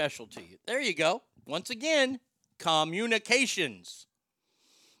I'm special to you. There you go. Once again, communications.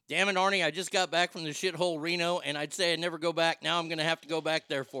 Damn it, Arnie, I just got back from the shithole Reno, and I'd say I'd never go back. Now I'm going to have to go back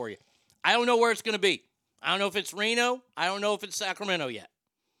there for you. I don't know where it's going to be. I don't know if it's Reno. I don't know if it's Sacramento yet.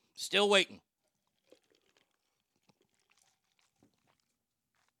 Still waiting.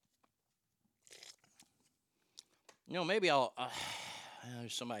 You know, maybe I'll...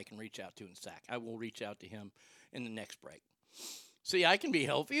 there's somebody I can reach out to in Sac. I will reach out to him in the next break. See, I can be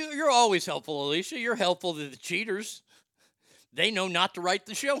helpful. You're always helpful, Alicia. You're helpful to the cheaters. They know not to write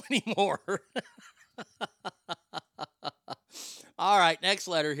the show anymore. All right, next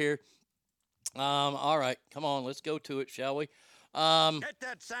letter here. All right, come on, let's go to it, shall we? Get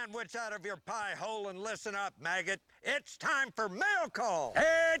that sandwich out of your pie hole and listen up, maggot. It's time for mail call.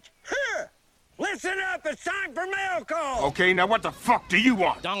 It's here. Listen up, it's time for mail call. Okay, now what the fuck do you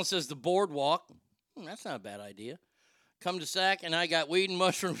want? Donald says the boardwalk. That's not a bad idea. Come to Sac, and I got weed and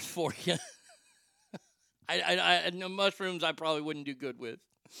mushrooms for you. I no mushrooms I probably wouldn't do good with.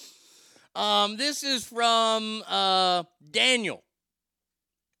 This is from Daniel.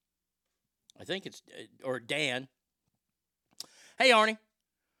 I think it's, or Dan. Hey, Arnie.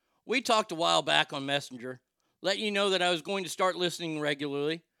 We talked a while back on Messenger, letting you know that I was going to start listening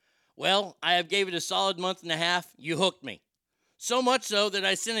regularly. Well, I have gave it a solid month and a half. You hooked me. So much so that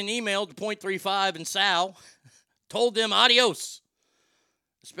I sent an email to .35 and Sal, told them adios.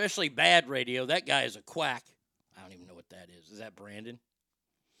 Especially Bad Radio. That guy is a quack. I don't even know what that is. Is that Brandon?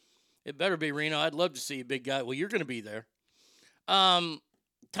 It better be Reno. I'd love to see a big guy. Well, you're going to be there.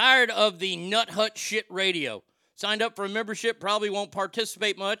 Tired of the Nut Hut shit radio. Signed up for a membership. Probably won't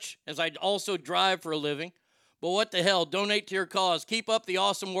participate much, as I also drive for a living. But what the hell? Donate to your cause. Keep up the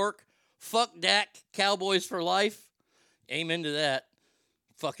awesome work. Fuck Dak. Cowboys for life. Amen to that.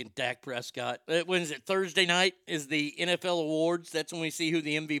 Fucking Dak Prescott. When is it? Thursday night is the NFL awards. That's when we see who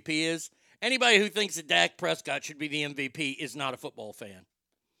the MVP is. Anybody who thinks that Dak Prescott should be the MVP is not a football fan.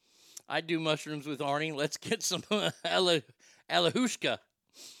 I do mushrooms with Arnie. Let's get some Alahushka.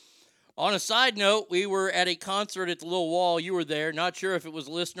 On a side note, we were at a concert at the Little Wall. You were there. Not sure if it was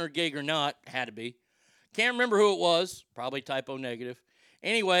a listener gig or not. Had to be. Can't remember who it was. Probably typo negative.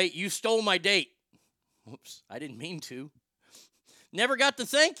 Anyway, you stole my date. Whoops, I didn't mean to. Never got to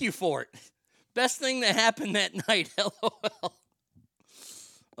thank you for it. Best thing that happened that night. LOL.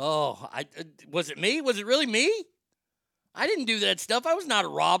 Oh, was it me? Was it really me? I didn't do that stuff. I was not a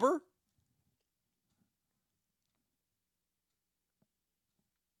robber.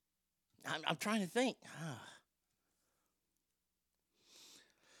 I'm trying to think.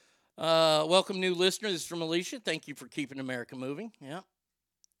 Welcome, new listener. This is from Alicia. Thank you for keeping America moving. Yeah.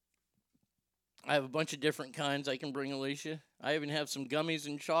 I have a bunch of different kinds I can bring, Alicia. I even have some gummies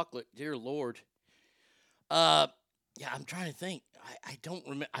and chocolate. Dear Lord. Yeah, I'm trying to think. I don't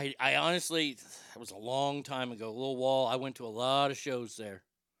remember. I honestly, it was a long time ago. Little Wall. I went to a lot of shows there.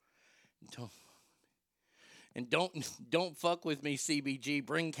 Don't fuck with me, CBG.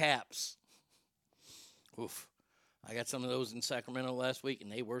 Bring caps. Oof. I got some of those in Sacramento last week,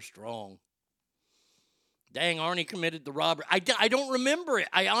 and they were strong. Dang, Arnie committed the robbery. I don't remember it.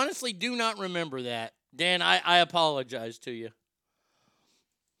 I honestly do not remember that. Dan, I apologize to you.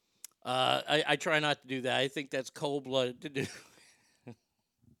 I try not to do that. I think that's cold-blooded to do.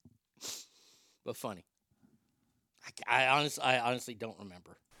 But funny. I honestly don't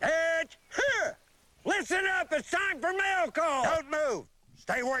remember. It's here. Listen up. It's time for mail call. Don't move.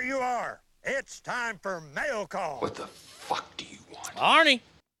 Stay where you are. It's time for mail call. What the fuck do you want? Arnie,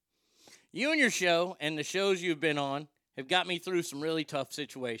 you and your show and the shows you've been on have got me through some really tough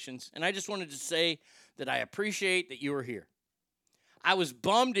situations, and I just wanted to say that I appreciate that you were here. I was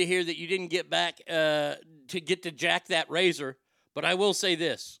bummed to hear that you didn't get back to get to jack that razor, but I will say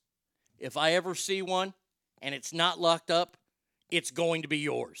this. If I ever see one and it's not locked up, it's going to be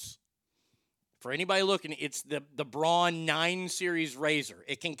yours. For anybody looking, it's the Braun 9 Series razor.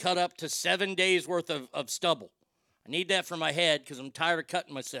 It can cut up to 7 days worth of stubble. I need that for my head because I'm tired of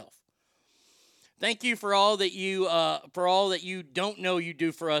cutting myself. Thank you for all that you don't know you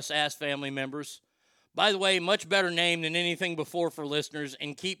do for us ass family members. By the way, much better name than anything before for listeners,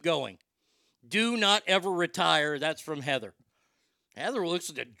 and keep going. Do not ever retire. That's from Heather. Heather looks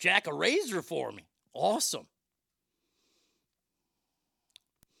to jack a razor for me. Awesome.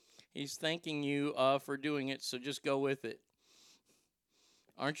 He's thanking you for doing it, so just go with it.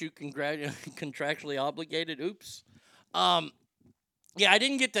 Aren't you contractually obligated? Oops. Yeah, I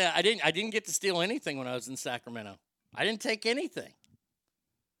didn't get to steal anything when I was in Sacramento. I didn't take anything.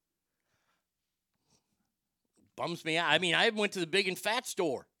 Bums me out. I mean, I went to the Big and Fat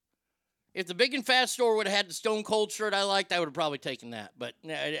store. If the Big and Fat store would have had the Stone Cold shirt I liked, I would have probably taken that. But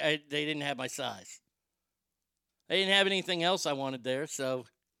they didn't have my size. They didn't have anything else I wanted there. So,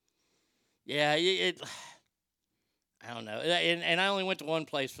 yeah, I don't know. And I only went to one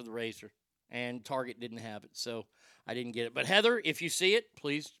place for the razor, and Target didn't have it, so I didn't get it. But Heather, if you see it,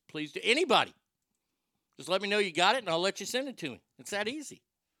 please do. Anybody, just let me know you got it, and I'll let you send it to me. It's that easy.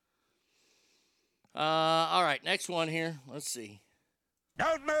 All right, next one here. Let's see.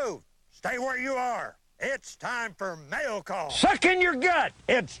 Don't move. Stay where you are. It's time for mail call. Suck in your gut.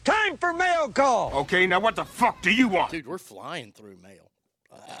 It's time for mail call. Okay, now what the fuck do you want? Dude, we're flying through mail.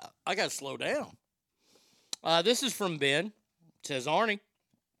 I got to slow down. This is from Ben. It says, Arnie,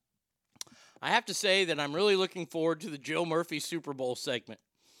 I have to say that I'm really looking forward to the Joe Murphy Super Bowl segment.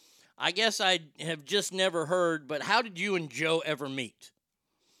 I guess I have just never heard, but how did you and Joe ever meet?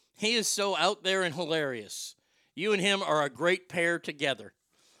 He is so out there and hilarious. You and him are a great pair together.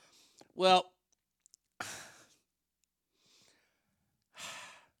 Well,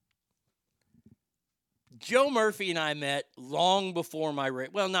 Joe Murphy and I met long before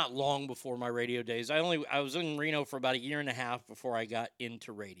not long before my radio days. I was in Reno for about 1.5 years before I got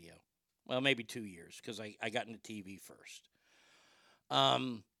into radio. Well, maybe 2 years, because I got into TV first.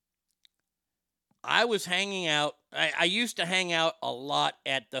 I was hanging out. I used to hang out a lot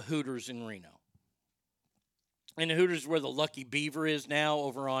at the Hooters in Reno. And the Hooters where the Lucky Beaver is now,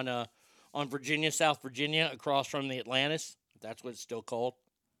 over on Virginia, South Virginia, across from the Atlantis. If that's what it's still called.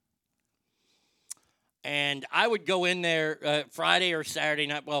 And I would go in there Friday or Saturday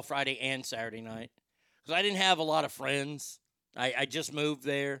night. Well, Friday and Saturday night. Because I didn't have a lot of friends. I just moved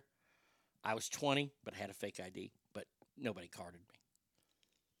there. I was 20, but I had a fake ID. But nobody carded me.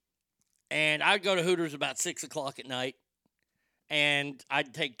 And I'd go to Hooters about 6 o'clock at night. And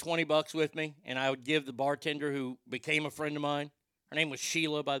I'd take $20 with me. And I would give the bartender, who became a friend of mine. Her name was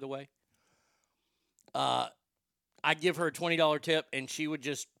Sheila, by the way. I'd give her a $20 tip. And she would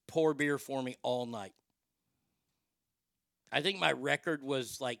just pour beer for me all night. I think my record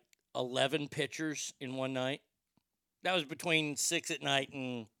was like 11 pitchers in one night. That was between 6 at night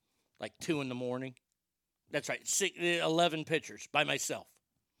and like 2 in the morning. That's right, 11 pitchers by myself.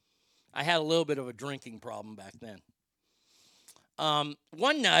 I had a little bit of a drinking problem back then.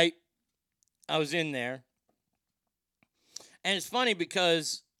 One night, I was in there. And it's funny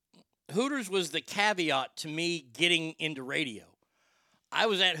because Hooters was the caveat to me getting into radio. I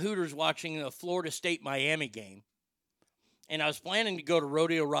was at Hooters watching the Florida State-Miami game. And I was planning to go to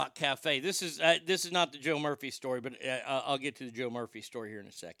Rodeo Rock Cafe. This is not the Joe Murphy story, but I'll get to the Joe Murphy story here in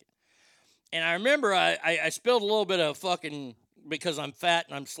a second. And I remember I spilled a little bit of fucking, because I'm fat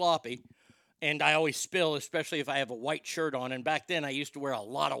and I'm sloppy, and I always spill, especially if I have a white shirt on. And back then I used to wear a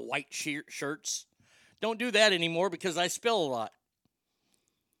lot of white shirts. Don't do that anymore because I spill a lot.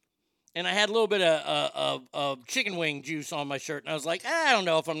 And I had a little bit of chicken wing juice on my shirt, and I was like, I don't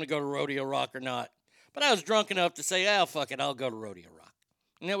know if I'm going to go to Rodeo Rock or not. But I was drunk enough to say, fuck it, I'll go to Rodeo Rock.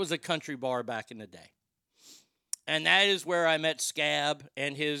 And it was a country bar back in the day. And that is where I met Scab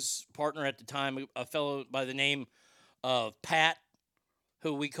and his partner at the time, a fellow by the name of Pat,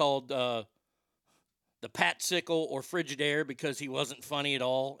 who we called the Pat Sickle or Frigidaire because he wasn't funny at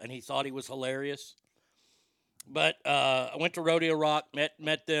all and he thought he was hilarious. But I went to Rodeo Rock,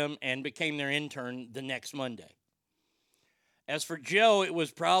 met them, and became their intern the next Monday. As for Joe, it was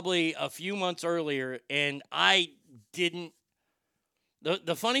probably a few months earlier, and I didn't.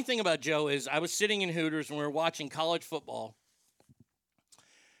 The funny thing about Joe is I was sitting in Hooters and we were watching college football.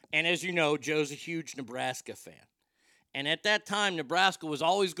 And as you know, Joe's a huge Nebraska fan. And at that time, Nebraska was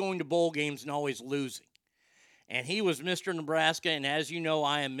always going to bowl games and always losing. And he was Mr. Nebraska, and as you know,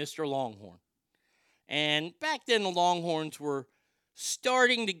 I am Mr. Longhorn. And back then, the Longhorns were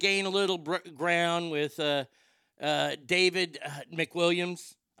starting to gain a little ground with David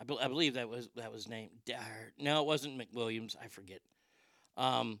McWilliams. I believe that was his name. No, it wasn't McWilliams. I forget.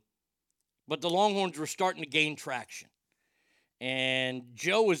 But the Longhorns were starting to gain traction. And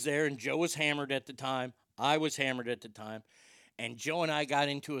Joe was there, and Joe was hammered at the time. I was hammered at the time. And Joe and I got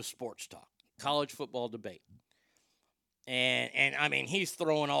into a sports talk, college football debate. And I mean, he's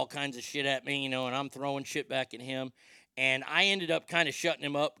throwing all kinds of shit at me, and I'm throwing shit back at him. And I ended up kind of shutting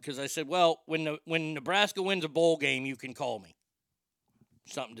him up because I said, well, when Nebraska wins a bowl game, you can call me.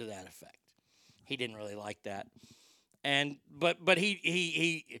 something to that effect. He didn't really like that. And but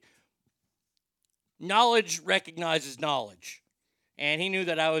he knowledge recognizes knowledge. And he knew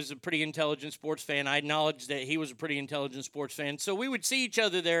that I was a pretty intelligent sports fan. I acknowledged that he was a pretty intelligent sports fan. So we would see each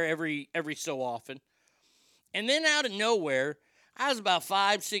other there every so often. And then out of nowhere, I was about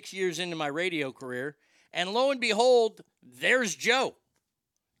 5-6 years into my radio career. And lo and behold, there's Joe.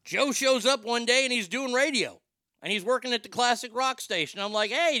 Joe shows up one day and he's doing radio. And he's working at the classic rock station. I'm like,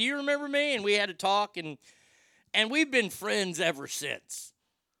 hey, do you remember me? And we had a talk. And we've been friends ever since.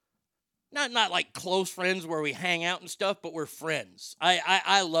 Not like close friends where we hang out and stuff, but we're friends.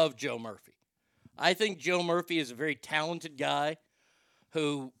 I love Joe Murphy. I think Joe Murphy is a very talented guy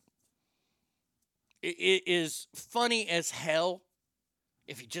who is funny as hell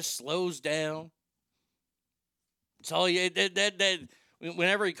if he just slows down. It's all you that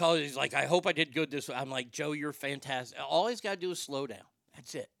whenever he calls, he's like, I hope I did good this way. I'm like, Joe, you're fantastic. All he's got to do is slow down.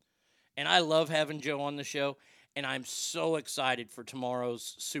 That's it. And I love having Joe on the show. And I'm so excited for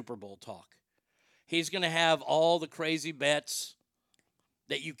tomorrow's Super Bowl talk. He's going to have all the crazy bets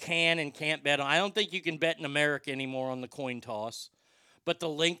that you can and can't bet on. I don't think you can bet in America anymore on the coin toss. But the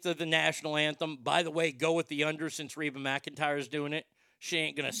length of the national anthem, by the way, go with the under since Reba McEntire is doing it. She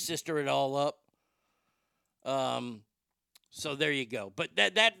ain't going to sister it all up. So there you go. But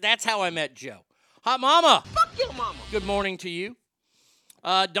that's how I met Joe. Hot Mama. Fuck your mama. Good morning to you.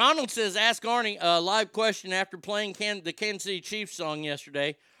 Donald says, ask Arnie a live question after playing the Kansas City Chiefs song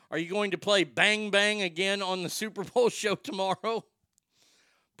yesterday. Are you going to play Bang Bang again on the Super Bowl show tomorrow?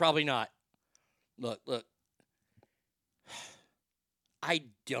 Probably not. Look. I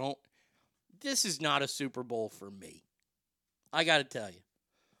don't. This is not a Super Bowl for me. I got to tell you.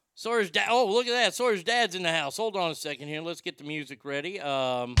 Sawyer's dad. Oh, look at that. Sawyer's dad's in the house. Hold on a second here. Let's get the music ready.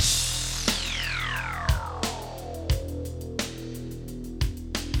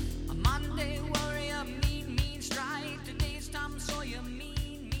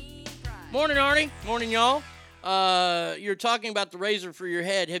 Morning, Arnie. Morning, y'all. You're talking about the razor for your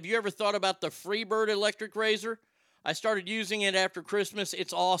head. Have you ever thought about the Freebird electric razor? I started using it after Christmas.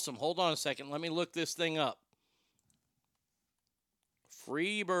 It's awesome. Hold on a second. Let me look this thing up.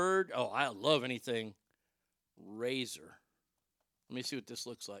 Freebird. Oh, I love anything razor. Let me see what this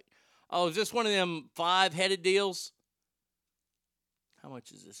looks like. Oh, is this one of them 5-headed deals? How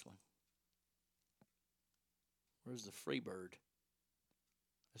much is this one? Where's the Freebird?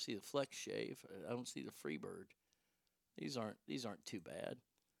 I see the Flex Shave. I don't see the Freebird. These aren't too bad.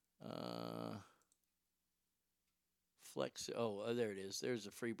 Flex. Oh, there it is. There's a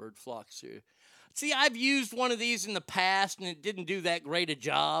Freebird Flex. See, I've used one of these in the past, and it didn't do that great a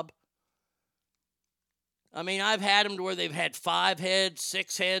job. I mean, I've had them to where they've had 5 heads,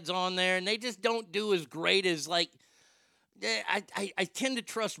 6 heads on there, and they just don't do as great as, like, I tend to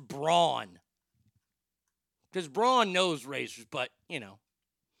trust Braun. Because Braun knows razors, but, you know.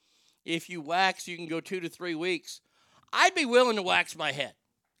 If you wax, you can go 2 to 3 weeks. I'd be willing to wax my head.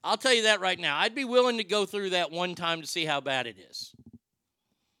 I'll tell you that right now. I'd be willing to go through that one time to see how bad it is.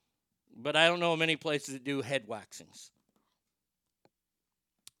 But I don't know many places that do head waxings.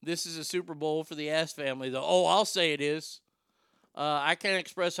 This is a Super Bowl for the Ass family, though. Oh, I'll say it is. I can't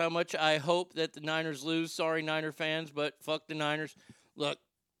express how much I hope that the Niners lose. Sorry, Niner fans, but fuck the Niners. Look,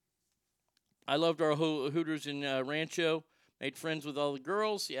 I loved our Hooters in Rancho. Made friends with all the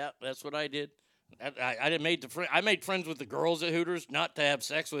girls. Yeah, that's what I did. I made friends with the girls at Hooters, not to have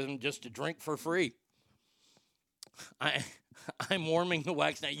sex with them, just to drink for free. I'm warming the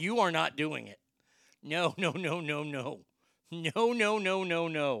wax now. You are not doing it. No. No.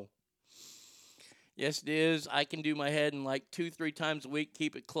 Yes, it is. I can do my head in like 2-3 times a week.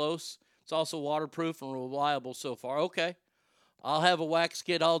 Keep it close. It's also waterproof and reliable so far. Okay. I'll have a wax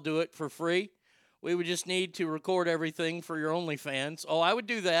kit. I'll do it for free. We would just need to record everything for your OnlyFans. Oh, I would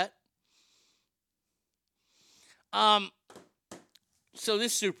do that. So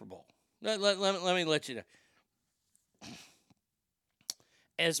this Super Bowl, let me let you know.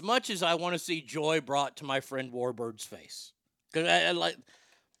 As much as I want to see joy brought to my friend Warbird's face, because I like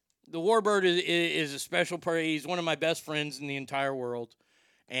the Warbird is a special person. He's one of my best friends in the entire world,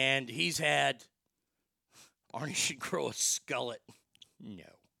 and he's had. Arnie should grow a skullet. No.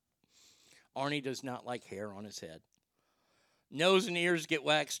 Arnie does not like hair on his head. Nose and ears get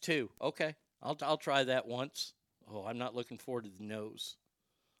waxed too. Okay, I'll try that once. Oh, I'm not looking forward to the nose.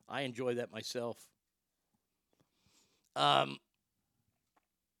 I enjoy that myself. As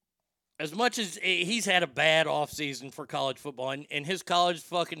much as he's had a bad offseason for college football, and his college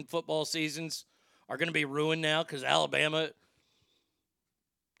fucking football seasons are going to be ruined now because Alabama's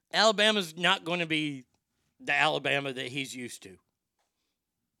not going to be the Alabama that he's used to.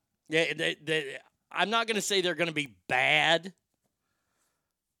 I'm not going to say they're going to be bad,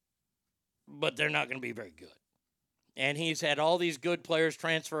 but they're not going to be very good. And he's had all these good players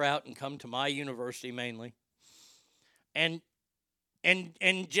transfer out and come to my university mainly. And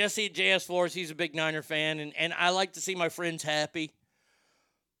Jesse at JS Flores, he's a big Niner fan, and I like to see my friends happy.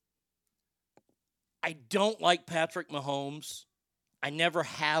 I don't like Patrick Mahomes. I never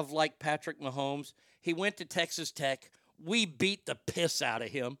have liked Patrick Mahomes. He went to Texas Tech. We beat the piss out of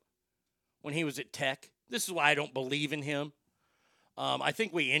him when he was at Tech. This is why I don't believe in him. I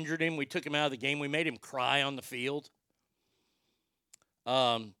think we injured him. We took him out of the game. We made him cry on the field.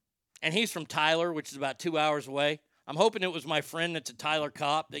 And he's from Tyler, which is about 2 hours away. I'm hoping it was my friend that's a Tyler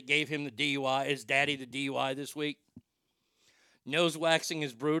cop that gave him the DUI, his daddy the DUI this week. Nose waxing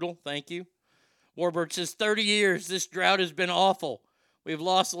is brutal. Thank you. Warbird says, 30 years. This drought has been awful. We've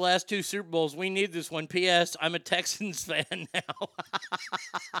lost the last 2 Super Bowls. We need this one. P.S. I'm a Texans fan now.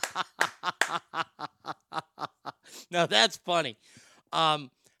 Now, that's funny.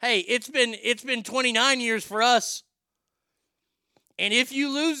 Hey, it's been 29 years for us. And if you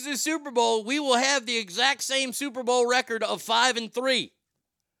lose this Super Bowl, we will have the exact same Super Bowl record of 5-3.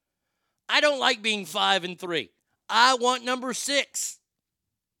 I don't like being 5-3. I want number 6.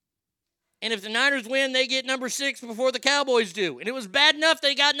 And if the Niners win, they get number 6 before the Cowboys do. And it was bad enough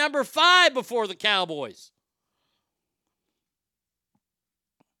they got number 5 before the Cowboys.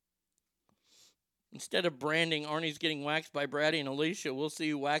 Instead of branding, Arnie's getting waxed by Brady and Alicia. We'll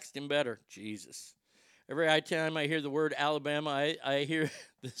see who waxed him better. Jesus. Every time I hear the word Alabama, I hear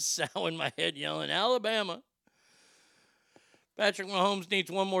the sound in my head yelling, Alabama. Patrick Mahomes needs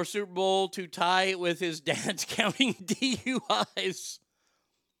one more Super Bowl to tie it with his dad's counting DUIs.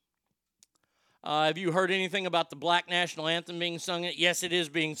 Have you heard anything about the Black National Anthem being sung? Yes, it is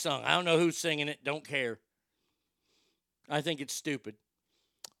being sung. I don't know who's singing it. Don't care. I think it's stupid.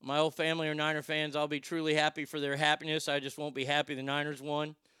 My whole family are Niner fans. I'll be truly happy for their happiness. I just won't be happy the Niners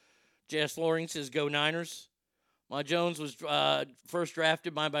won. J.S. Loring says, go Niners. Ma Jones was first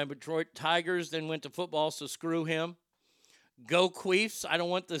drafted by my Detroit Tigers, then went to football, so screw him. Go Queefs. I don't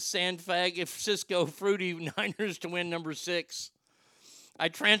want the San Francisco Fruity Niners to win number 6. I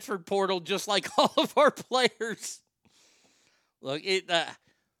transferred portal just like all of our players. Look, it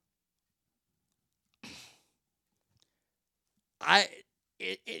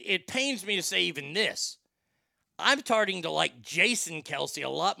pains me to say even this. I'm starting to like Jason Kelce a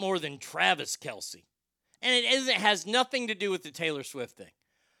lot more than Travis Kelce. And it has nothing to do with the Taylor Swift thing.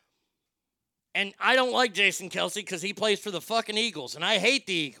 And I don't like Jason Kelce because he plays for the fucking Eagles. And I hate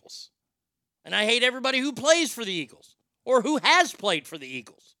the Eagles. And I hate everybody who plays for the Eagles. Or who has played for the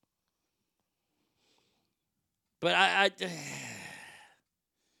Eagles. But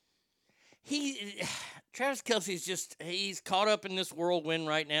Travis Kelce's he's caught up in this whirlwind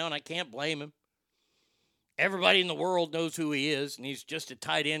right now, and I can't blame him. Everybody in the world knows who he is, and he's just a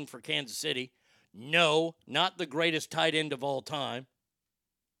tight end for Kansas City. No, not the greatest tight end of all time.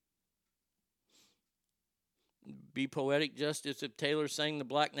 Be poetic justice if Taylor sang the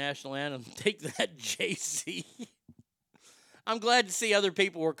Black National Anthem. Take that, Jay-Z. I'm glad to see other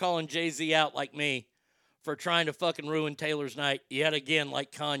people were calling Jay-Z out like me for trying to fucking ruin Taylor's night yet again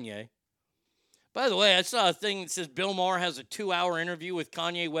like Kanye. By the way, I saw a thing that says Bill Maher has a 2-hour interview with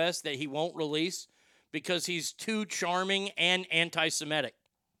Kanye West that he won't release because he's too charming and anti-Semitic.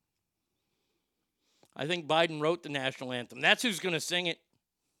 I think Biden wrote the national anthem. That's who's going to sing it.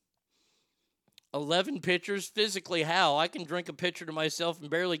 11 pitchers. Physically how? I can drink a pitcher to myself and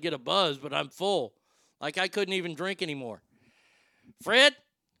barely get a buzz, but I'm full. Like I couldn't even drink anymore. Fred,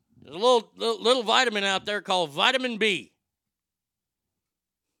 there's a little vitamin out there called vitamin B.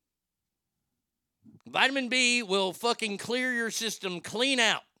 Vitamin B will fucking clear your system clean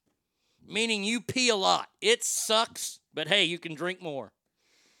out, meaning you pee a lot. It sucks, but hey, you can drink more.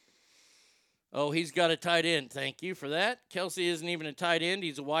 Oh, he's got a tight end. Thank you for that. Kelce isn't even a tight end.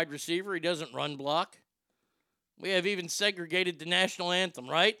 He's a wide receiver. He doesn't run block. We have even segregated the national anthem,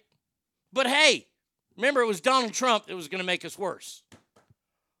 right? But hey, remember it was Donald Trump that was going to make us worse.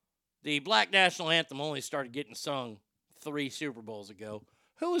 The Black National Anthem only started getting sung 3 Super Bowls ago.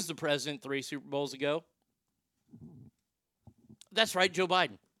 Who was the president 3 Super Bowls ago? That's right, Joe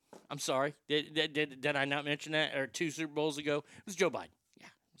Biden. I'm sorry. Did I not mention that? Or 2 Super Bowls ago? It was Joe Biden. Yeah,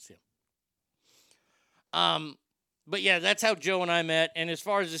 it was him. But yeah, that's how Joe and I met. And as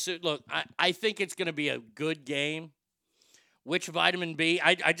far as this, look, I think it's going to be a good game. Which vitamin B?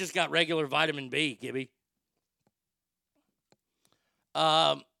 I just got regular vitamin B, Gibby.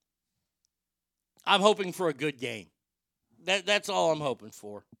 I'm hoping for a good game. That's all I'm hoping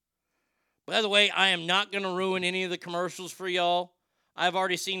for. By the way, I am not going to ruin any of the commercials for y'all. I've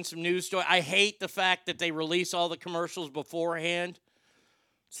already seen some news story. I hate the fact that they release all the commercials beforehand.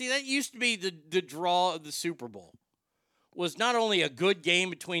 See, that used to be the draw of the Super Bowl. Was not only a good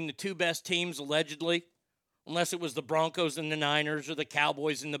game between the two best teams, allegedly, unless it was the Broncos and the Niners or the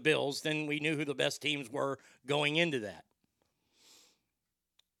Cowboys and the Bills, then we knew who the best teams were going into that.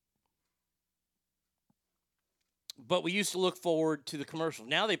 But we used to look forward to the commercials.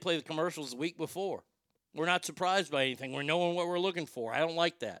 Now they play the commercials the week before. We're not surprised by anything. We're knowing what we're looking for. I don't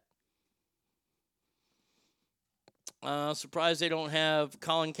like that. Surprised they don't have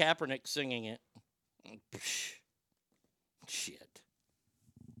Colin Kaepernick singing it. Shit.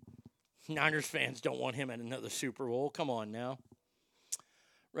 Niners fans don't want him at another Super Bowl. Come on now.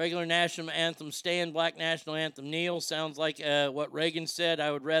 Regular national anthem stand, black national anthem kneel. Sounds like what Reagan said.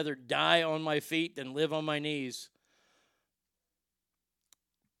 I would rather die on my feet than live on my knees.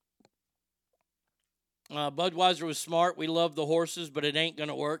 Budweiser was smart. We love the horses, but it ain't going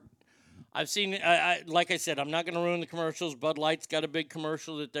to work. I've seen, like I said, I'm not going to ruin the commercials. Bud Light's got a big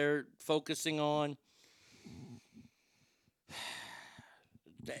commercial that they're focusing on.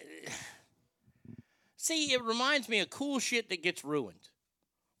 See, it reminds me of cool shit that gets ruined.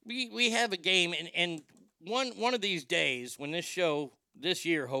 We have a game, and one of these days, when this show, this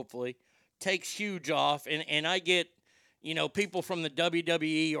year hopefully, takes huge off, and I get, people from the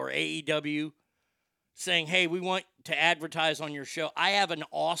WWE or AEW saying, hey, we want to advertise on your show. I have an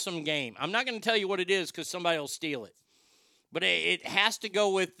awesome game. I'm not going to tell you what it is because somebody will steal it. But it has to go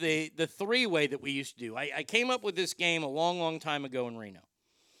with the three-way that we used to do. I came up with this game a long, long time ago in Reno.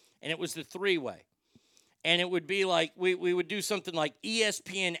 And it was the three-way. And it would be like, we would do something like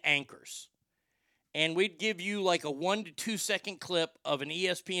ESPN anchors. And we'd give you like a 1 to 2 second clip of an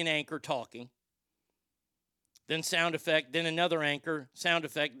ESPN anchor talking. Then sound effect, then another anchor, sound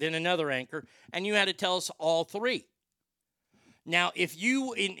effect, then another anchor, and you had to tell us all three. Now, if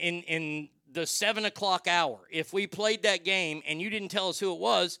you, in the 7 o'clock hour, if we played that game and you didn't tell us who it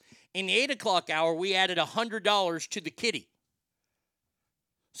was, in the 8 o'clock hour, we added $100 to the kitty.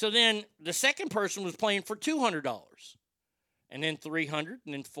 So then the second person was playing for $200, and then $300,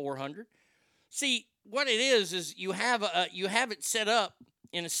 and then $400. See, what it is you have it set up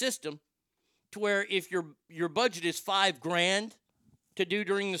in a system to where if your budget is $5,000 to do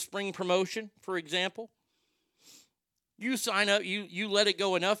during the spring promotion, for example, you sign up, you let it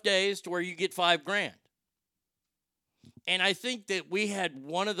go enough days to where you get $5,000. And I think that we had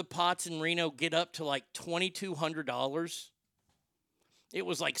one of the pots in Reno get up to like $2,200. It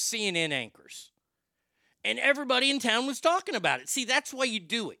was like CNN anchors. And everybody in town was talking about it. See, that's why you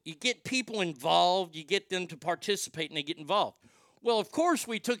do it. You get people involved, you get them to participate, and they get involved. Well, of course,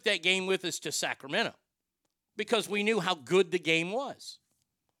 we took that game with us to Sacramento because we knew how good the game was.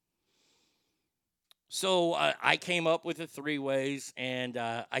 So I came up with the three ways, and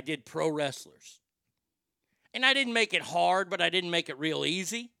I did pro wrestlers. And I didn't make it hard, but I didn't make it real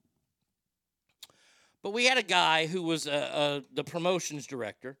easy. But we had a guy who was the promotions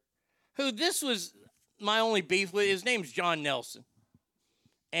director, who this was my only beef with. His name's John Nelson.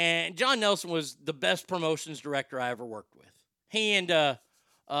 And John Nelson was the best promotions director I ever worked with. He and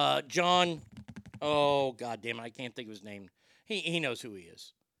John, oh, God damn it, I can't think of his name. He knows who he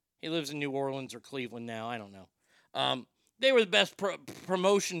is. He lives in New Orleans or Cleveland now, I don't know. They were the best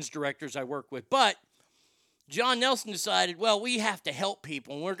promotions directors I worked with. But John Nelson decided, well, we have to help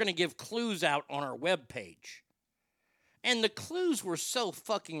people, and we're going to give clues out on our webpage. And the clues were so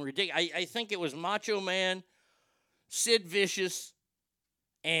fucking ridiculous. I think it was Macho Man, Sid Vicious,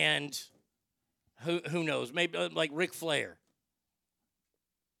 and who knows, maybe like Ric Flair.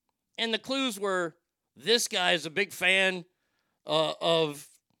 And the clues were, this guy is a big fan of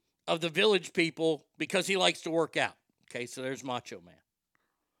the Village People because he likes to work out. Okay, so there's Macho Man.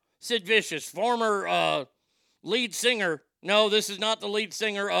 Sid Vicious, former lead singer. No, this is not the lead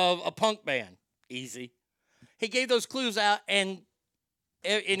singer of a punk band. Easy. He gave those clues out, and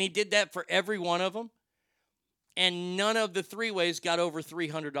he did that for every one of them. And none of the three ways got over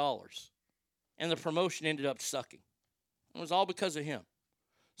 $300. And the promotion ended up sucking. It was all because of him.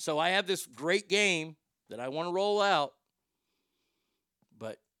 So I have this great game that I want to roll out.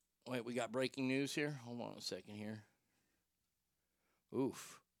 But, wait, we got breaking news here? Hold on a second here.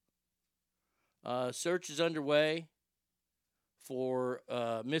 Oof. Search is underway for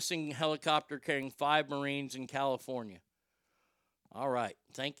missing helicopter carrying 5 Marines in California. All right.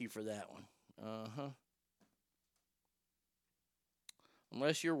 Thank you for that one. Uh-huh.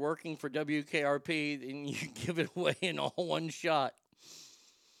 Unless you're working for WKRP, then you give it away in all one shot.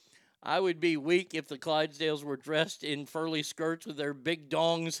 I would be weak if the Clydesdales were dressed in furry skirts with their big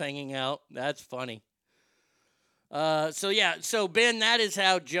dongs hanging out. That's funny. So Ben, that is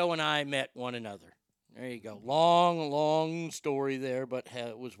how Joe and I met one another. There you go. Long story there, but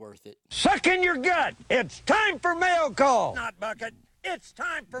it was worth it. Suck in your gut. It's time for mail call. Not bucket. It's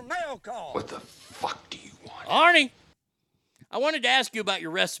time for mail call. What the fuck do you want? Arnie, I wanted to ask you about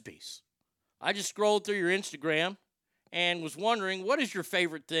your recipes. I just scrolled through your Instagram and was wondering, what is your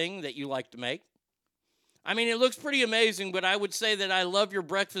favorite thing that you like to make? I mean, it looks pretty amazing, but I would say that I love your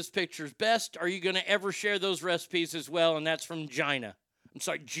breakfast pictures best. Are you going to ever share those recipes as well? And that's from Gina.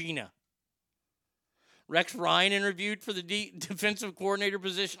 Rex Ryan interviewed for the defensive coordinator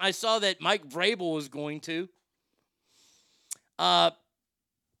position. I saw that Mike Vrabel was going to.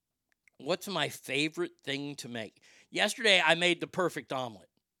 What's my favorite thing to make? Yesterday, I made the perfect omelet.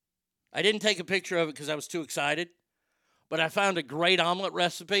 I didn't take a picture of it because I was too excited, but I found a great omelet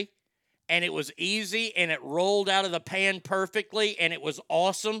recipe, and it was easy, and it rolled out of the pan perfectly, and it was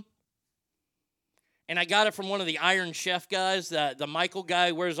awesome. And I got it from one of the Iron Chef guys, the Michael guy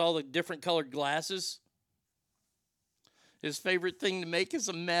who wears all the different colored glasses. His favorite thing to make is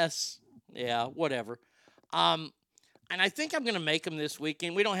a mess. Yeah, whatever. And I think I'm going to make them this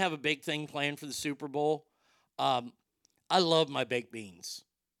weekend. We don't have a big thing planned for the Super Bowl. I love my baked beans.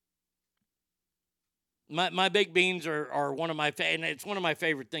 My baked beans are one of my and it's one of my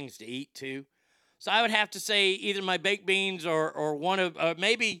favorite things to eat too. So I would have to say either my baked beans or one of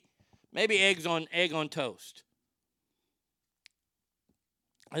maybe egg on toast.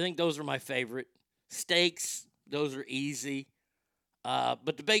 I think those are my favorite. Steaks, those are easy.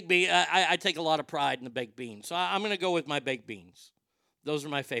 But the baked bean, I take a lot of pride in the baked beans. So I'm going to go with my baked beans. Those are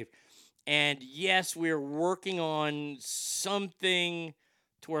my favorite. And yes, we're working on something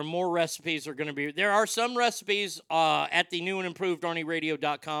to where more recipes are going to be. There are some recipes at the new and improved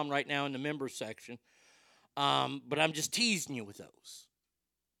ArnieRadio.com right now in the members section. But I'm just teasing you with those.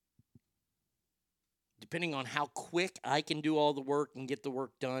 Depending on how quick I can do all the work and get the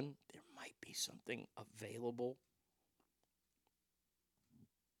work done, there might be something available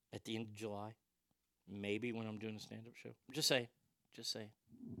at the end of July. Maybe when I'm doing a stand-up show. Just saying.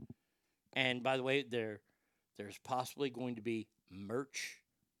 And by the way, there's possibly going to be merch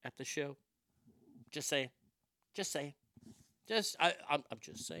at the show. Just saying. I'm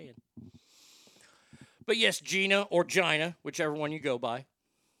just saying. But yes, Gina or Gina, whichever one you go by.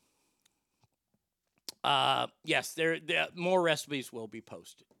 Yes, there more recipes will be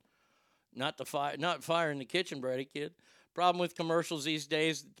posted. Not fire in the kitchen, Brady kid. Problem with commercials these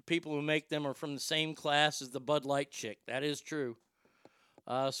days, the people who make them are from the same class as the Bud Light chick. That is true.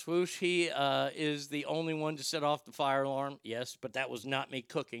 Swoosh, he is the only one to set off the fire alarm. Yes, but that was not me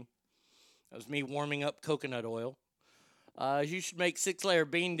cooking. That was me warming up coconut oil. You should make 6-layer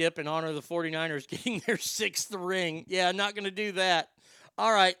bean dip in honor of the 49ers getting their 6th ring. Yeah, I'm not going to do that.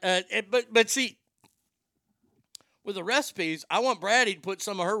 All right, but see, with the recipes, I want Braddy to put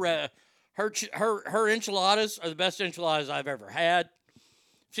some of her enchiladas are the best enchiladas I've ever had.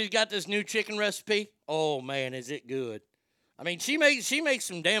 She's got this new chicken recipe. Oh man, is it good? I mean, she makes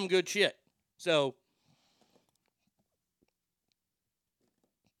some damn good shit. So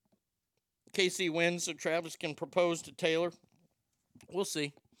KC wins, so Travis can propose to Taylor. We'll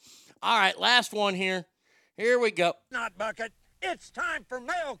see. All right, last one here. Here we go. Not bucket. It's time for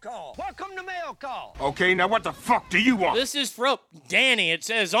mail call. Welcome to mail call. Okay, now what the fuck do you want? This is from Danny. It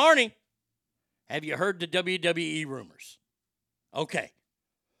says, Arnie, have you heard the WWE rumors? Okay.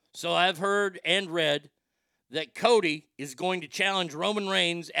 So I've heard and read that Cody is going to challenge Roman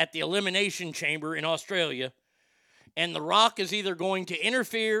Reigns at the Elimination Chamber in Australia, and The Rock is either going to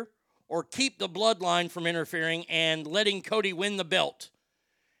interfere or keep the bloodline from interfering and letting Cody win the belt.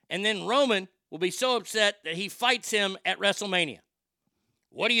 And then Roman will be so upset that he fights him at WrestleMania.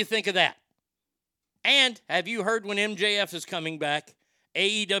 What do you think of that? And have you heard when MJF is coming back,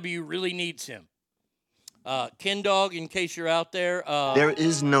 AEW really needs him? Ken Dog, in case you're out there. There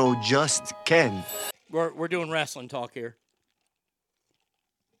is no just Ken. We're doing wrestling talk here.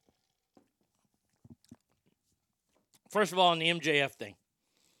 First of all, on the MJF thing.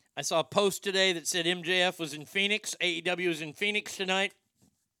 I saw a post today that said MJF was in Phoenix. AEW is in Phoenix tonight.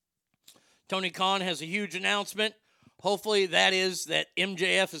 Tony Khan has a huge announcement. Hopefully that is that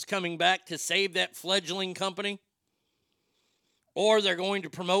MJF is coming back to save that fledgling company. Or they're going to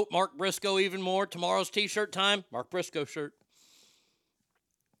promote Mark Briscoe even more. Tomorrow's T-shirt time, Mark Briscoe shirt.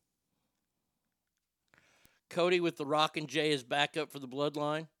 Cody with The Rock and Jay is back up for the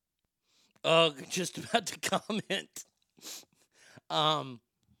bloodline. Just about to comment.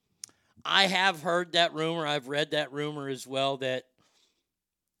 I have heard that rumor. I've read that rumor as well that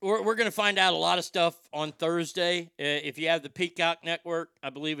we're going to find out a lot of stuff on Thursday. If you have the Peacock Network, I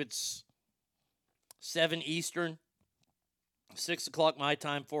believe it's 7 Eastern, 6 o'clock my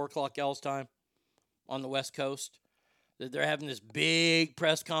time, 4 o'clock y'all's time on the West Coast. They're having this big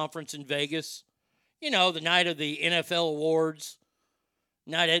press conference in Vegas. You know, the night of the NFL awards,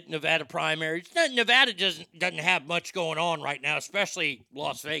 night at Nevada primaries. Nevada doesn't have much going on right now, especially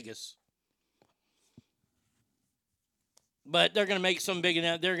Las Vegas. But they're going to make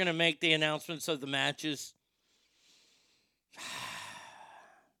they're going to make the announcements of the matches.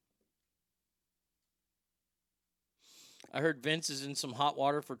 I heard Vince is in some hot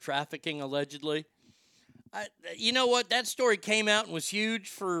water for trafficking, allegedly. You know what? That story came out and was huge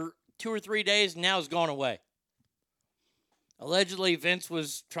for 2 or 3 days, and now it's gone away. Allegedly, Vince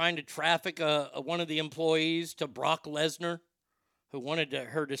was trying to traffic one of the employees to Brock Lesnar, who wanted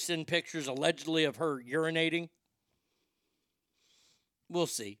her to send pictures, allegedly, of her urinating. We'll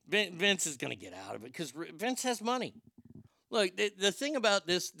see. Vince is going to get out of it because Vince has money. Look, the thing about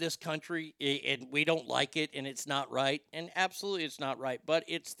this country, and we don't like it, and it's not right, and absolutely it's not right, but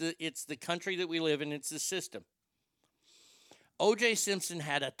it's the country that we live in. It's the system. O.J. Simpson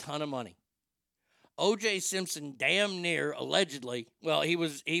had a ton of money. O.J. Simpson damn near, allegedly, well, he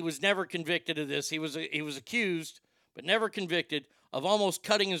was never convicted of this. He was accused, but never convicted, of almost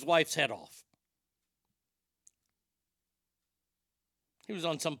cutting his wife's head off. He was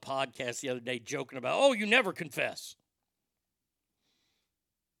on some podcast the other day joking about, oh, you never confess.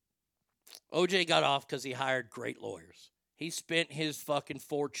 OJ got off because he hired great lawyers. He spent his fucking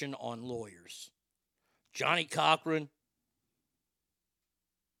fortune on lawyers. Johnny Cochran,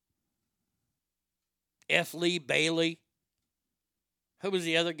 F. Lee Bailey. Who was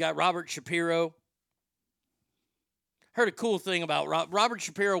the other guy? Robert Shapiro. Heard a cool thing about Robert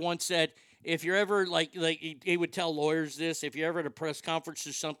Shapiro once said, if you're ever, like he would tell lawyers this, if you're ever at a press conference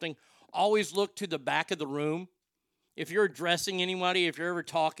or something, always look to the back of the room. If you're addressing anybody, if you're ever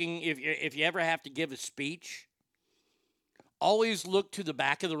talking, if you ever have to give a speech, always look to the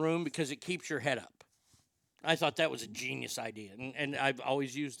back of the room because it keeps your head up. I thought that was a genius idea, and I've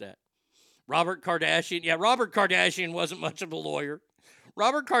always used that. Robert Kardashian, Robert Kardashian wasn't much of a lawyer.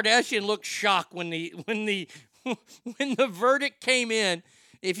 Robert Kardashian looked shocked when the verdict came in.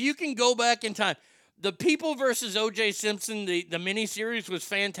 If you can go back in time, the People versus O.J. Simpson, the miniseries was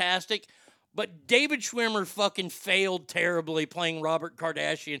fantastic. But David Schwimmer fucking failed terribly playing Robert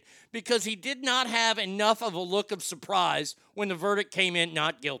Kardashian because he did not have enough of a look of surprise when the verdict came in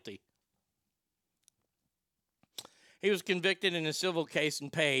not guilty. He was convicted in a civil case and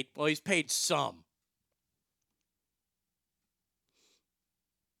paid. Well, he's paid some.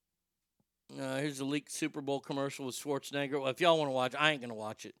 Here's a leaked Super Bowl commercial with Schwarzenegger. Well, if y'all want to watch, I ain't going to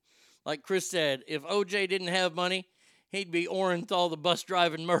watch it. Like Chris said, if OJ didn't have money, he'd be Orenthal, the bus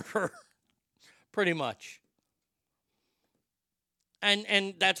driving murderer. Pretty much.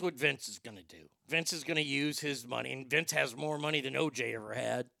 And that's what Vince is going to do. Vince is going to use his money, and Vince has more money than OJ ever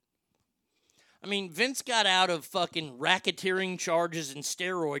had. I mean, Vince got out of fucking racketeering charges and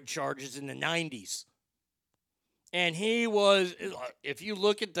steroid charges in the 90s. And he was, if you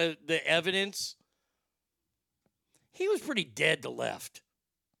look at the evidence, he was pretty dead to left.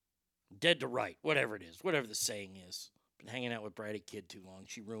 Dead to right, whatever it is, whatever the saying is. Been hanging out with Brady Kid too long.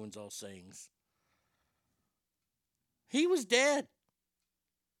 She ruins all sayings. He was dead.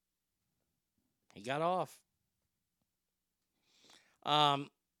 He got off.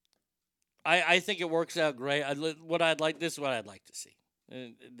 I think it works out great. This is what I'd like to see.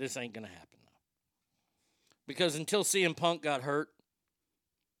 This ain't going to happen, though. Because until CM Punk got hurt,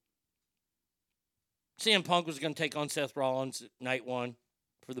 CM Punk was going to take on Seth Rollins night one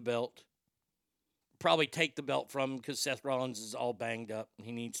for the belt. Probably take the belt from him because Seth Rollins is all banged up and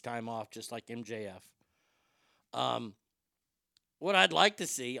he needs time off just like MJF. What I'd like to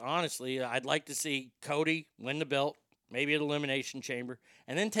see, honestly, I'd like to see Cody win the belt, maybe at Elimination Chamber,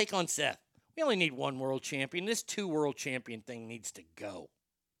 and then take on Seth. We only need one world champion. This 2 world champion thing needs to go.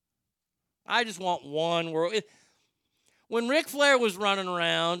 I just want one world. When Ric Flair was running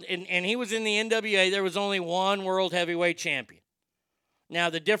around and he was in the NWA, there was only one world heavyweight champion.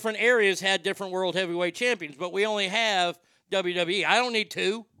 Now, the different areas had different world heavyweight champions, but we only have WWE. I don't need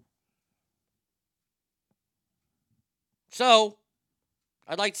 2. So,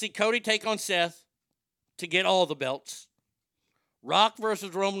 I'd like to see Cody take on Seth to get all the belts. Rock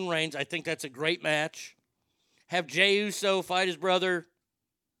versus Roman Reigns. I think that's a great match. Have Jey Uso fight his brother.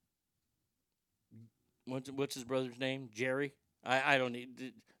 What's his brother's name? Jerry? I don't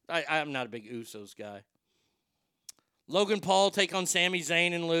need... I'm not a big Usos guy. Logan Paul take on Sami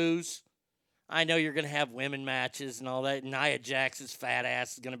Zayn and lose. I know you're going to have women matches and all that. Nia Jax's fat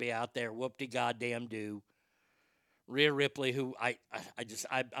ass is going to be out there. Whoop-de-goddamn-do. Rhea Ripley, who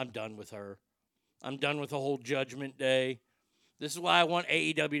I'm done with her. I'm done with the whole Judgment Day. This is why I want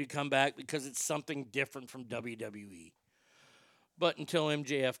AEW to come back, because it's something different from WWE. But until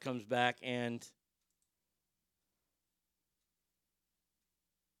MJF comes back and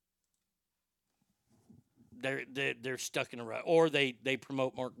they're stuck in a rut, or they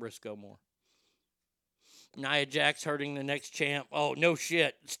promote Mark Briscoe more. Nia Jax hurting the next champ. Oh, no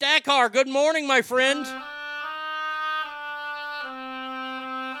shit. Stackar, good morning, my friend.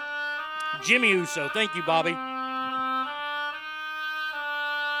 Jimmy Uso. Thank you, Bobby.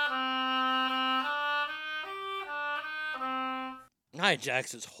 Nia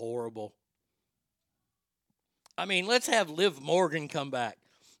Jax is horrible. I mean, let's have Liv Morgan come back.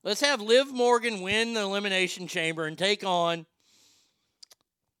 Let's have Liv Morgan win the Elimination Chamber and take on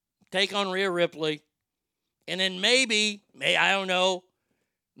Rhea Ripley. And then maybe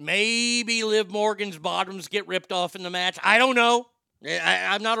Liv Morgan's bottoms get ripped off in the match. I don't know.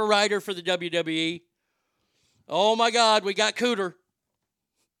 I'm not a writer for the WWE. Oh, my God, we got Cooter.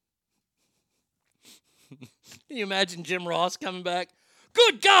 Can you imagine Jim Ross coming back?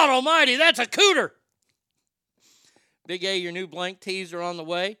 Good God almighty, that's a Cooter. Big A, your new blank tees are on the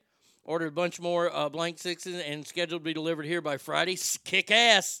way. Ordered a bunch more blank sixes and scheduled to be delivered here by Friday. Kick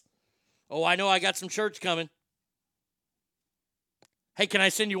ass. Oh, I know I got some shirts coming. Hey, can I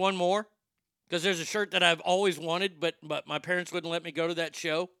send you one more? Because there's a shirt that I've always wanted, but my parents wouldn't let me go to that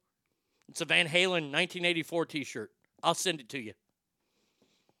show. It's a Van Halen 1984 t-shirt. I'll send it to you.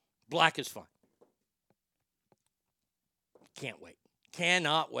 Black is fine. Can't wait.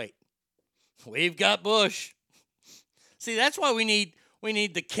 Cannot wait. We've got Bush. See, that's why we need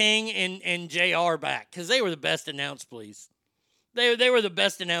the King and JR back, because they were the best announced, please. They were the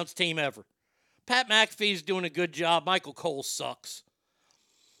best announced team ever. Pat McAfee's doing a good job. Michael Cole sucks.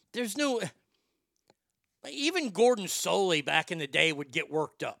 There's no... Even Gordon Soley back in the day would get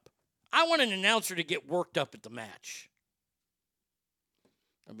worked up. I want an announcer to get worked up at the match.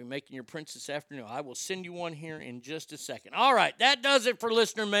 I'll be making your prints this afternoon. I will send you one here in just a second. All right, that does it for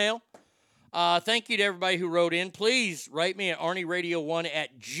listener mail. Thank you to everybody who wrote in. Please write me at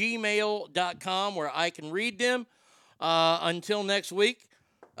ArnieRadio1@gmail.com where I can read them. Until next week,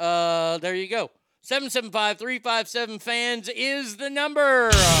 there you go. 775-357-FANS is the number.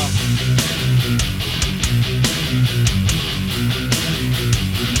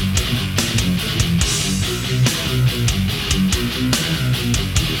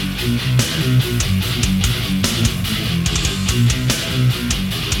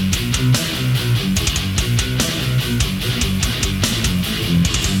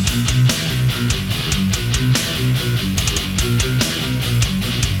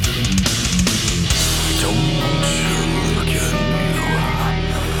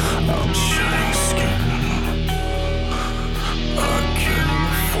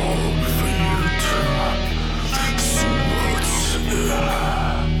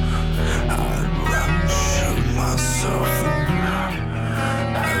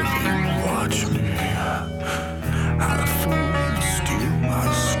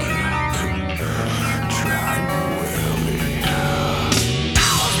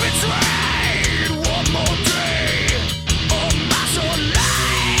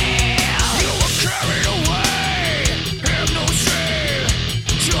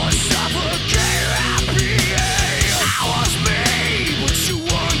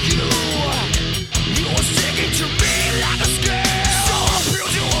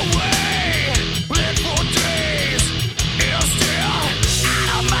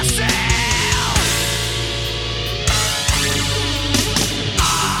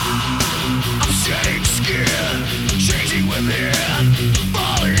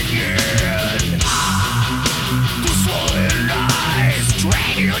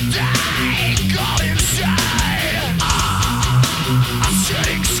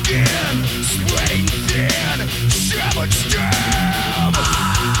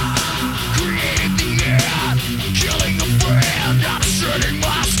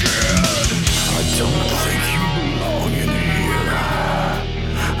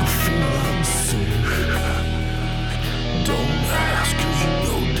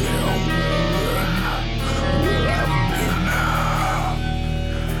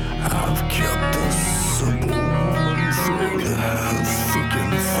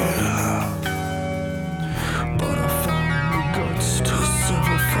 But I found the guts to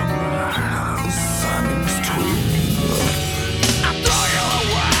sever.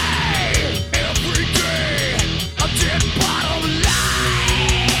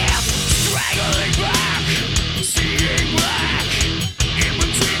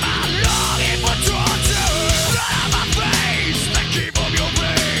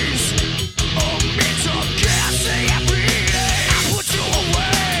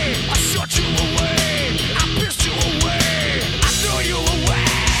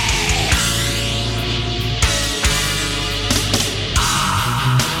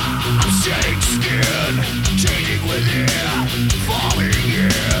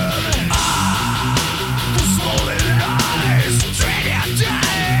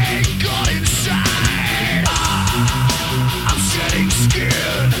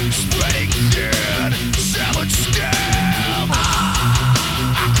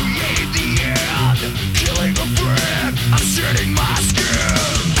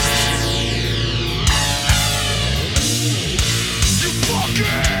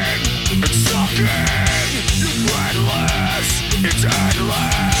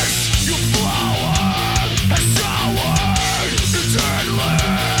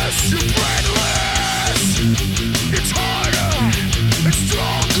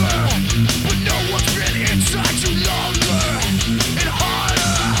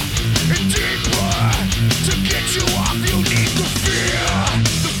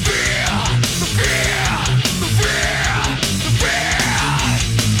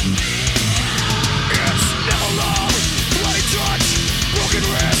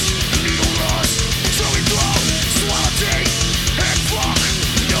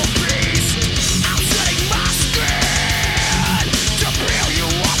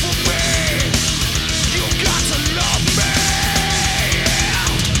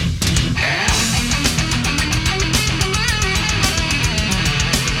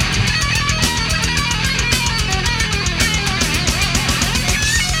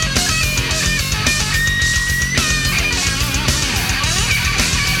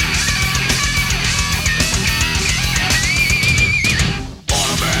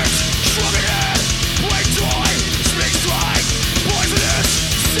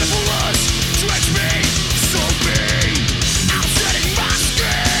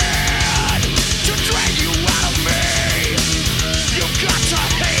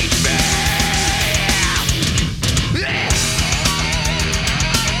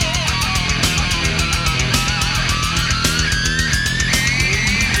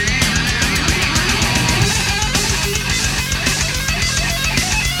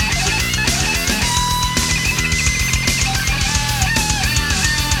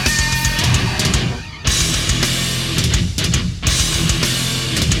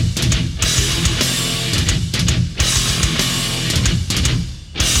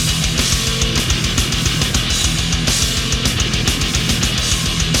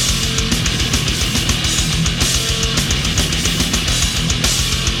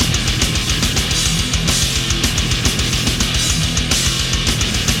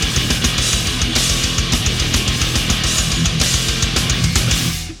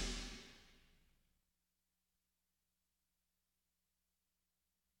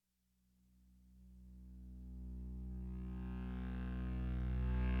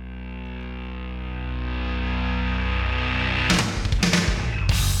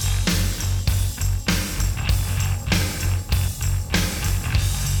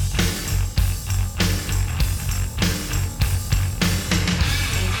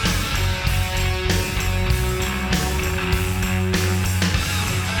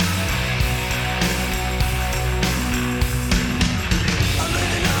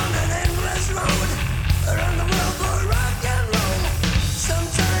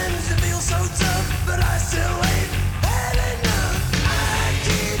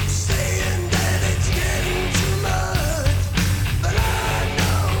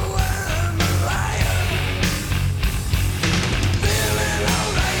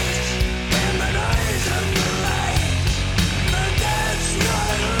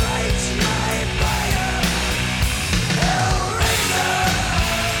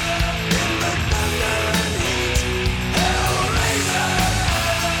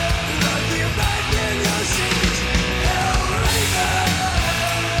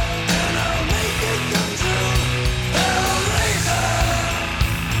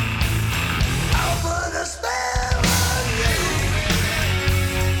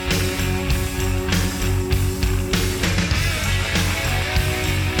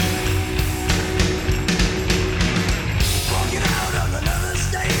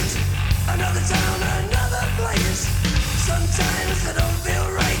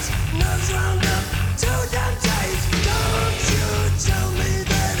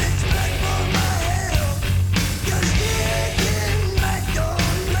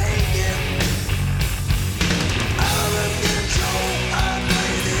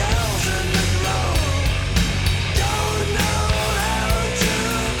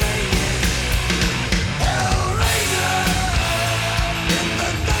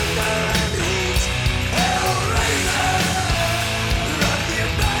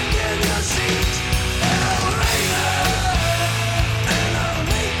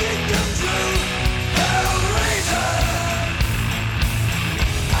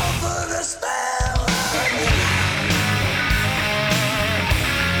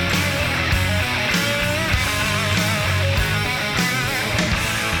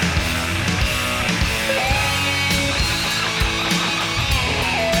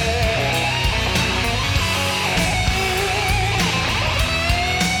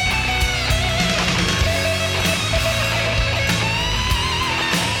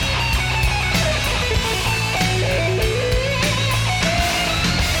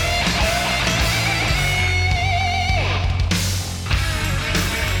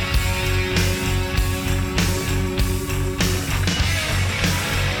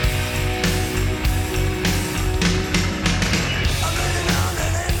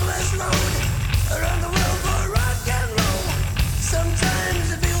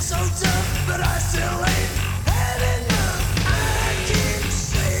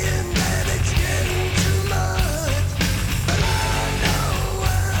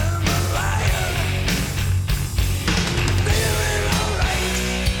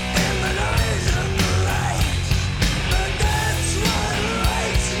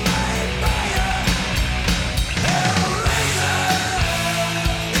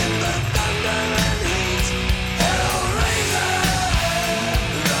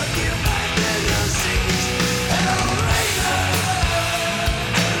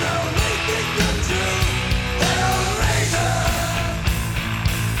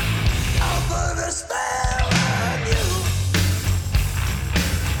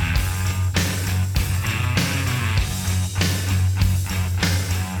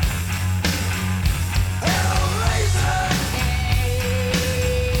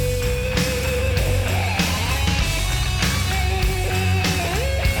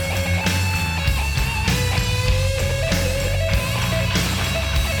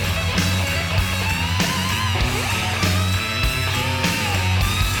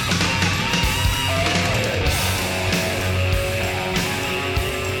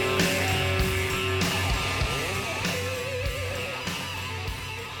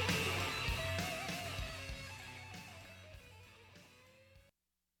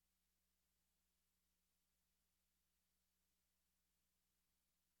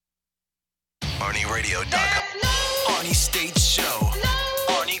 ArnieRadio.com. Arnie State Show.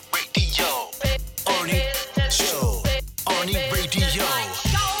 Arnie Radio. Arnie Show. Arnie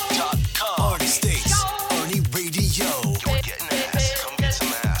Radio.com. Arnie States. Arnie Radio. You're getting ass. Come get some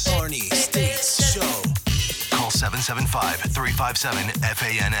ass. Arnie States Show. Call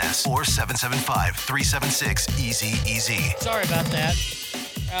 775-357-FANS or 775-376-EASY. Sorry about that.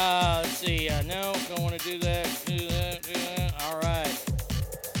 Let's see. No, don't want to do that. Do that. All right.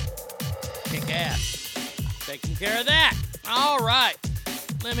 Kick ass. Taking care of that. All right.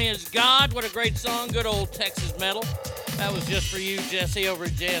 Lemmy is God. What a great song. Good old Texas metal. That was just for you, Jesse, over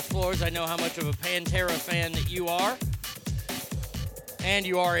at JS Floors. I know how much of a Pantera fan that you are. And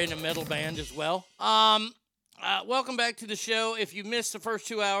you are in a metal band as well. Welcome back to the show. If you missed the first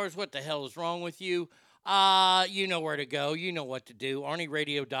 2 hours, what the hell is wrong with you? You know where to go. You know what to do.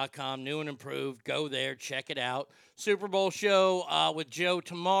 ArnieRadio.com, new and improved. Go there. Check it out. Super Bowl show with Joe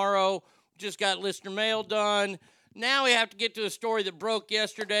tomorrow. Just got listener mail done. Now we have to get to a story that broke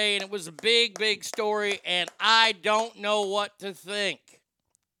yesterday, and it was a big, big story, and I don't know what to think.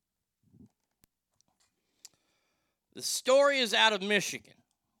 The story is out of Michigan.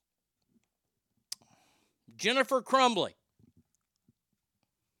 Jennifer Crumbly.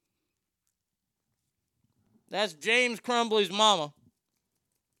 That's James Crumbly's mama,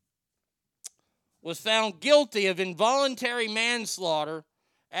 was found guilty of involuntary manslaughter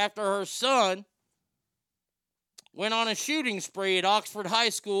after her son went on a shooting spree at Oxford High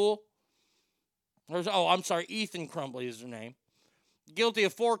School. Ethan Crumbly is her name. Guilty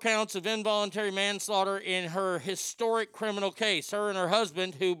of 4 counts of involuntary manslaughter in her historic criminal case. Her and her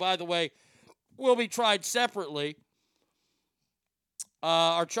husband, who, by the way, will be tried separately,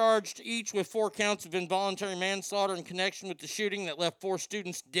 are charged each with 4 counts of involuntary manslaughter in connection with the shooting that left 4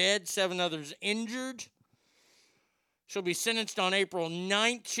 students dead, 7 others injured. She'll be sentenced on April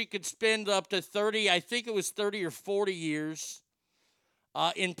 9th. She could spend up to 30 or 40 years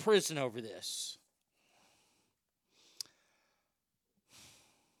in prison over this.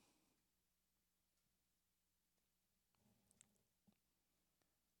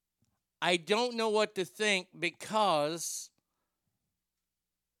 I don't know what to think because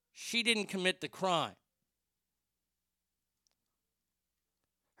she didn't commit the crime.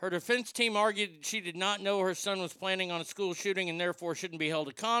 Her defense team argued that she did not know her son was planning on a school shooting and therefore shouldn't be held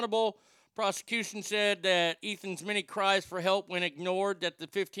accountable. Prosecution said that Ethan's many cries for help went ignored, that the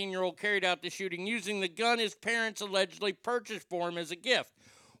 15-year-old carried out the shooting using the gun his parents allegedly purchased for him as a gift.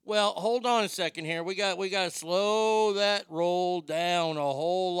 Well, hold on a second here. We got to slow that roll down a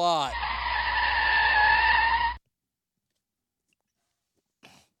whole lot.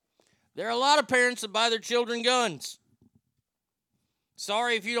 There are a lot of parents that buy their children guns.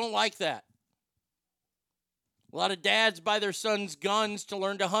 Sorry if you don't like that. A lot of dads buy their sons guns to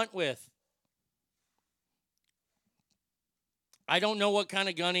learn to hunt with. I don't know what kind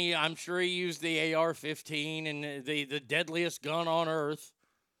of gun I'm sure he used the AR-15 and the deadliest gun on earth.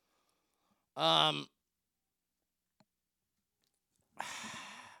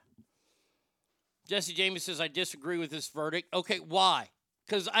 Jesse James says, I disagree with this verdict. Okay, why?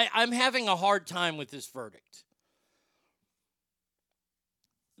 Because I'm having a hard time with this verdict.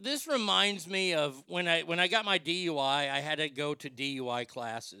 This reminds me of when I got my DUI, I had to go to DUI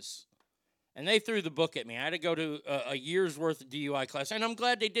classes. And they threw the book at me. I had to go to a year's worth of DUI class. And I'm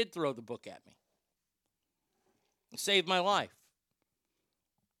glad they did throw the book at me. It saved my life.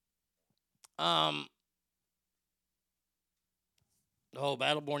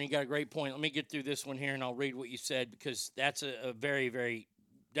 Battleborn, you got a great point. Let me get through this one here and I'll read what you said because that's a very, very,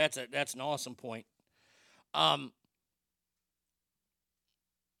 that's an awesome point.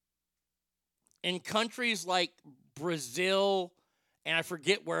 In countries like Brazil and I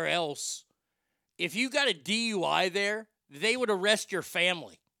forget where else, if you got a DUI there, they would arrest your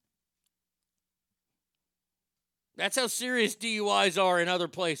family. That's how serious DUIs are in other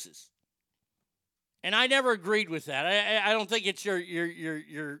places. And I never agreed with that. I don't think it's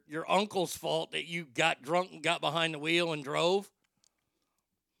your uncle's fault that you got drunk and got behind the wheel and drove.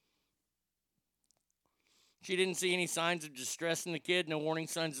 She didn't see any signs of distress in the kid, no warning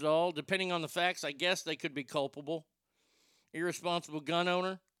signs at all. Depending on the facts, I guess they could be culpable. Irresponsible gun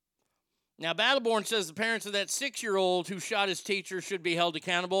owner. Now, Battleborn says the parents of that 6-year-old who shot his teacher should be held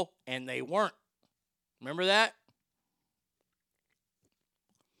accountable, and they weren't. Remember that?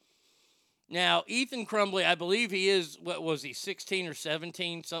 Now, Ethan Crumbly, I believe he is, 16 or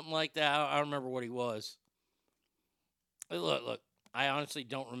 17, something like that. I don't remember what he was. Look, I honestly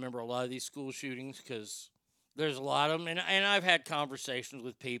don't remember a lot of these school shootings because there's a lot of them. And I've had conversations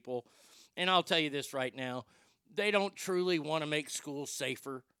with people, and I'll tell you this right now. They don't truly want to make schools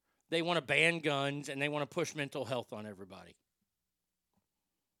safer. They want to ban guns, and they want to push mental health on everybody.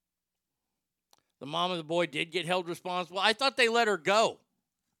 The mom of the boy did get held responsible. I thought they let her go.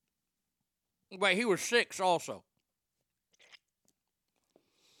 But he was 6 also.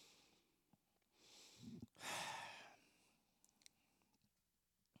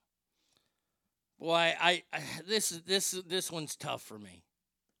 Boy, this one's tough for me.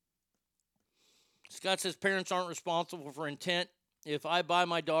 Scott says parents aren't responsible for intent. If I buy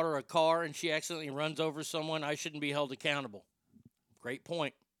my daughter a car and she accidentally runs over someone, I shouldn't be held accountable. Great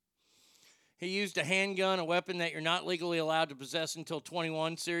point. He used a handgun, a weapon that you're not legally allowed to possess until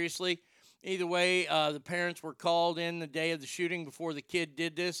 21. Seriously. Either way, the parents were called in the day of the shooting before the kid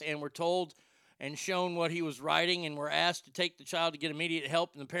did this and were told and shown what he was writing and were asked to take the child to get immediate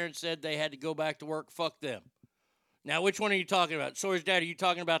help, and the parents said they had to go back to work. Fuck them. Now, which one are you talking about? Sawyer's dad, are you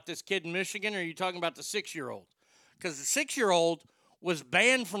talking about this kid in Michigan, or are you talking about the 6-year-old? Because the 6-year-old was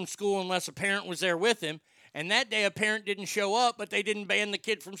banned from school unless a parent was there with him, and that day a parent didn't show up, but they didn't ban the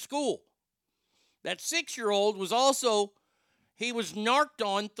kid from school. That 6-year-old was also, he was narked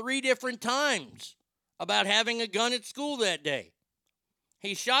on 3 different times about having a gun at school that day.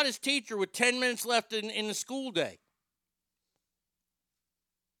 He shot his teacher with 10 minutes left in the school day.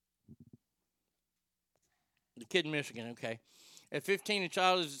 The kid in Michigan, okay. At 15, a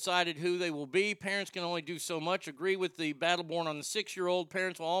child has decided who they will be. Parents can only do so much. Agree with the Battleborn on the 6-year-old.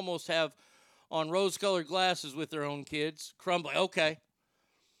 Parents will almost have on rose-colored glasses with their own kids. Crumbly, okay.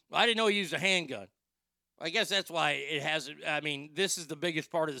 I didn't know he used a handgun. I guess that's why it hasn't. I mean, this is the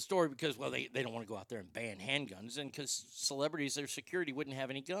biggest part of the story because, well, they don't want to go out there and ban handguns, and because celebrities, their security wouldn't have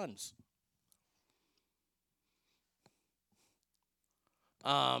any guns.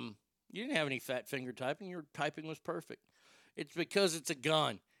 You didn't have any fat finger typing. Your typing was perfect. It's because it's a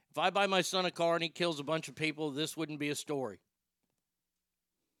gun. If I buy my son a car and he kills a bunch of people, this wouldn't be a story.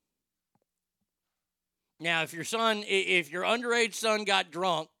 Now, if your underage son got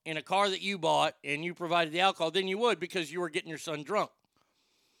drunk in a car that you bought and you provided the alcohol, then you would because you were getting your son drunk.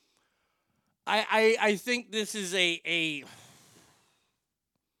 I think this is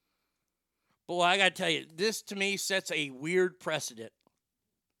boy, I got to tell you, this to me sets a weird precedent.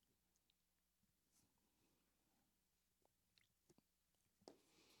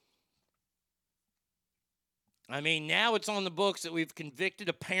 I mean, now it's on the books that we've convicted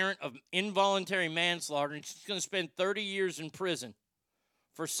a parent of involuntary manslaughter, and she's going to spend 30 years in prison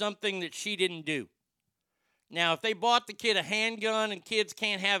for something that she didn't do. Now, if they bought the kid a handgun and kids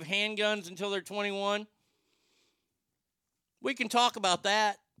can't have handguns until they're 21, we can talk about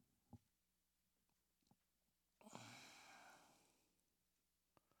that.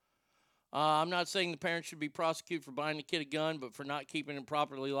 I'm not saying the parent should be prosecuted for buying the kid a gun, but for not keeping him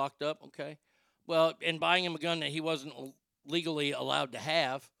properly locked up, okay? Well, and buying him a gun that he wasn't legally allowed to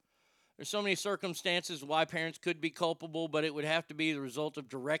have. There's so many circumstances why parents could be culpable, but it would have to be the result of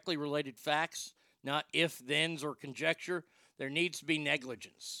directly related facts, not if-thens or conjecture. There needs to be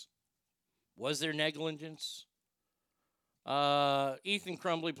negligence. Was there negligence? Ethan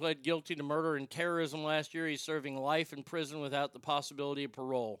Crumbly pled guilty to murder and terrorism last year. He's serving life in prison without the possibility of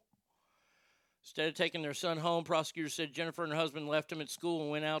parole. Instead of taking their son home, prosecutors said Jennifer and her husband left him at school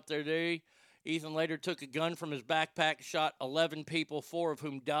and went out their day. Ethan later took a gun from his backpack, shot 11 people, 4 of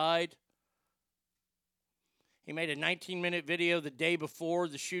whom died. He made a 19-minute video the day before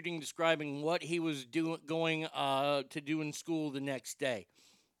the shooting describing what he was going to do in school the next day.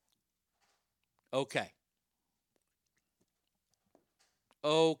 Okay.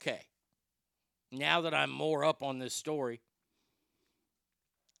 Now that I'm more up on this story,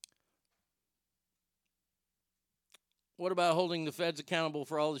 what about holding the feds accountable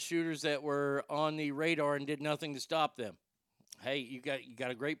for all the shooters that were on the radar and did nothing to stop them? Hey, you got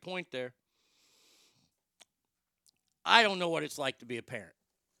a great point there. I don't know what it's like to be a parent.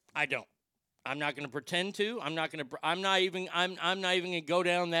 I don't. I'm not going to pretend to. I'm not even going to go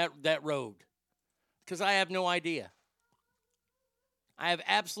down that road because I have no idea. I have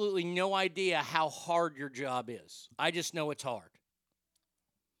absolutely no idea how hard your job is. I just know it's hard.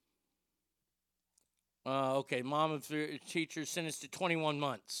 Okay, mom of the teacher sentenced to 21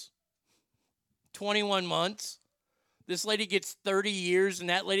 months. 21 months? This lady gets 30 years and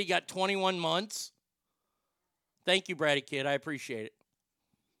that lady got 21 months? Thank you, Bratty Kid. I appreciate it.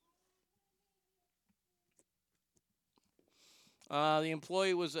 The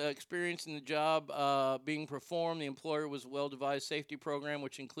employee was experienced in the job being performed. The employer was a well-devised safety program,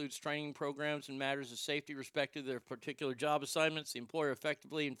 which includes training programs and matters of safety respective to their particular job assignments. The employer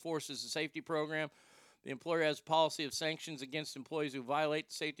effectively enforces the safety program. The employer has a policy of sanctions against employees who violate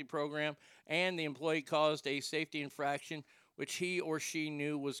the safety program, and the employee caused a safety infraction which he or she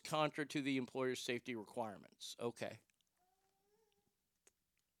knew was contrary to the employer's safety requirements. Okay.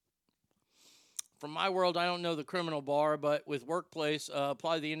 From my world, I don't know the criminal bar, but with workplace,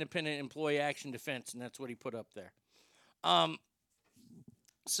 apply the independent employee action defense, and that's what he put up there.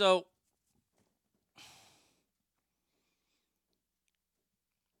 So,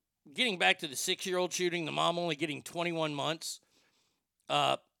 getting back to the 6-year-old shooting, the mom only getting 21 months,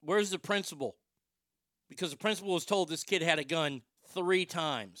 where's the principal? Because the principal was told this kid had a gun 3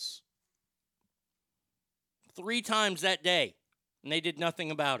 times. 3 times that day, and they did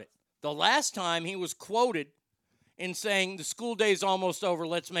nothing about it. The last time he was quoted in saying, the school day's almost over,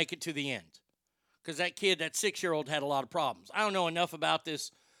 let's make it to the end. Because that kid, that 6-year-old, had a lot of problems. I don't know enough about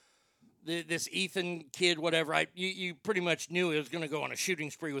this Ethan kid, whatever. You pretty much knew he was going to go on a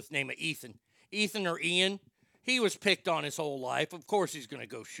shooting spree with the name of Ethan. Ethan or Ian, he was picked on his whole life. Of course he's going to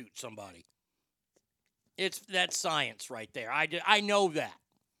go shoot somebody. That's science right there. I know that.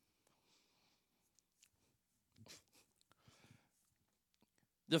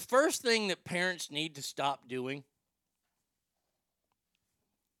 The first thing that parents need to stop doing,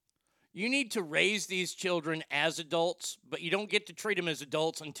 you need to raise these children as adults, but you don't get to treat them as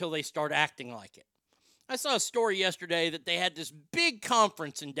adults until they start acting like it. I saw a story yesterday that they had this big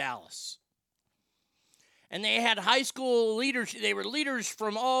conference in Dallas. And they had high school leaders. They were leaders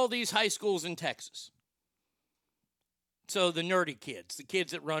from all these high schools in Texas. So the nerdy kids, the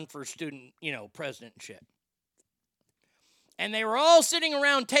kids that run for student, president and shit. And they were all sitting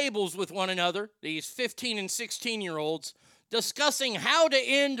around tables with one another, these 15 and 16-year-olds, discussing how to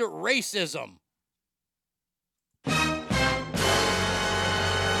end racism.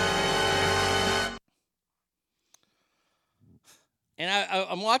 And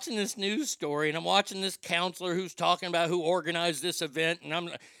I'm watching this news story, and I'm watching this counselor who's talking about who organized this event,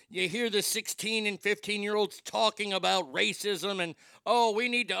 and you hear the 16 and 15-year-olds talking about racism, and, oh, we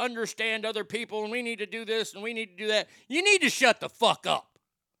need to understand other people, and we need to do this, and we need to do that. You need to shut the fuck up.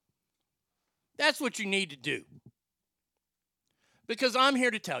 That's what you need to do. Because I'm here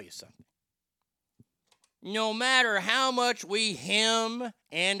to tell you something. No matter how much we hem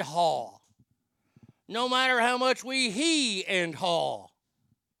and haw, no matter how much we he and haw,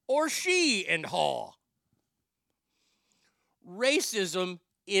 or she and haw, racism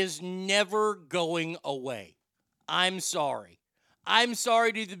is never going away. I'm sorry. I'm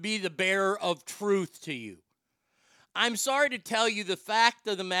sorry to be the bearer of truth to you. I'm sorry to tell you the fact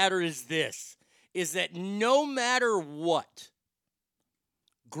of the matter is this, is that no matter what,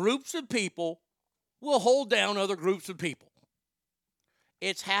 groups of people will hold down other groups of people.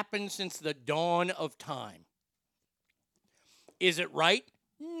 It's happened since the dawn of time. Is it right?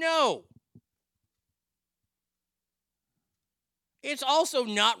 No. It's also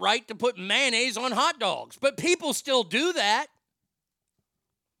not right to put mayonnaise on hot dogs, but people still do that.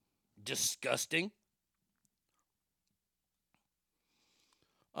 Disgusting.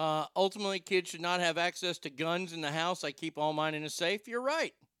 Ultimately, kids should not have access to guns in the house. I keep all mine in a safe. You're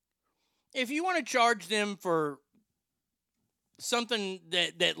right. If you want to charge them for something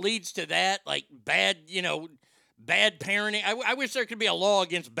that leads to that, like bad parenting. I wish there could be a law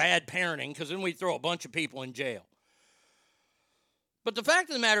against bad parenting, because then we throw a bunch of people in jail. But the fact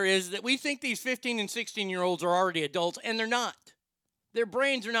of the matter is that we think these 15 and 16-year-olds are already adults, and they're not. Their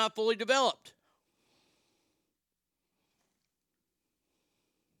brains are not fully developed.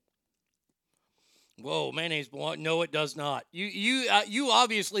 Whoa, mayonnaise. No, it does not. You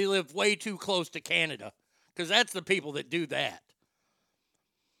obviously live way too close to Canada, because that's the people that do that.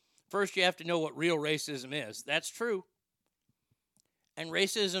 First, you have to know what real racism is. That's true. And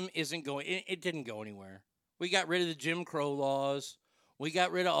racism isn't going, it didn't go anywhere. We got rid of the Jim Crow laws. We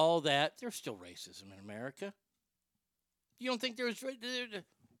got rid of all that. There's still racism in America. You don't think there's,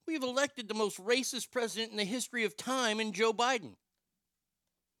 we've elected the most racist president in the history of time in Joe Biden.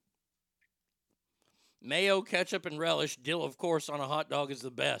 Mayo, ketchup, and relish, dill, of course, on a hot dog is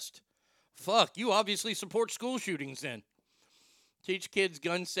the best. Fuck, you obviously support school shootings then. Teach kids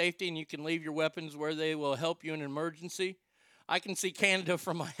gun safety, and you can leave your weapons where they will help you in an emergency. I can see Canada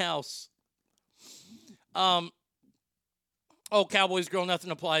from my house. Oh, Cowboys girl,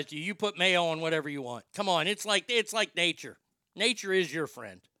 nothing applies to you. You put mayo on whatever you want. Come on, it's like nature. Nature is your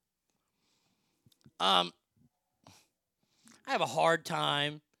friend. I have a hard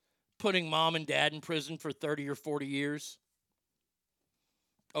time putting mom and dad in prison for 30 or 40 years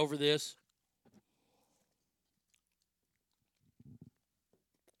over this.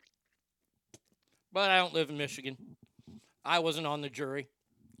 But I don't live in Michigan. I wasn't on the jury.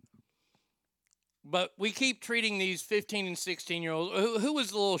 But we keep treating these 15 and 16-year-olds. Who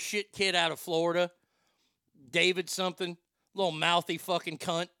was the little shit kid out of Florida? David something. Little mouthy fucking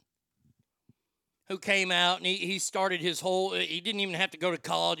cunt who came out and he started his whole, he didn't even have to go to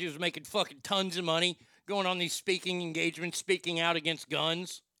college. He was making fucking tons of money going on these speaking engagements, speaking out against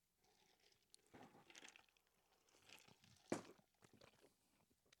guns.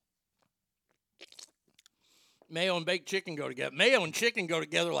 Mayo and baked chicken go together. Mayo and chicken go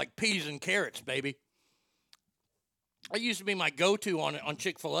together like peas and carrots, baby. That used to be my go-to on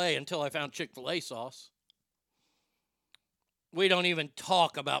Chick-fil-A until I found Chick-fil-A sauce. We don't even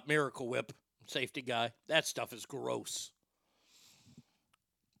talk about Miracle Whip, safety guy. That stuff is gross.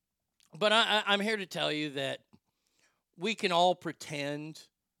 But I'm here to tell you that we can all pretend.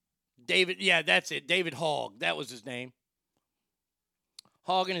 David, yeah, that's it. David Hogg, that was his name.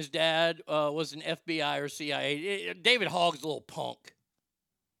 Hogg and his dad was an FBI or CIA. David Hogg's a little punk.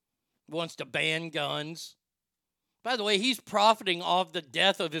 Wants to ban guns. By the way, he's profiting off the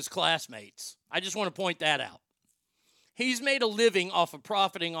death of his classmates. I just want to point that out. He's made a living off of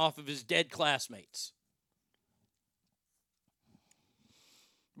profiting off of his dead classmates.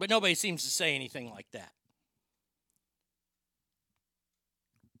 But nobody seems to say anything like that.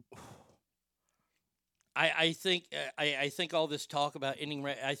 I think all this talk about ending,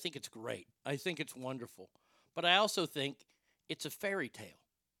 I think it's great. I think it's wonderful. But I also think it's a fairy tale.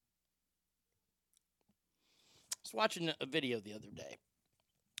 I was watching a video the other day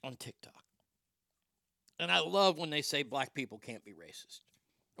on TikTok. And I love when they say black people can't be racist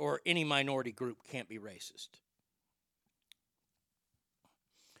or any minority group can't be racist.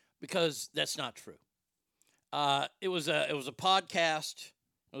 Because that's not true. It was a podcast.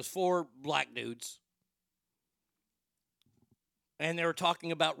 It was 4 black dudes. And they were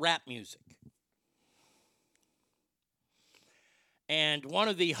talking about rap music. And one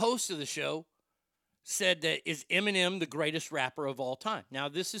of the hosts of the show said that, is Eminem the greatest rapper of all time? Now,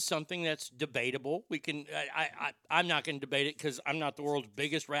 this is something that's debatable. We can, I'm not going to debate it because I'm not the world's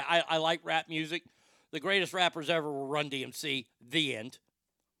biggest rap. I like rap music. The greatest rappers ever were Run DMC, the end.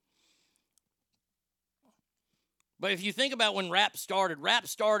 But if you think about when rap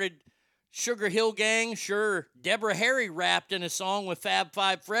started Sugar Hill Gang, sure. Deborah Harry rapped in a song with Fab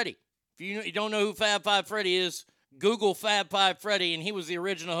Five Freddy. If you don't know who Fab Five Freddy is, Google Fab Five Freddy, and he was the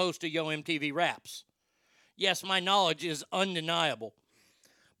original host of Yo MTV Raps. Yes, my knowledge is undeniable.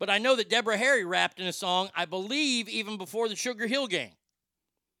 But I know that Deborah Harry rapped in a song, I believe, even before the Sugar Hill Gang.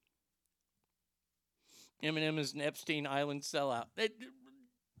 Eminem is an Epstein Island sellout.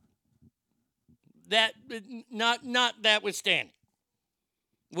 Not notwithstanding.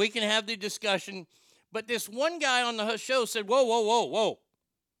 We can have the discussion, but this one guy on the show said, whoa.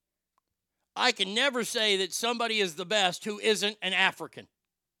 I can never say that somebody is the best who isn't an African.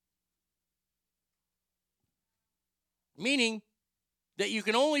 Meaning that you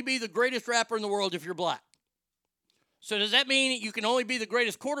can only be the greatest rapper in the world if you're black. So does that mean you can only be the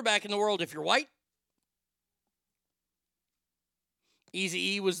greatest quarterback in the world if you're white?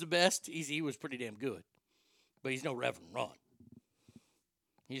 Eazy-E was the best. Eazy-E was pretty damn good. But he's no Reverend Ron.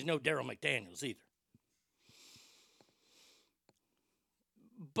 He's no Daryl McDaniels either.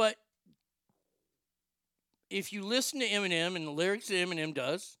 But if you listen to Eminem and the lyrics that Eminem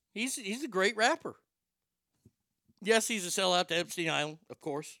does, he's a great rapper. Yes, he's a sellout to Epstein Island, of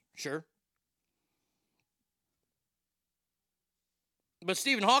course, sure. But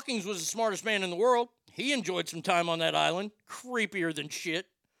Stephen Hawking was the smartest man in the world. He enjoyed some time on that island. Creepier than shit.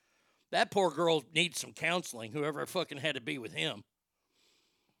 That poor girl needs some counseling, whoever fucking had to be with him.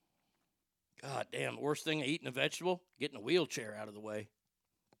 God damn, the worst thing than eating a vegetable? Getting a wheelchair out of the way.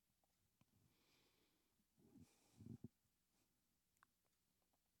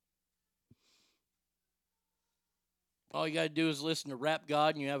 All you got to do is listen to Rap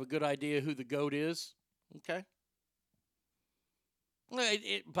God and you have a good idea who the GOAT is. Okay?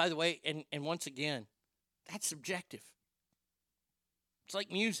 By the way, and once again, that's subjective. It's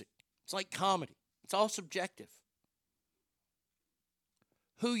like music. It's like comedy. It's all subjective.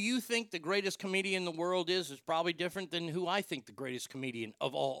 Who you think the greatest comedian in the world is probably different than who I think the greatest comedian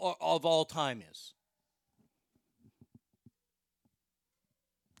of all time is.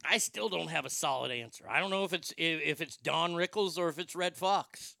 I still don't have a solid answer. I don't know if it's Don Rickles or if it's Red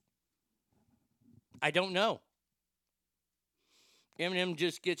Fox. I don't know. Eminem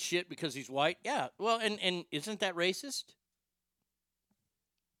just gets shit because he's white? Yeah. Well, and isn't that racist?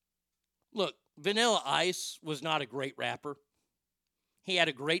 Look, Vanilla Ice was not a great rapper. He had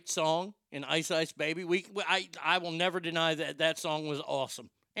a great song in Ice Ice Baby. I will never deny that song was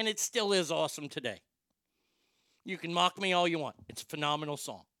awesome. And it still is awesome today. You can mock me all you want. It's a phenomenal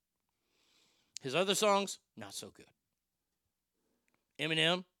song. His other songs, not so good.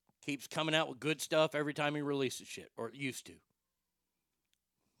 Eminem, Keeps coming out with good stuff every time he releases shit, or it used to.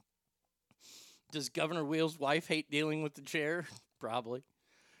 Does Governor Wheel's wife hate dealing with the chair? Probably.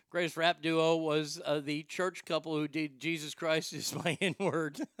 Greatest rap duo was the church couple who did Jesus Christ is my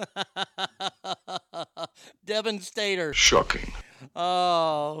N-word. Devin Stater. Shocking.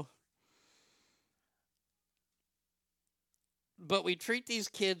 Oh. But we treat these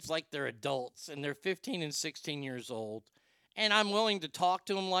kids like they're adults, and they're 15 and 16 years old. And I'm willing to talk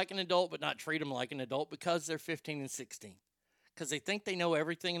to them like an adult, but not treat them like an adult because they're 15 and 16. Because they think they know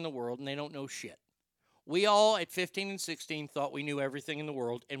everything in the world, and they don't know shit. We all, at 15 and 16, thought we knew everything in the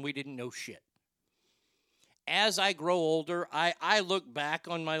world, and we didn't know shit. As I grow older, I look back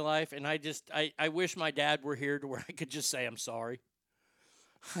on my life, and I wish my dad were here to where I could just say, I'm sorry.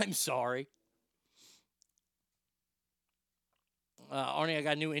 I'm sorry. Arnie, I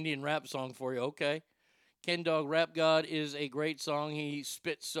got a new Indian rap song for you. Okay. Ken Dog Rap God is a great song. He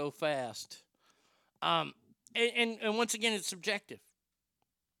spits so fast. And once again, it's subjective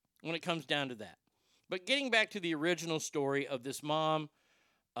when it comes down to that. But getting back to the original story of this mom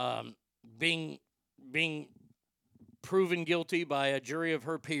being proven guilty by a jury of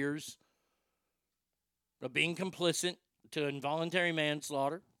her peers of being complicit to involuntary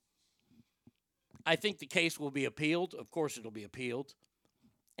manslaughter, I think the case will be appealed. Of course, it'll be appealed.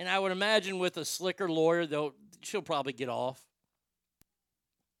 And I would imagine with a slicker lawyer, she'll probably get off.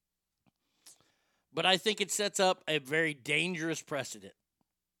 But I think it sets up a very dangerous precedent.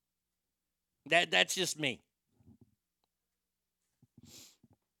 That's just me.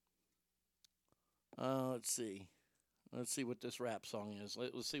 Let's see. Let's see what this rap song is.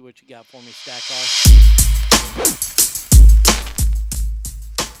 Let's see what you got for me, Stackar.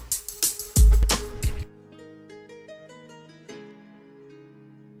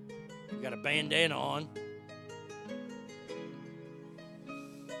 Got a bandana on.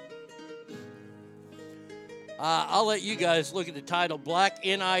 I'll let you guys look at the title. Black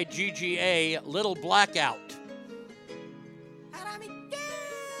Nigga, Little Blackout.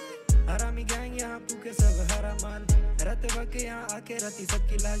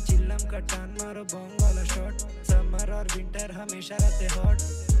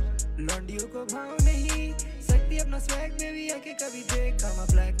 लौंडियों को भाव नहीं सकती अपना swag में भी आके कभी देख I'm a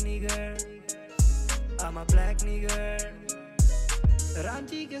black nigger I'm a black nigger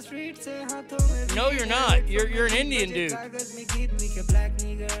Ranchi के स्ट्रीट से हाथों में No, you're not. You're an Indian dude. कागज में गीत में के black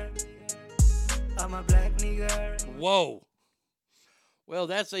nigger I'm a black nigger. Whoa. Well,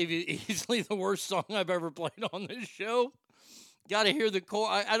 that's easily the worst song I've ever played on this show. Got to hear the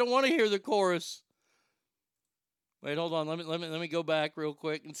chorus. I don't want to hear the chorus. Wait, hold on. Let me go back real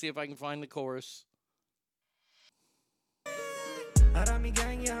quick and see if I can find the chorus. हरामी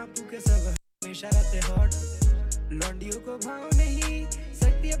gang यहाँ पूके सब हमेशा रहते hot लौंडियों को भाव नहीं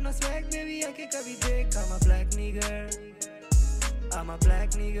सकती अपना स्वैग में भी आके कभी देख I'm a black nigger I'm a black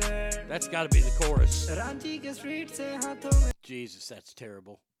nigger. That's got to be the chorus. Ranchi के स्ट्रीट से हाथों में Jesus, that's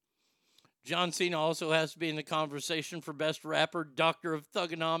terrible. John Cena also has to be in the conversation for Best Rapper, Doctor of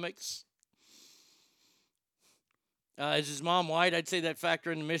Thugonomics. Is his mom white? I'd say that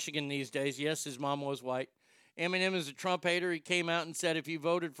factor into Michigan these days. Yes, his mom was white. Eminem is a Trump hater. He came out and said, if you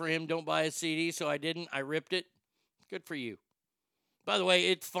voted for him, don't buy a CD. So I didn't. I ripped it. Good for you. By the way,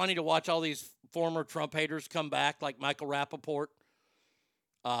 it's funny to watch all these former Trump haters come back, like Michael Rappaport,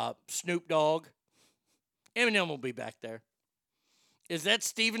 Snoop Dogg. Eminem will be back there. Is that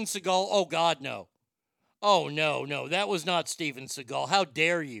Steven Seagal? Oh, God, no. Oh, no. That was not Steven Seagal. How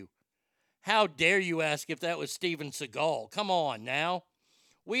dare you? How dare you ask if that was Steven Seagal? Come on now.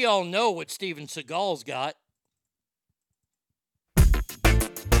 We all know what Steven Seagal's got.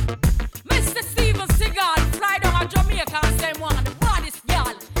 Mr. Steven Seagal fly down to Jamaica and say one of the baddest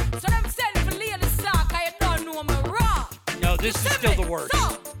gal. So them send for Lady Stark, I don't know me raw. No, this is still the worst.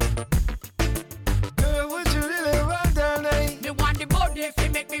 Girl, what you really want tonight? Me want the body if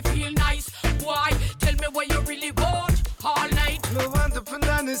it make me feel nice. Why? Tell me what you really want all night. Me want the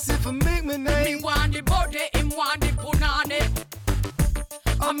bananas if it make me nice. Me want the body, him want the punani.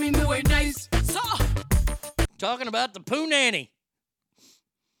 I mean, know it nice. So, talking about the Poo Nanny.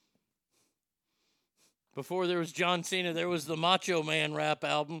 Before there was John Cena, there was the Macho Man rap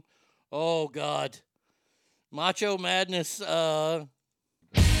album. Oh, God. Macho Madness, I'm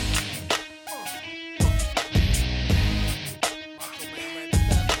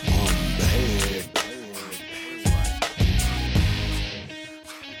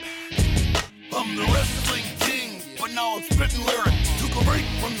the wrestling king, but now I'm spitting lyrics. Took a break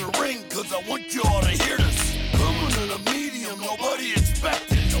from the ring, cause I want you all to hear this. Coming in a medium, nobody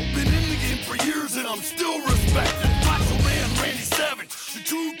expected. I've been in the game for years and I'm still respected. Macho Man, Randy Savage, the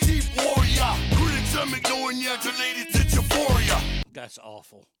true key doing ya to ladies, it's euphoria. That's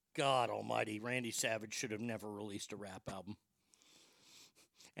awful. God almighty, Randy Savage should have never released a rap album.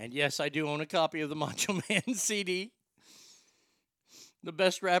 And yes, I do own a copy of the Macho Man CD. The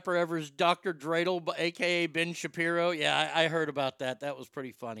best rapper ever is Dr. Dreidel, a.k.a. Ben Shapiro. Yeah, I heard about that. That was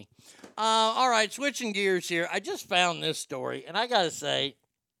pretty funny. All right, switching gears here. I just found this story, and I got to say,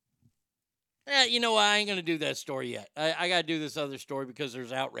 you know what? I ain't going to do that story yet. I got to do this other story because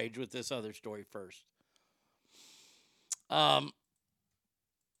there's outrage with this other story first.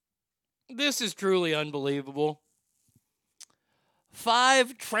 This is truly unbelievable.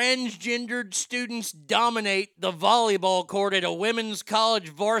 5 transgendered students dominate the volleyball court at a women's college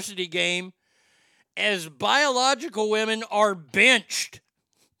varsity game as biological women are benched.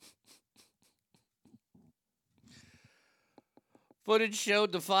 Footage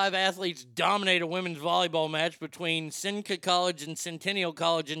showed the 5 athletes dominate a women's volleyball match between Seneca College and Centennial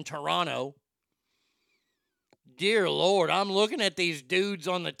College in Toronto. Dear Lord, I'm looking at these dudes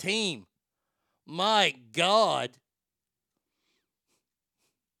on the team. My God.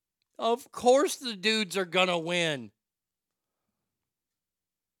 Of course the dudes are gonna win.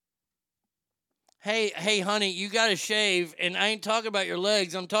 Hey, honey, you gotta shave, and I ain't talking about your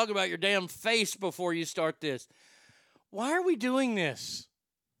legs. I'm talking about your damn face before you start this. Why are we doing this?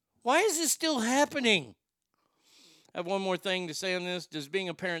 Why is this still happening? I have one more thing to say on this. Does being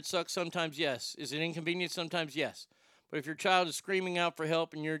a parent suck? Sometimes, yes. Is it inconvenient? Sometimes, yes. But if your child is screaming out for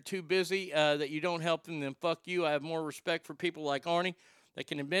help and you're too busy that you don't help them, then fuck you. I have more respect for people like Arnie that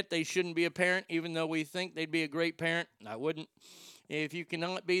can admit they shouldn't be a parent, even though we think they'd be a great parent. I wouldn't. If you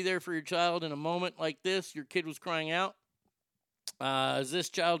cannot be there for your child in a moment like this, your kid was crying out. Is this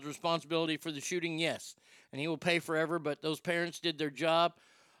child's responsibility for the shooting? Yes. And he will pay forever, but those parents did their job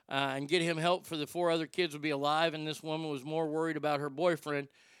and get him help for the 4 other kids would be alive, and this woman was more worried about her boyfriend,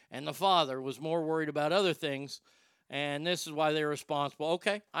 and the father was more worried about other things, and this is why they're responsible.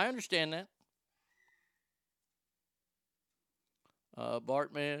 Okay, I understand that.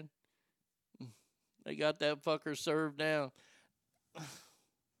 Bartman, they got that fucker served down.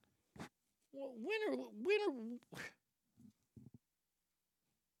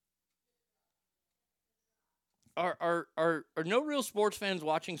 Are no real sports fans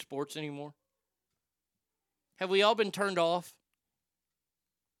watching sports anymore? Have we all been turned off?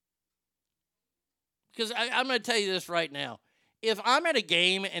 Because I'm going to tell you this right now. If I'm at a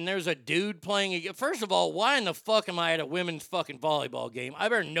game and there's a dude playing, first of all, why in the fuck am I at a women's fucking volleyball game? I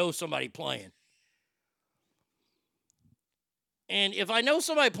better know somebody playing. And if I know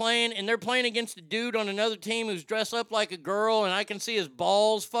somebody playing and they're playing against a dude on another team who's dressed up like a girl and I can see his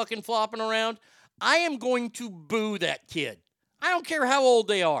balls fucking flopping around, I am going to boo that kid. I don't care how old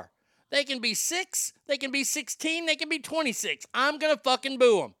they are. They can be 6, they can be 16, they can be 26. I'm going to fucking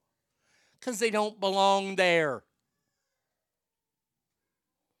boo them. Because they don't belong there.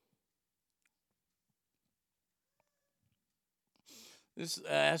 This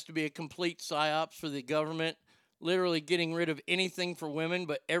has to be a complete psyops for the government, literally getting rid of anything for women,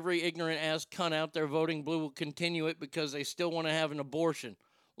 but every ignorant ass cunt out there voting blue will continue it because they still want to have an abortion.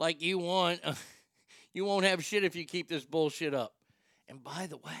 Like you want, you won't have shit if you keep this bullshit up. And by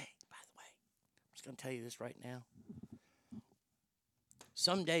the way, I'm just going to tell you this right now.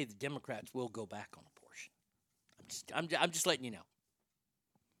 Someday the Democrats will go back on abortion. I'm just letting you know.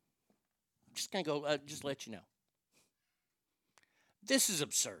 I'm just going to go, just let you know. This is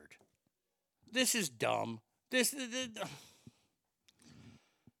absurd. This is dumb.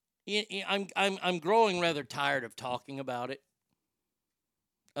 I'm growing rather tired of talking about it.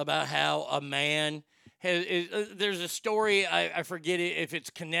 About how a man has. There's a story, I forget it, if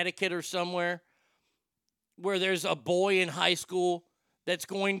it's Connecticut or somewhere, where there's a boy in high school that's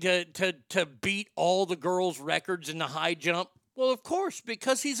going to beat all the girls' records in the high jump. Well, of course,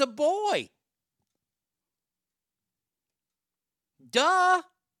 because he's a boy. Duh.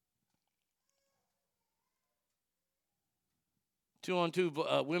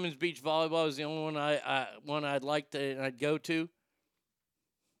 2-on-2 women's beach volleyball is the only one I'd like to I'd go to.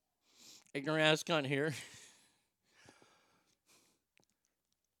 Ignorant ass cunt here.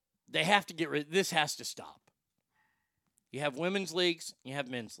 They have to get rid. This has to stop. You have women's leagues. You have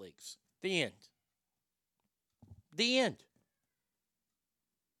men's leagues. The end. The end.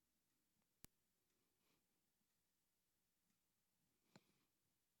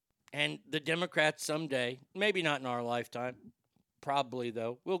 And the Democrats someday, maybe not in our lifetime, probably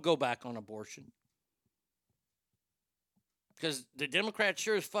though, will go back on abortion. Because the Democrats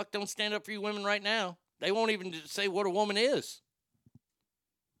sure as fuck don't stand up for you women right now. They won't even say what a woman is.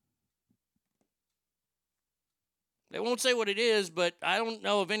 They won't say what it is, but I don't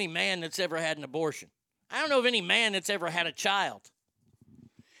know of any man that's ever had an abortion. I don't know of any man that's ever had a child.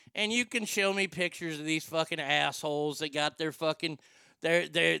 And you can show me pictures of these fucking assholes that got their fucking their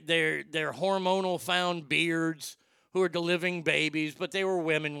hormonal found beards who are delivering babies, but they were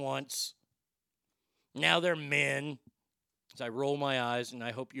women once. Now they're men. As I roll my eyes, and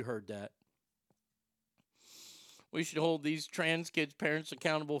I hope you heard that. We should hold these trans kids' parents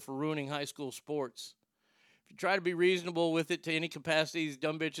accountable for ruining high school sports. If you try to be reasonable with it to any capacity, these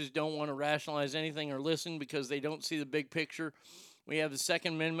dumb bitches don't want to rationalize anything or listen because they don't see the big picture. We have the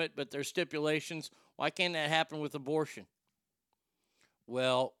Second Amendment, but there's stipulations. Why can't that happen with abortion?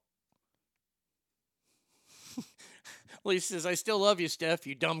 Well, Lisa says, I still love you, Steph,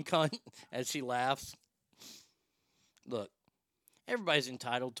 you dumb cunt, as she laughs. Look, everybody's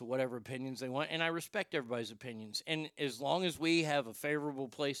entitled to whatever opinions they want, and I respect everybody's opinions. And as long as we have a favorable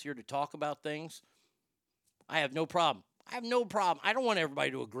place here to talk about things, I have no problem. I don't want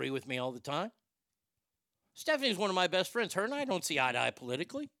everybody to agree with me all the time. Stephanie's one of my best friends. Her and I don't see eye to eye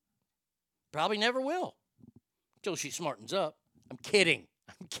politically. Probably never will. Until she smartens up. I'm kidding.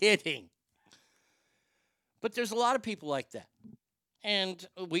 But there's a lot of people like that. And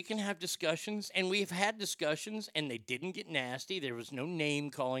we can have discussions, and we've had discussions, and they didn't get nasty. There was no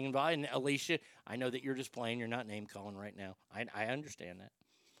name-calling involved. And Alicia, I know that you're just playing. You're not name-calling right now. I understand that.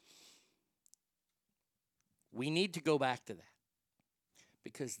 We need to go back to that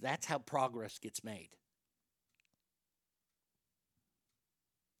because that's how progress gets made.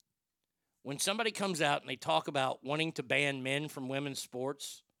 When somebody comes out and they talk about wanting to ban men from women's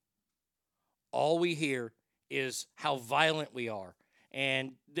sports, all we hear is how violent we are.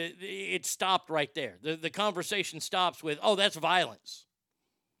 And it stopped right there. The conversation stops with, oh, that's violence.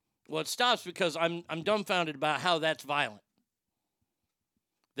 Well, it stops because I'm dumbfounded about how that's violent.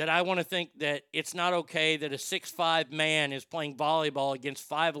 That I want to think that it's not okay that a 6'5" man is playing volleyball against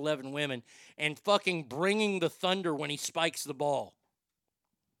 5'11" women and fucking bringing the thunder when he spikes the ball.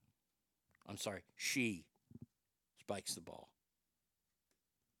 I'm sorry, she spikes the ball.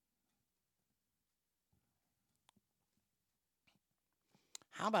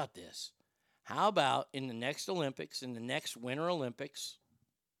 How about this? How about in the next Olympics, in the next Winter Olympics,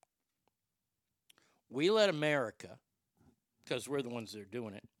 we let America, because we're the ones that are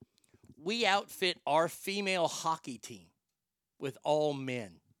doing it, we outfit our female hockey team with all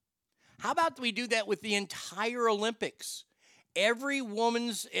men. How about we do that with the entire Olympics? Every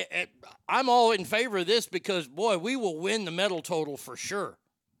woman's, I'm all in favor of this because, boy, we will win the medal total for sure.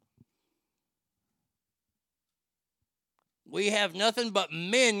 We have nothing but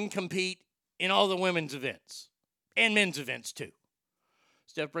men compete in all the women's events and men's events too.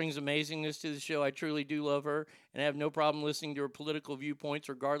 Steph brings amazingness to the show. I truly do love her and I have no problem listening to her political viewpoints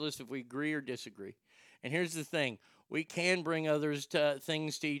regardless if we agree or disagree. And here's the thing. We can bring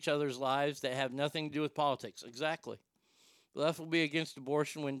things to each other's lives that have nothing to do with politics. Exactly. The left will be against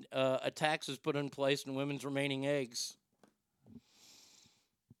abortion when a tax is put in place on women's remaining eggs.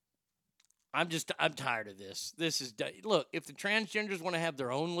 I'm tired of this. Look, if the transgenders want to have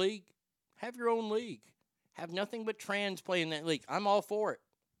their own league, have your own league. Have nothing but trans play in that league. I'm all for it.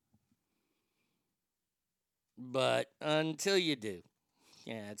 But until you do,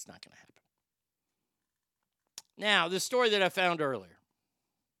 yeah, it's not going to happen. Now, the story that I found earlier.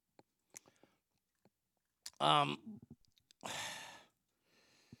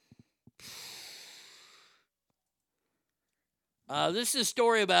 This is a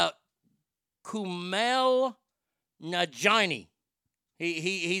story about Kumail Nanjiani.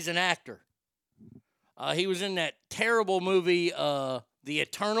 He's an actor. He was in that terrible movie, The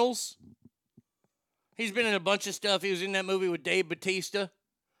Eternals. He's been in a bunch of stuff. He was in that movie with Dave Bautista,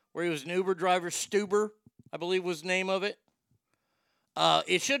 where he was an Uber driver. Stuber, I believe was the name of it.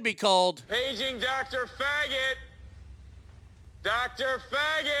 It should be called Paging Dr. Faggot. Dr.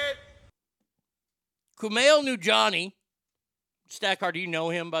 Faggot. Kumail Nanjiani. Stackard, do you know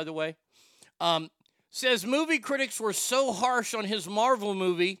him, by the way? Says movie critics were so harsh on his Marvel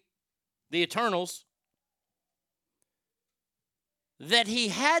movie, The Eternals, that he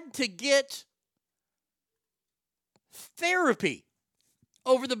had to get therapy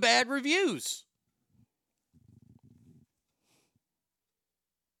over the bad reviews.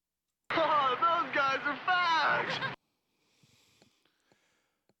 Oh, those guys are fags.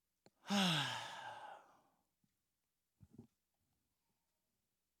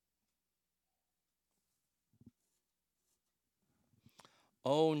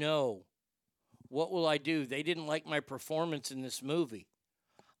 Oh no, what will I do? They didn't like my performance in this movie.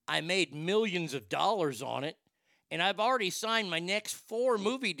 I made millions of dollars on it, and I've already signed my next 4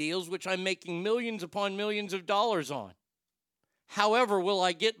 movie deals, which I'm making millions upon millions of dollars on. However, will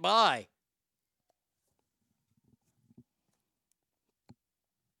I get by?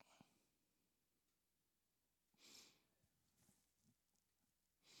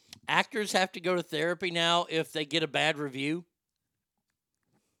 Actors have to go to therapy now if they get a bad review.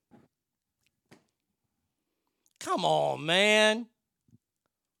 Come on, man.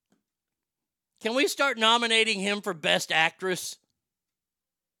 Can we start nominating him for Best Actress?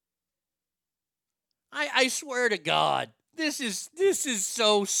 I swear to God, this is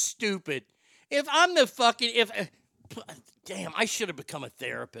so stupid. If I'm the fucking damn, I should have become a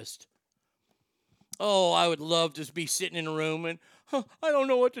therapist. Oh, I would love to be sitting in a room and I don't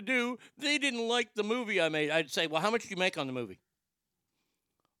know what to do. They didn't like the movie I made. I'd say, well, how much did you make on the movie?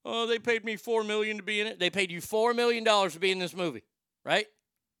 Oh, they paid me $4 million to be in it. They paid you $4 million to be in this movie, right?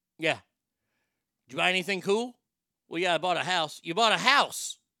 Yeah. Did you buy anything cool? Well, yeah, I bought a house. You bought a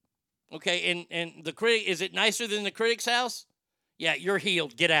house. Okay, and the critic, is it nicer than the critic's house? Yeah, you're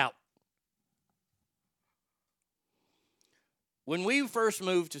healed. Get out. When we first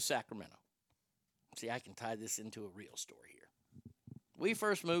moved to Sacramento, see, I can tie this into a real story here. We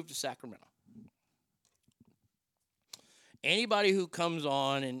first moved to Sacramento. Anybody who comes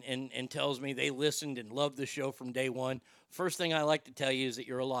on and tells me they listened and loved the show from day one, first thing I like to tell you is that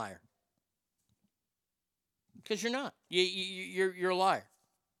you're a liar. Because you're not. You're a liar.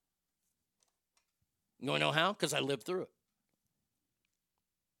 You want to know how? Because I lived through it.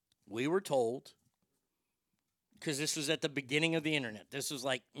 We were told, because this was at the beginning of the internet. This was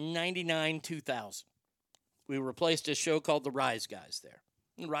like 99, 2000. We replaced a show called The Rise Guys there.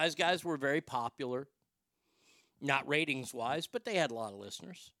 And the Rise Guys were very popular. Not ratings-wise, but they had a lot of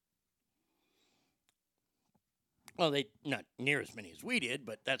listeners. Well, they not near as many as we did,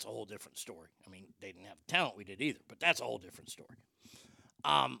 but that's a whole different story. I mean, they didn't have the talent we did either, but that's a whole different story.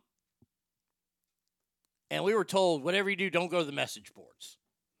 And we were told, whatever you do, don't go to the message boards.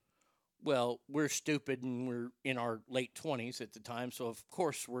 Well, we're stupid and we're in our late 20s at the time, so of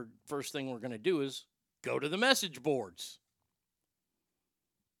course, first thing we're going to do is go to the message boards.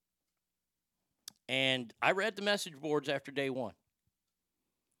 And I read the message boards after day one.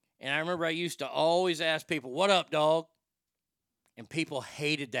 And I remember I used to always ask people, what up, dog? And people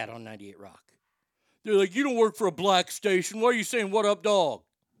hated that on 98 Rock. They're like, you don't work for a black station. Why are you saying, what up, dog?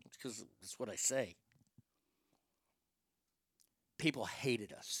 It's because that's what I say. People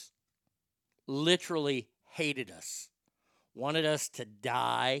hated us. Literally hated us. Wanted us to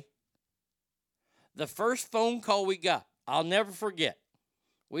die. The first phone call we got, I'll never forget.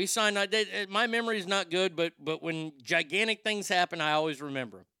 We signed, my memory's not good, but when gigantic things happen, I always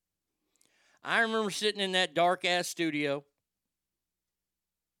remember them. I remember sitting in that dark-ass studio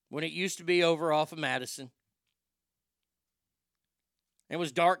when it used to be over off of Madison. It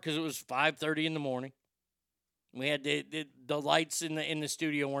was dark because it was 5:30 in the morning. We had the lights in the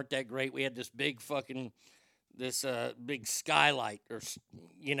studio weren't that great. We had this big big skylight, or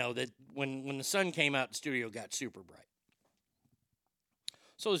that when the sun came out, the studio got super bright.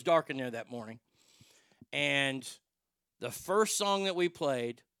 So it was dark in there that morning. And the first song that we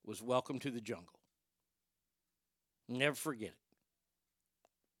played was Welcome to the Jungle. Never forget it.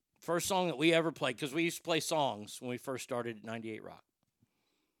 First song that we ever played, because we used to play songs when we first started at 98 Rock.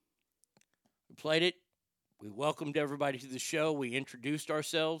 We played it. We welcomed everybody to the show. We introduced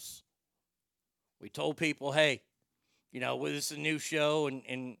ourselves. We told people, hey, this is a new show.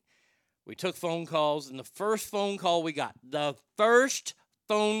 And we took phone calls. And the first phone call we got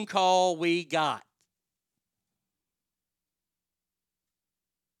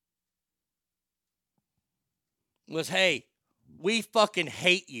was, hey, we fucking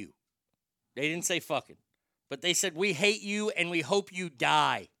hate you. They didn't say fucking, but they said, we hate you and we hope you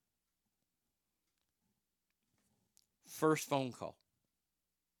die. First phone call.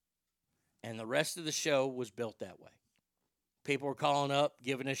 And the rest of the show was built that way. People were calling up,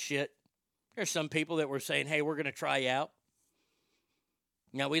 giving us shit. There's some people that were saying, hey, we're going to try you out.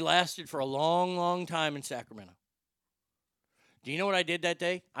 Now, we lasted for a long, long time in Sacramento. Do you know what I did that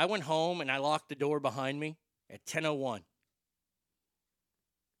day? I went home and I locked the door behind me at 10:01.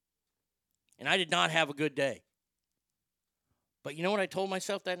 And I did not have a good day. But you know what I told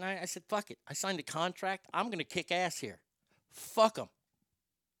myself that night? I said, fuck it. I signed a contract. I'm going to kick ass here. Fuck them.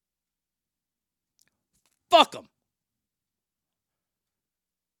 Fuck them.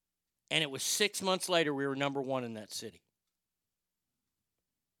 And it was 6 months later we were number one in that city.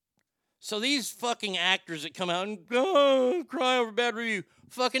 So these fucking actors that come out and cry over bad review,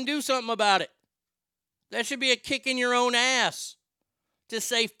 fucking do something about it. That should be a kick in your own ass to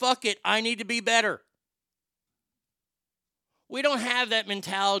say, fuck it, I need to be better. We don't have that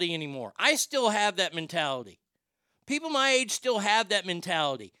mentality anymore. I still have that mentality. People my age still have that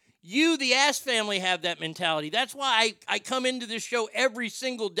mentality. You, the Ass family, have that mentality. That's why I come into this show every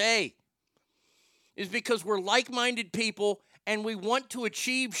single day. Is because we're like-minded people and we want to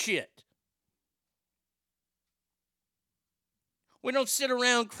achieve shit. We don't sit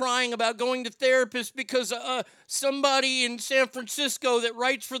around crying about going to therapists because somebody in San Francisco that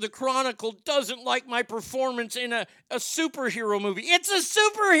writes for the Chronicle doesn't like my performance in a superhero movie. It's a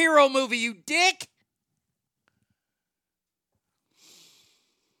superhero movie, you dick!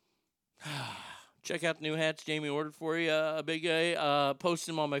 Check out the new hats Jamie ordered for you, Big A.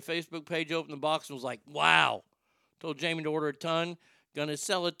 Posted them on my Facebook page, opened the box, and was like, wow. Told Jamie to order a ton. Gonna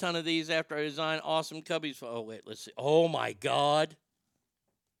sell a ton of these after I design awesome cubbies. Oh, wait, let's see. Oh, my God.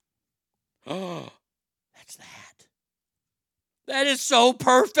 Oh, that's the hat. That is so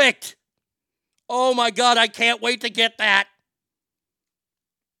perfect. Oh, my God, I can't wait to get that.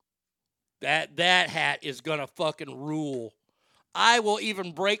 That hat is gonna fucking rule. I will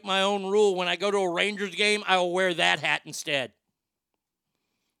even break my own rule. When I go to a Rangers game, I will wear that hat instead.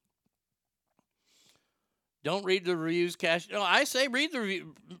 Don't read the reviews, Cash. No, I say read the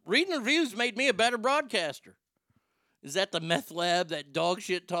review. Reading the reviews made me a better broadcaster. Is that the meth lab that dog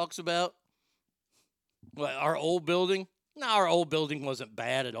shit talks about? What, our old building? No, our old building wasn't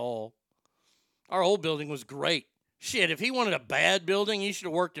bad at all. Our old building was great. Shit, if he wanted a bad building, he should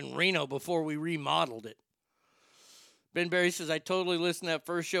have worked in Reno before we remodeled it. Ben Barry says, I totally listened to that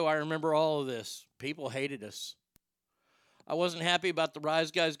first show. I remember all of this. People hated us. I wasn't happy about the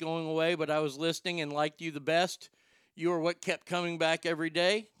Rise Guys going away, but I was listening and liked you the best. You are what kept coming back every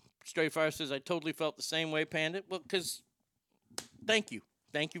day. Straight Fire says, I totally felt the same way, Panda. Well, because, thank you.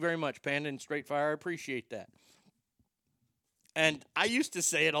 Thank you very much, Panda and Straight Fire. I appreciate that. And I used to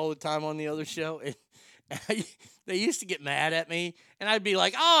say it all the time on the other show. And they used to get mad at me, and I'd be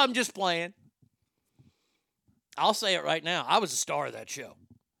like, oh, I'm just playing. I'll say it right now. I was the star of that show.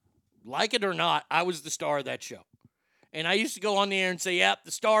 Like it or not, I was the star of that show. And I used to go on the air and say, yep,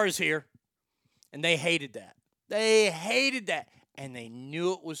 the star is here. And they hated that. They hated that. And they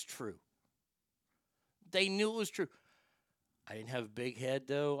knew it was true. They knew it was true. I didn't have a big head,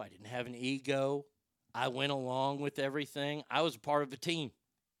 though. I didn't have an ego. I went along with everything. I was a part of a team.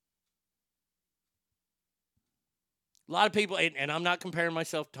 A lot of people, and I'm not comparing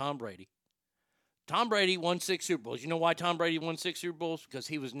myself to Tom Brady. Tom Brady won 6 Super Bowls. You know why Tom Brady won 6 Super Bowls? Because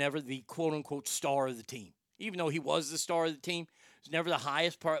he was never the quote-unquote star of the team. Even though he was the star of the team, he was never the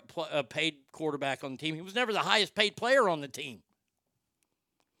highest paid quarterback on the team. He was never the highest paid player on the team.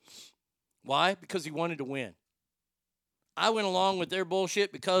 Why? Because he wanted to win. I went along with their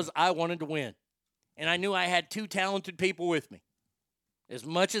bullshit because I wanted to win. And I knew I had 2 talented people with me. As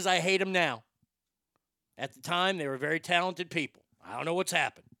much as I hate them now, at the time, they were very talented people. I don't know what's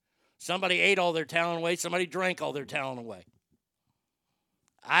happened. Somebody ate all their talent away. Somebody drank all their talent away.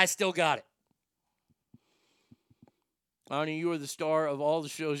 I still got it. Arnie, you were the star of all the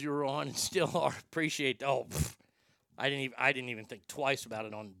shows you were on and still are. Appreciate that. Oh, I didn't even think twice about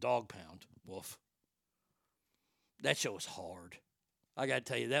it on Dog Pound. Woof. That show was hard. I got to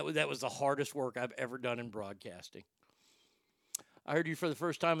tell you, that was the hardest work I've ever done in broadcasting. I heard you for the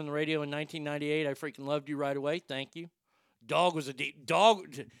first time on the radio in 1998. I freaking loved you right away. Thank you. Dog was a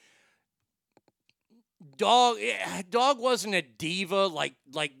dog. Dog wasn't a diva like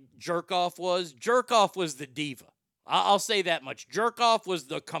Jerkoff was. Jerkoff was the diva. I'll say that much. Jerkoff was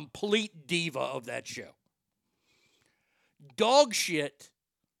the complete diva of that show. Dog shit.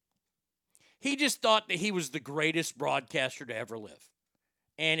 He just thought that he was the greatest broadcaster to ever live.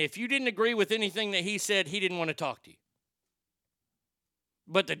 And if you didn't agree with anything that he said, he didn't want to talk to you.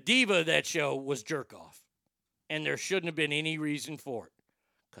 But the diva of that show was Jerkoff. And there shouldn't have been any reason for it.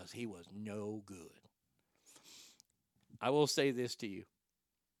 Because he was no good. I will say this to you.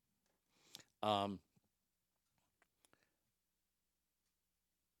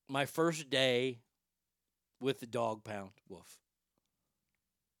 My first day with the Dog Pound, woof.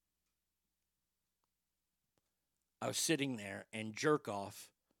 I was sitting there and Jerkoff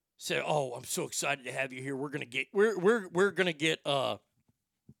said, "Oh, I'm so excited to have you here. We're gonna get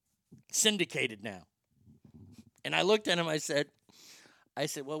syndicated now." And I looked at him. I said,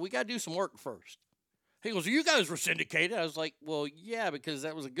 "Well, we got to do some work first." He goes, "You guys were syndicated." I was like, "Well, yeah, because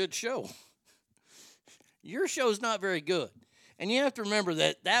that was a good show. Your show's not very good." And you have to remember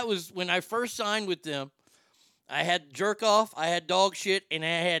that was when I first signed with them. I had Jerkoff, I had Dog Shit, and I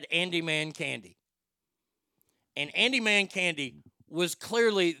had Andy Man Candy. And Andy Man Candy was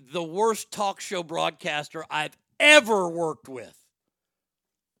clearly the worst talk show broadcaster I've ever worked with.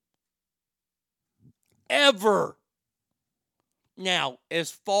 Ever. Now, as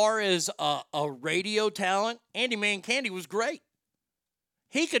far as a radio talent, Andy Man Candy was great.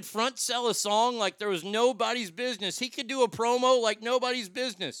 He could front sell a song like there was nobody's business. He could do a promo like nobody's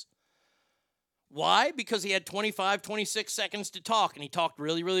business. Why? Because he had 25, 26 seconds to talk, and he talked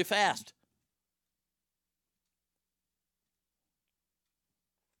really, really fast.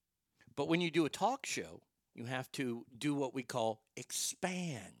 But when you do a talk show, you have to do what we call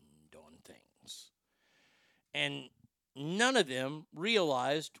expand on things. And none of them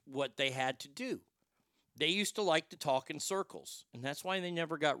realized what they had to do. They used to like to talk in circles, and that's why they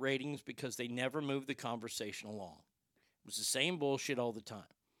never got ratings, because they never moved the conversation along. It was the same bullshit all the time.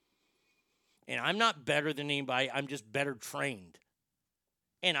 And I'm not better than anybody. I'm just better trained.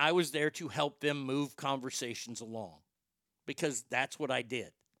 And I was there to help them move conversations along, because that's what I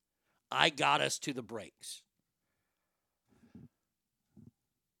did. I got us to the breaks.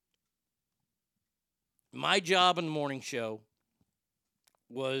 My job in the morning show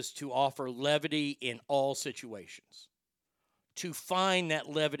was to offer levity in all situations, to find that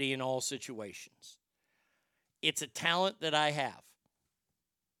levity in all situations. It's a talent that I have.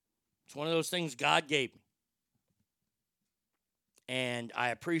 It's one of those things God gave me. And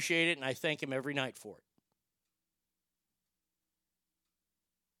I appreciate it, and I thank him every night for it.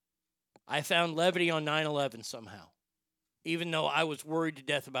 I found levity on 9/11 somehow, even though I was worried to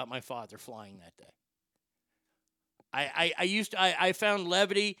death about my father flying that day. I found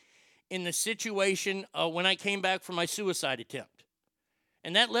levity in the situation when I came back from my suicide attempt.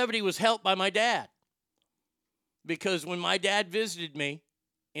 And that levity was helped by my dad. Because when my dad visited me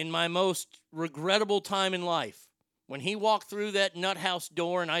in my most regrettable time in life, when he walked through that nut house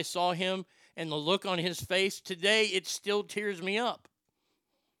door and I saw him and the look on his face, today it still tears me up.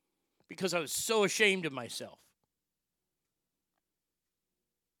 Because I was so ashamed of myself.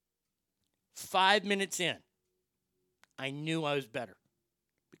 5 minutes in, I knew I was better,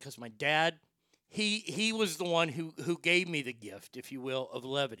 because my dad, he was the one who gave me the gift, if you will, of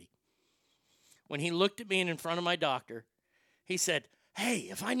levity. When he looked at me and in front of my doctor, he said, "Hey,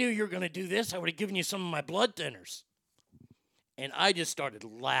 if I knew you were going to do this, I would have given you some of my blood thinners." And I just started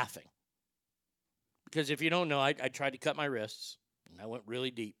laughing. Because if you don't know, I tried to cut my wrists, and I went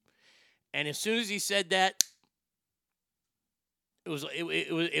really deep. And as soon as he said that, it was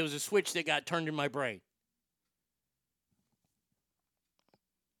a switch that got turned in my brain.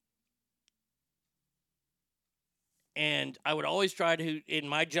 And I would always try to, and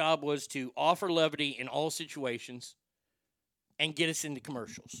my job was to offer levity in all situations and get us into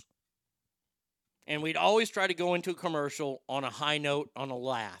commercials. And we'd always try to go into a commercial on a high note, on a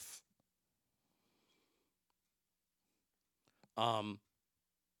laugh.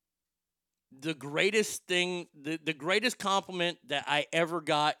 The greatest thing, the greatest compliment that I ever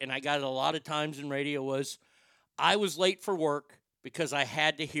got, and I got it a lot of times in radio, was I was late for work because I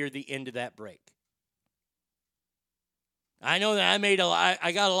had to hear the end of that break. I know that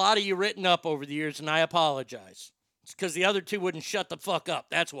I got a lot of you written up over the years, and I apologize. It's because the other two wouldn't shut the fuck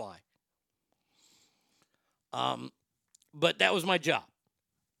up. That's why. But that was my job,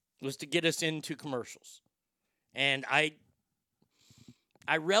 was to get us into commercials. And I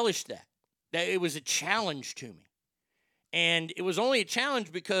relished that. That it was a challenge to me. And it was only a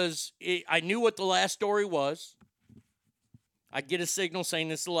challenge because I knew what the last story was. I'd get a signal saying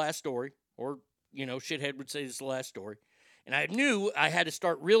this is the last story. Or, shithead would say this is the last story. And I knew I had to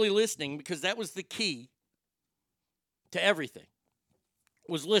start really listening, because that was the key to everything,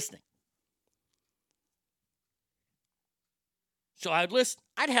 was listening. So I'd listen.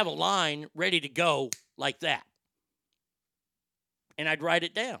 I'd have a line ready to go like that. And I'd write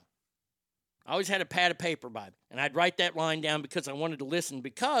it down. I always had a pad of paper by me. And I'd write that line down because I wanted to listen.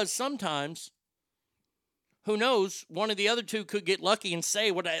 Because sometimes, who knows, one of the other two could get lucky and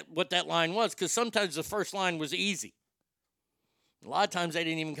say what that line was. Because sometimes the first line was easy. A lot of times they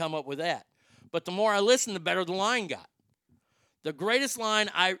didn't even come up with that. But the more I listened, the better the line got. The greatest line,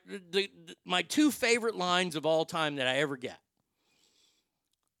 my two favorite lines of all time that I ever get.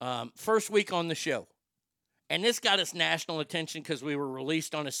 First week on the show. And this got us national attention because we were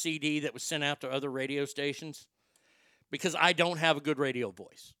released on a CD that was sent out to other radio stations. Because I don't have a good radio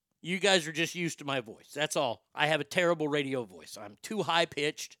voice. You guys are just used to my voice. That's all. I have a terrible radio voice. I'm too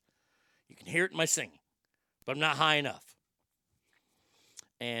high-pitched. You can hear it in my singing. But I'm not high enough.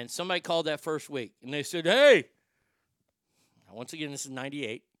 And somebody called that first week. And they said, "Hey." Now, once again, this is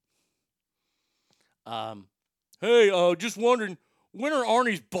 98. "Hey, just wondering, when are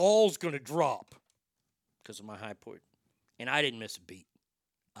Arnie's balls going to drop?" Because of my high point. And I didn't miss a beat.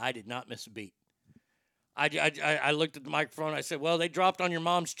 I did not miss a beat. I looked at the microphone. I said, "Well, they dropped on your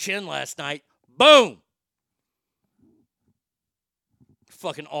mom's chin last night." Boom.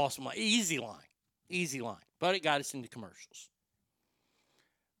 Fucking awesome line. Easy line. Easy line. But it got us into commercials.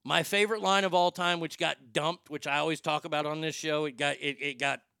 My favorite line of all time, which got dumped, which I always talk about on this show, it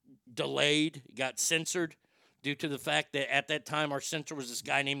got delayed, got censored due to the fact that at that time our censor was this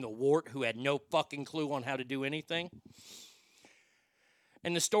guy named the Wart who had no fucking clue on how to do anything.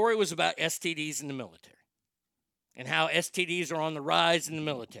 And the story was about STDs in the military and how STDs are on the rise in the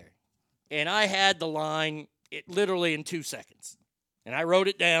military. And I had the line literally in 2 seconds. And I wrote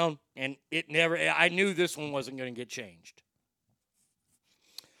it down, and I knew this one wasn't going to get changed.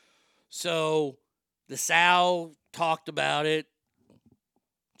 So the Sal talked about it.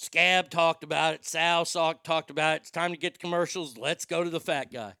 Scab talked about it. Sal talked about it. It's time to get the commercials. Let's go to the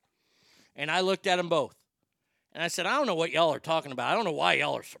fat guy. And I looked at them both. And I said, I don't know what y'all are talking about. I don't know why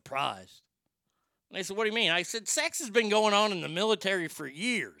y'all are surprised. And they said, what do you mean? I said, sex has been going on in the military for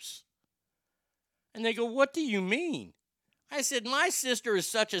years. And they go, what do you mean? I said, my sister is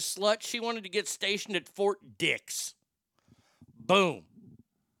such a slut, she wanted to get stationed at Fort Dix. Boom.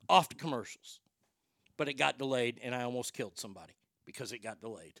 Off to commercials. But it got delayed, and I almost killed somebody because it got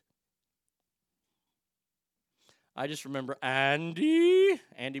delayed. I just remember Andy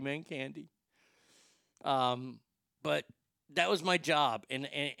Man Candy. But that was my job,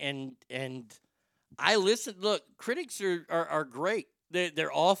 and I listened. Look, critics are great.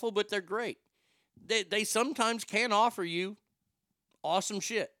 They're awful, but they're great. They sometimes can offer you awesome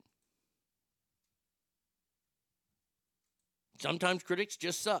shit. Sometimes critics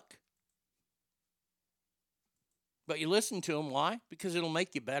just suck. But you listen to them. Why? Because it'll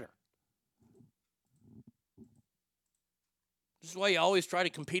make you better. This is why you always try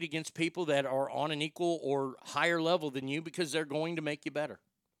to compete against people that are on an equal or higher level than you, because they're going to make you better.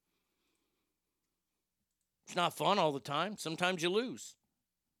 It's not fun all the time. Sometimes you lose.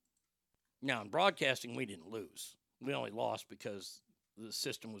 Now, in broadcasting, we didn't lose. We only lost because the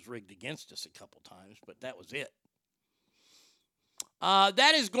system was rigged against us a couple times, but that was it.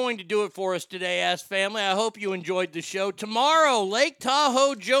 That is going to do it for us today, Ask Family. I hope you enjoyed the show. Tomorrow, Lake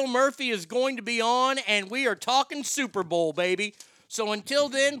Tahoe Joe Murphy is going to be on, and we are talking Super Bowl, baby. So until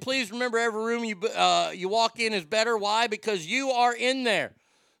then, please remember every room you walk in is better. Why? Because you are in there.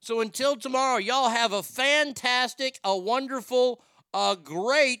 So until tomorrow, y'all have a fantastic, a wonderful, a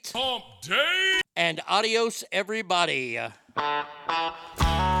great hump day, and adios, everybody.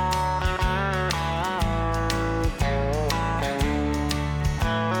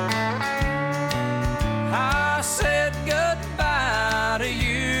 I said goodbye to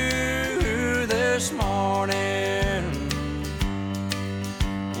you this morning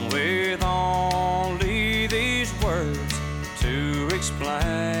with only these words to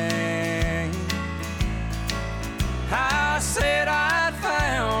explain. I said I'd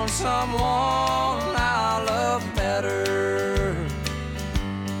found someone I love better,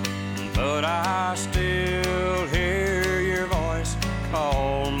 but I still hear your voice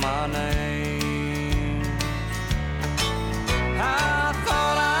call my name. I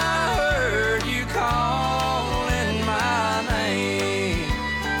thought I heard you calling my name.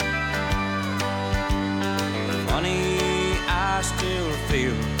 Funny, I still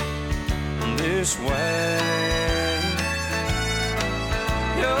feel this way.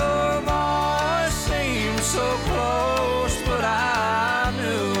 Your voice seems so close, but I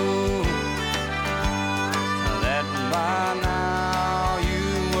knew that by now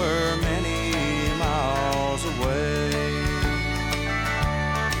you were many miles away.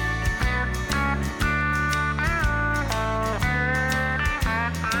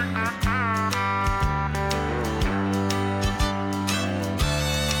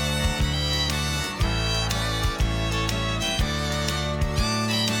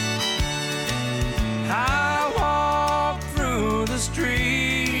 I walk through the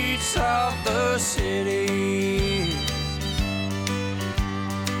streets of the city.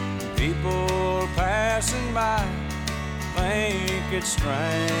 People passing by think it's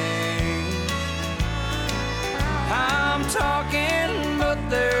strange. I'm talking, but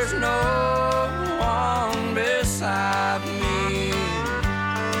there's no one beside me.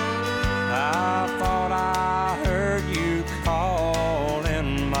 I thought I heard you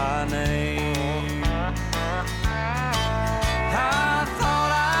calling my name. I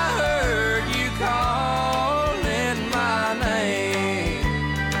thought I heard you calling my name.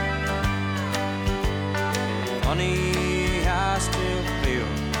 Honey, I still feel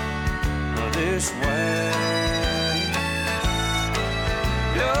this way.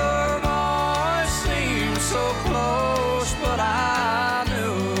 Your voice seems so close, but I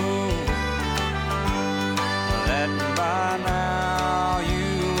knew that by now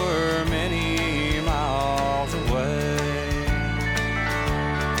you were many miles away.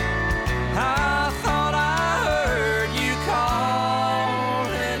 I thought I heard you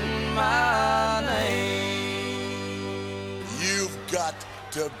calling my name. You've got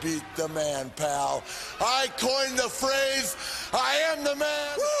to beat the man, pal. I coined the phrase, I am the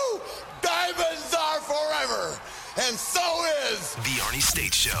man. Woo! Diamonds are forever, and so is The Arnie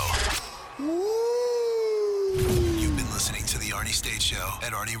State Show. Woo! You've been listening to The Arnie State Show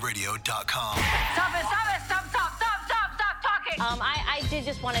at ArnieRadio.com. Stop it, stop talking. I did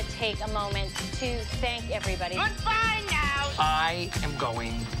just want to take a moment to thank everybody. Goodbye now. I am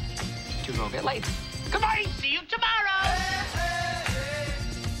going to go get laid. Goodbye. See you tomorrow.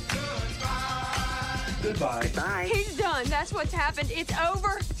 Goodbye. Bye. He's done. That's what's happened. It's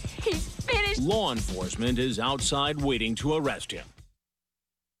over. He's finished. Law enforcement is outside waiting to arrest him.